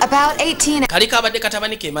 About 18. Kalika abadde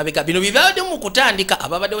katabanike emabega bino bibadde mu kutandika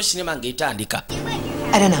ababaddewo sinema ng'etandika.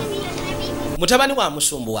 I don't know. Mutabani wa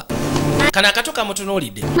musumbuwa. Kana akatoka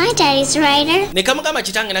mutunuulidde. My daddy's a writer. Ne kamugamba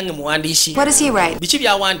kitange nange muwandiisi. What does he write? Biki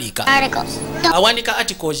byawandiika? Articles. Awandika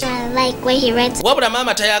articles. Like where he writes. Wabula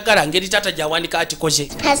maama tayagala ngeri taata gy'awandika articles.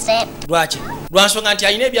 President. Lwaki? Lwansonga nti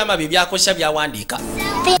alina ebyama bye byakozesa byawandiika.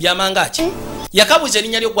 Byamanga ki? Yakabuuza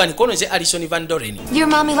erinnya ly'oggwanika ono nze Alison Van Doren. Your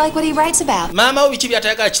mommy like what he writes about. Maama wo biki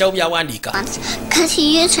byatayagala kitabu byawandiika? Because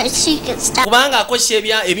he used her secret stuff. Kubanga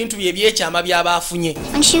akozesa ebintu bye ebyekyama by'abaafunye.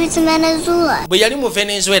 When she was in Venezuela. Bwe yali mu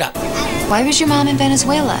Venezuela. Why was your mom in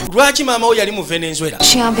Venezuela? Lwaki maama wo yali mu Venezuela?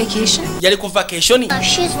 She on vacation? Yali ku vacation.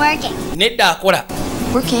 She's working. Nedda akola.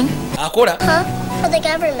 Working? Akola. For the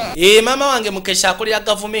government. Maama wange mukesha akolera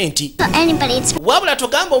gavumenti. Wabula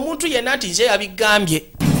togamba omuntu yenna nti nze yabigambye.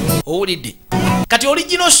 Owulidde. Kati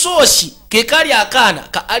original source ke kali akaana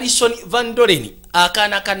ka Alison Van Doren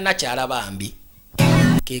akaana ka nakyala bambi.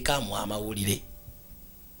 Ke kamu amawulire.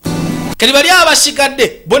 Kati bali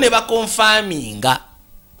abasigadde bo ne bakonfaminga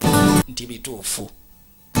nti bituufu.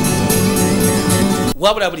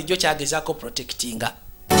 Wabula bulijjo kyagezaako protectinga.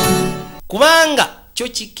 Kubanga kyo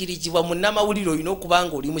kikkirizibwa mu nnamawulire olina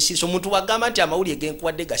okubanga oli musiiso omuntu wagamba nti amawulire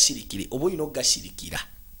genkuwadde gasirikire oba olina okugasirikira.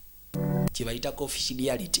 Kye bayita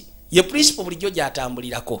confidentiality. Ye principle bulijjo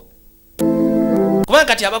gyatambulirako. Kubanga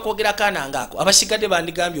kati abakwogera akaana ngaako abasigadde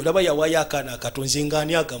bandigambye olaba yawaayo akaana akatonze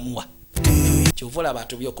ngaani agamuwa. Kyova olaba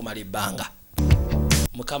atubye okumala ebbanga.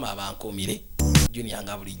 Mukama abankuumire Junior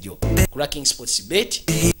nga bulijjo. Cracking Sports Bet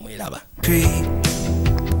mweraba.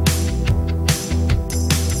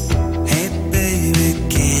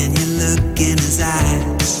 Can you look in his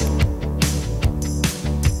eyes?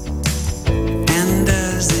 And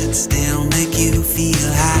does it still make you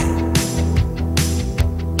feel high?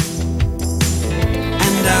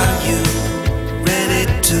 And are you ready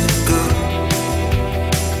to go?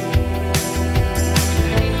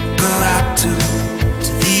 Go out to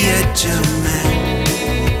the edge of man.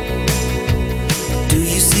 Do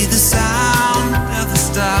you see the sound of the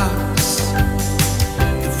stars?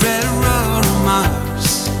 The red road of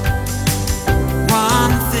Mars.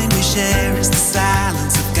 One thing we share is the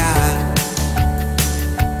silence of God.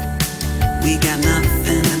 We got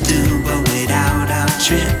nothing to do but wait out our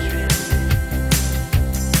trip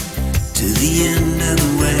to the end of the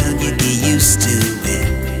world. You get used to it,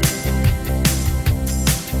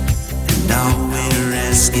 and all we're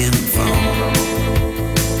asking for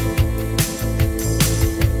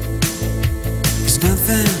is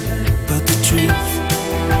nothing but the truth.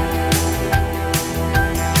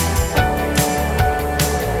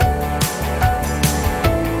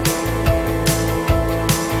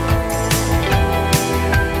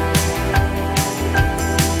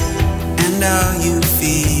 And are you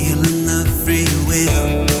feeling the free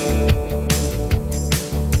will?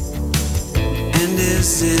 And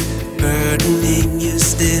is it burdening you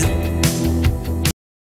still?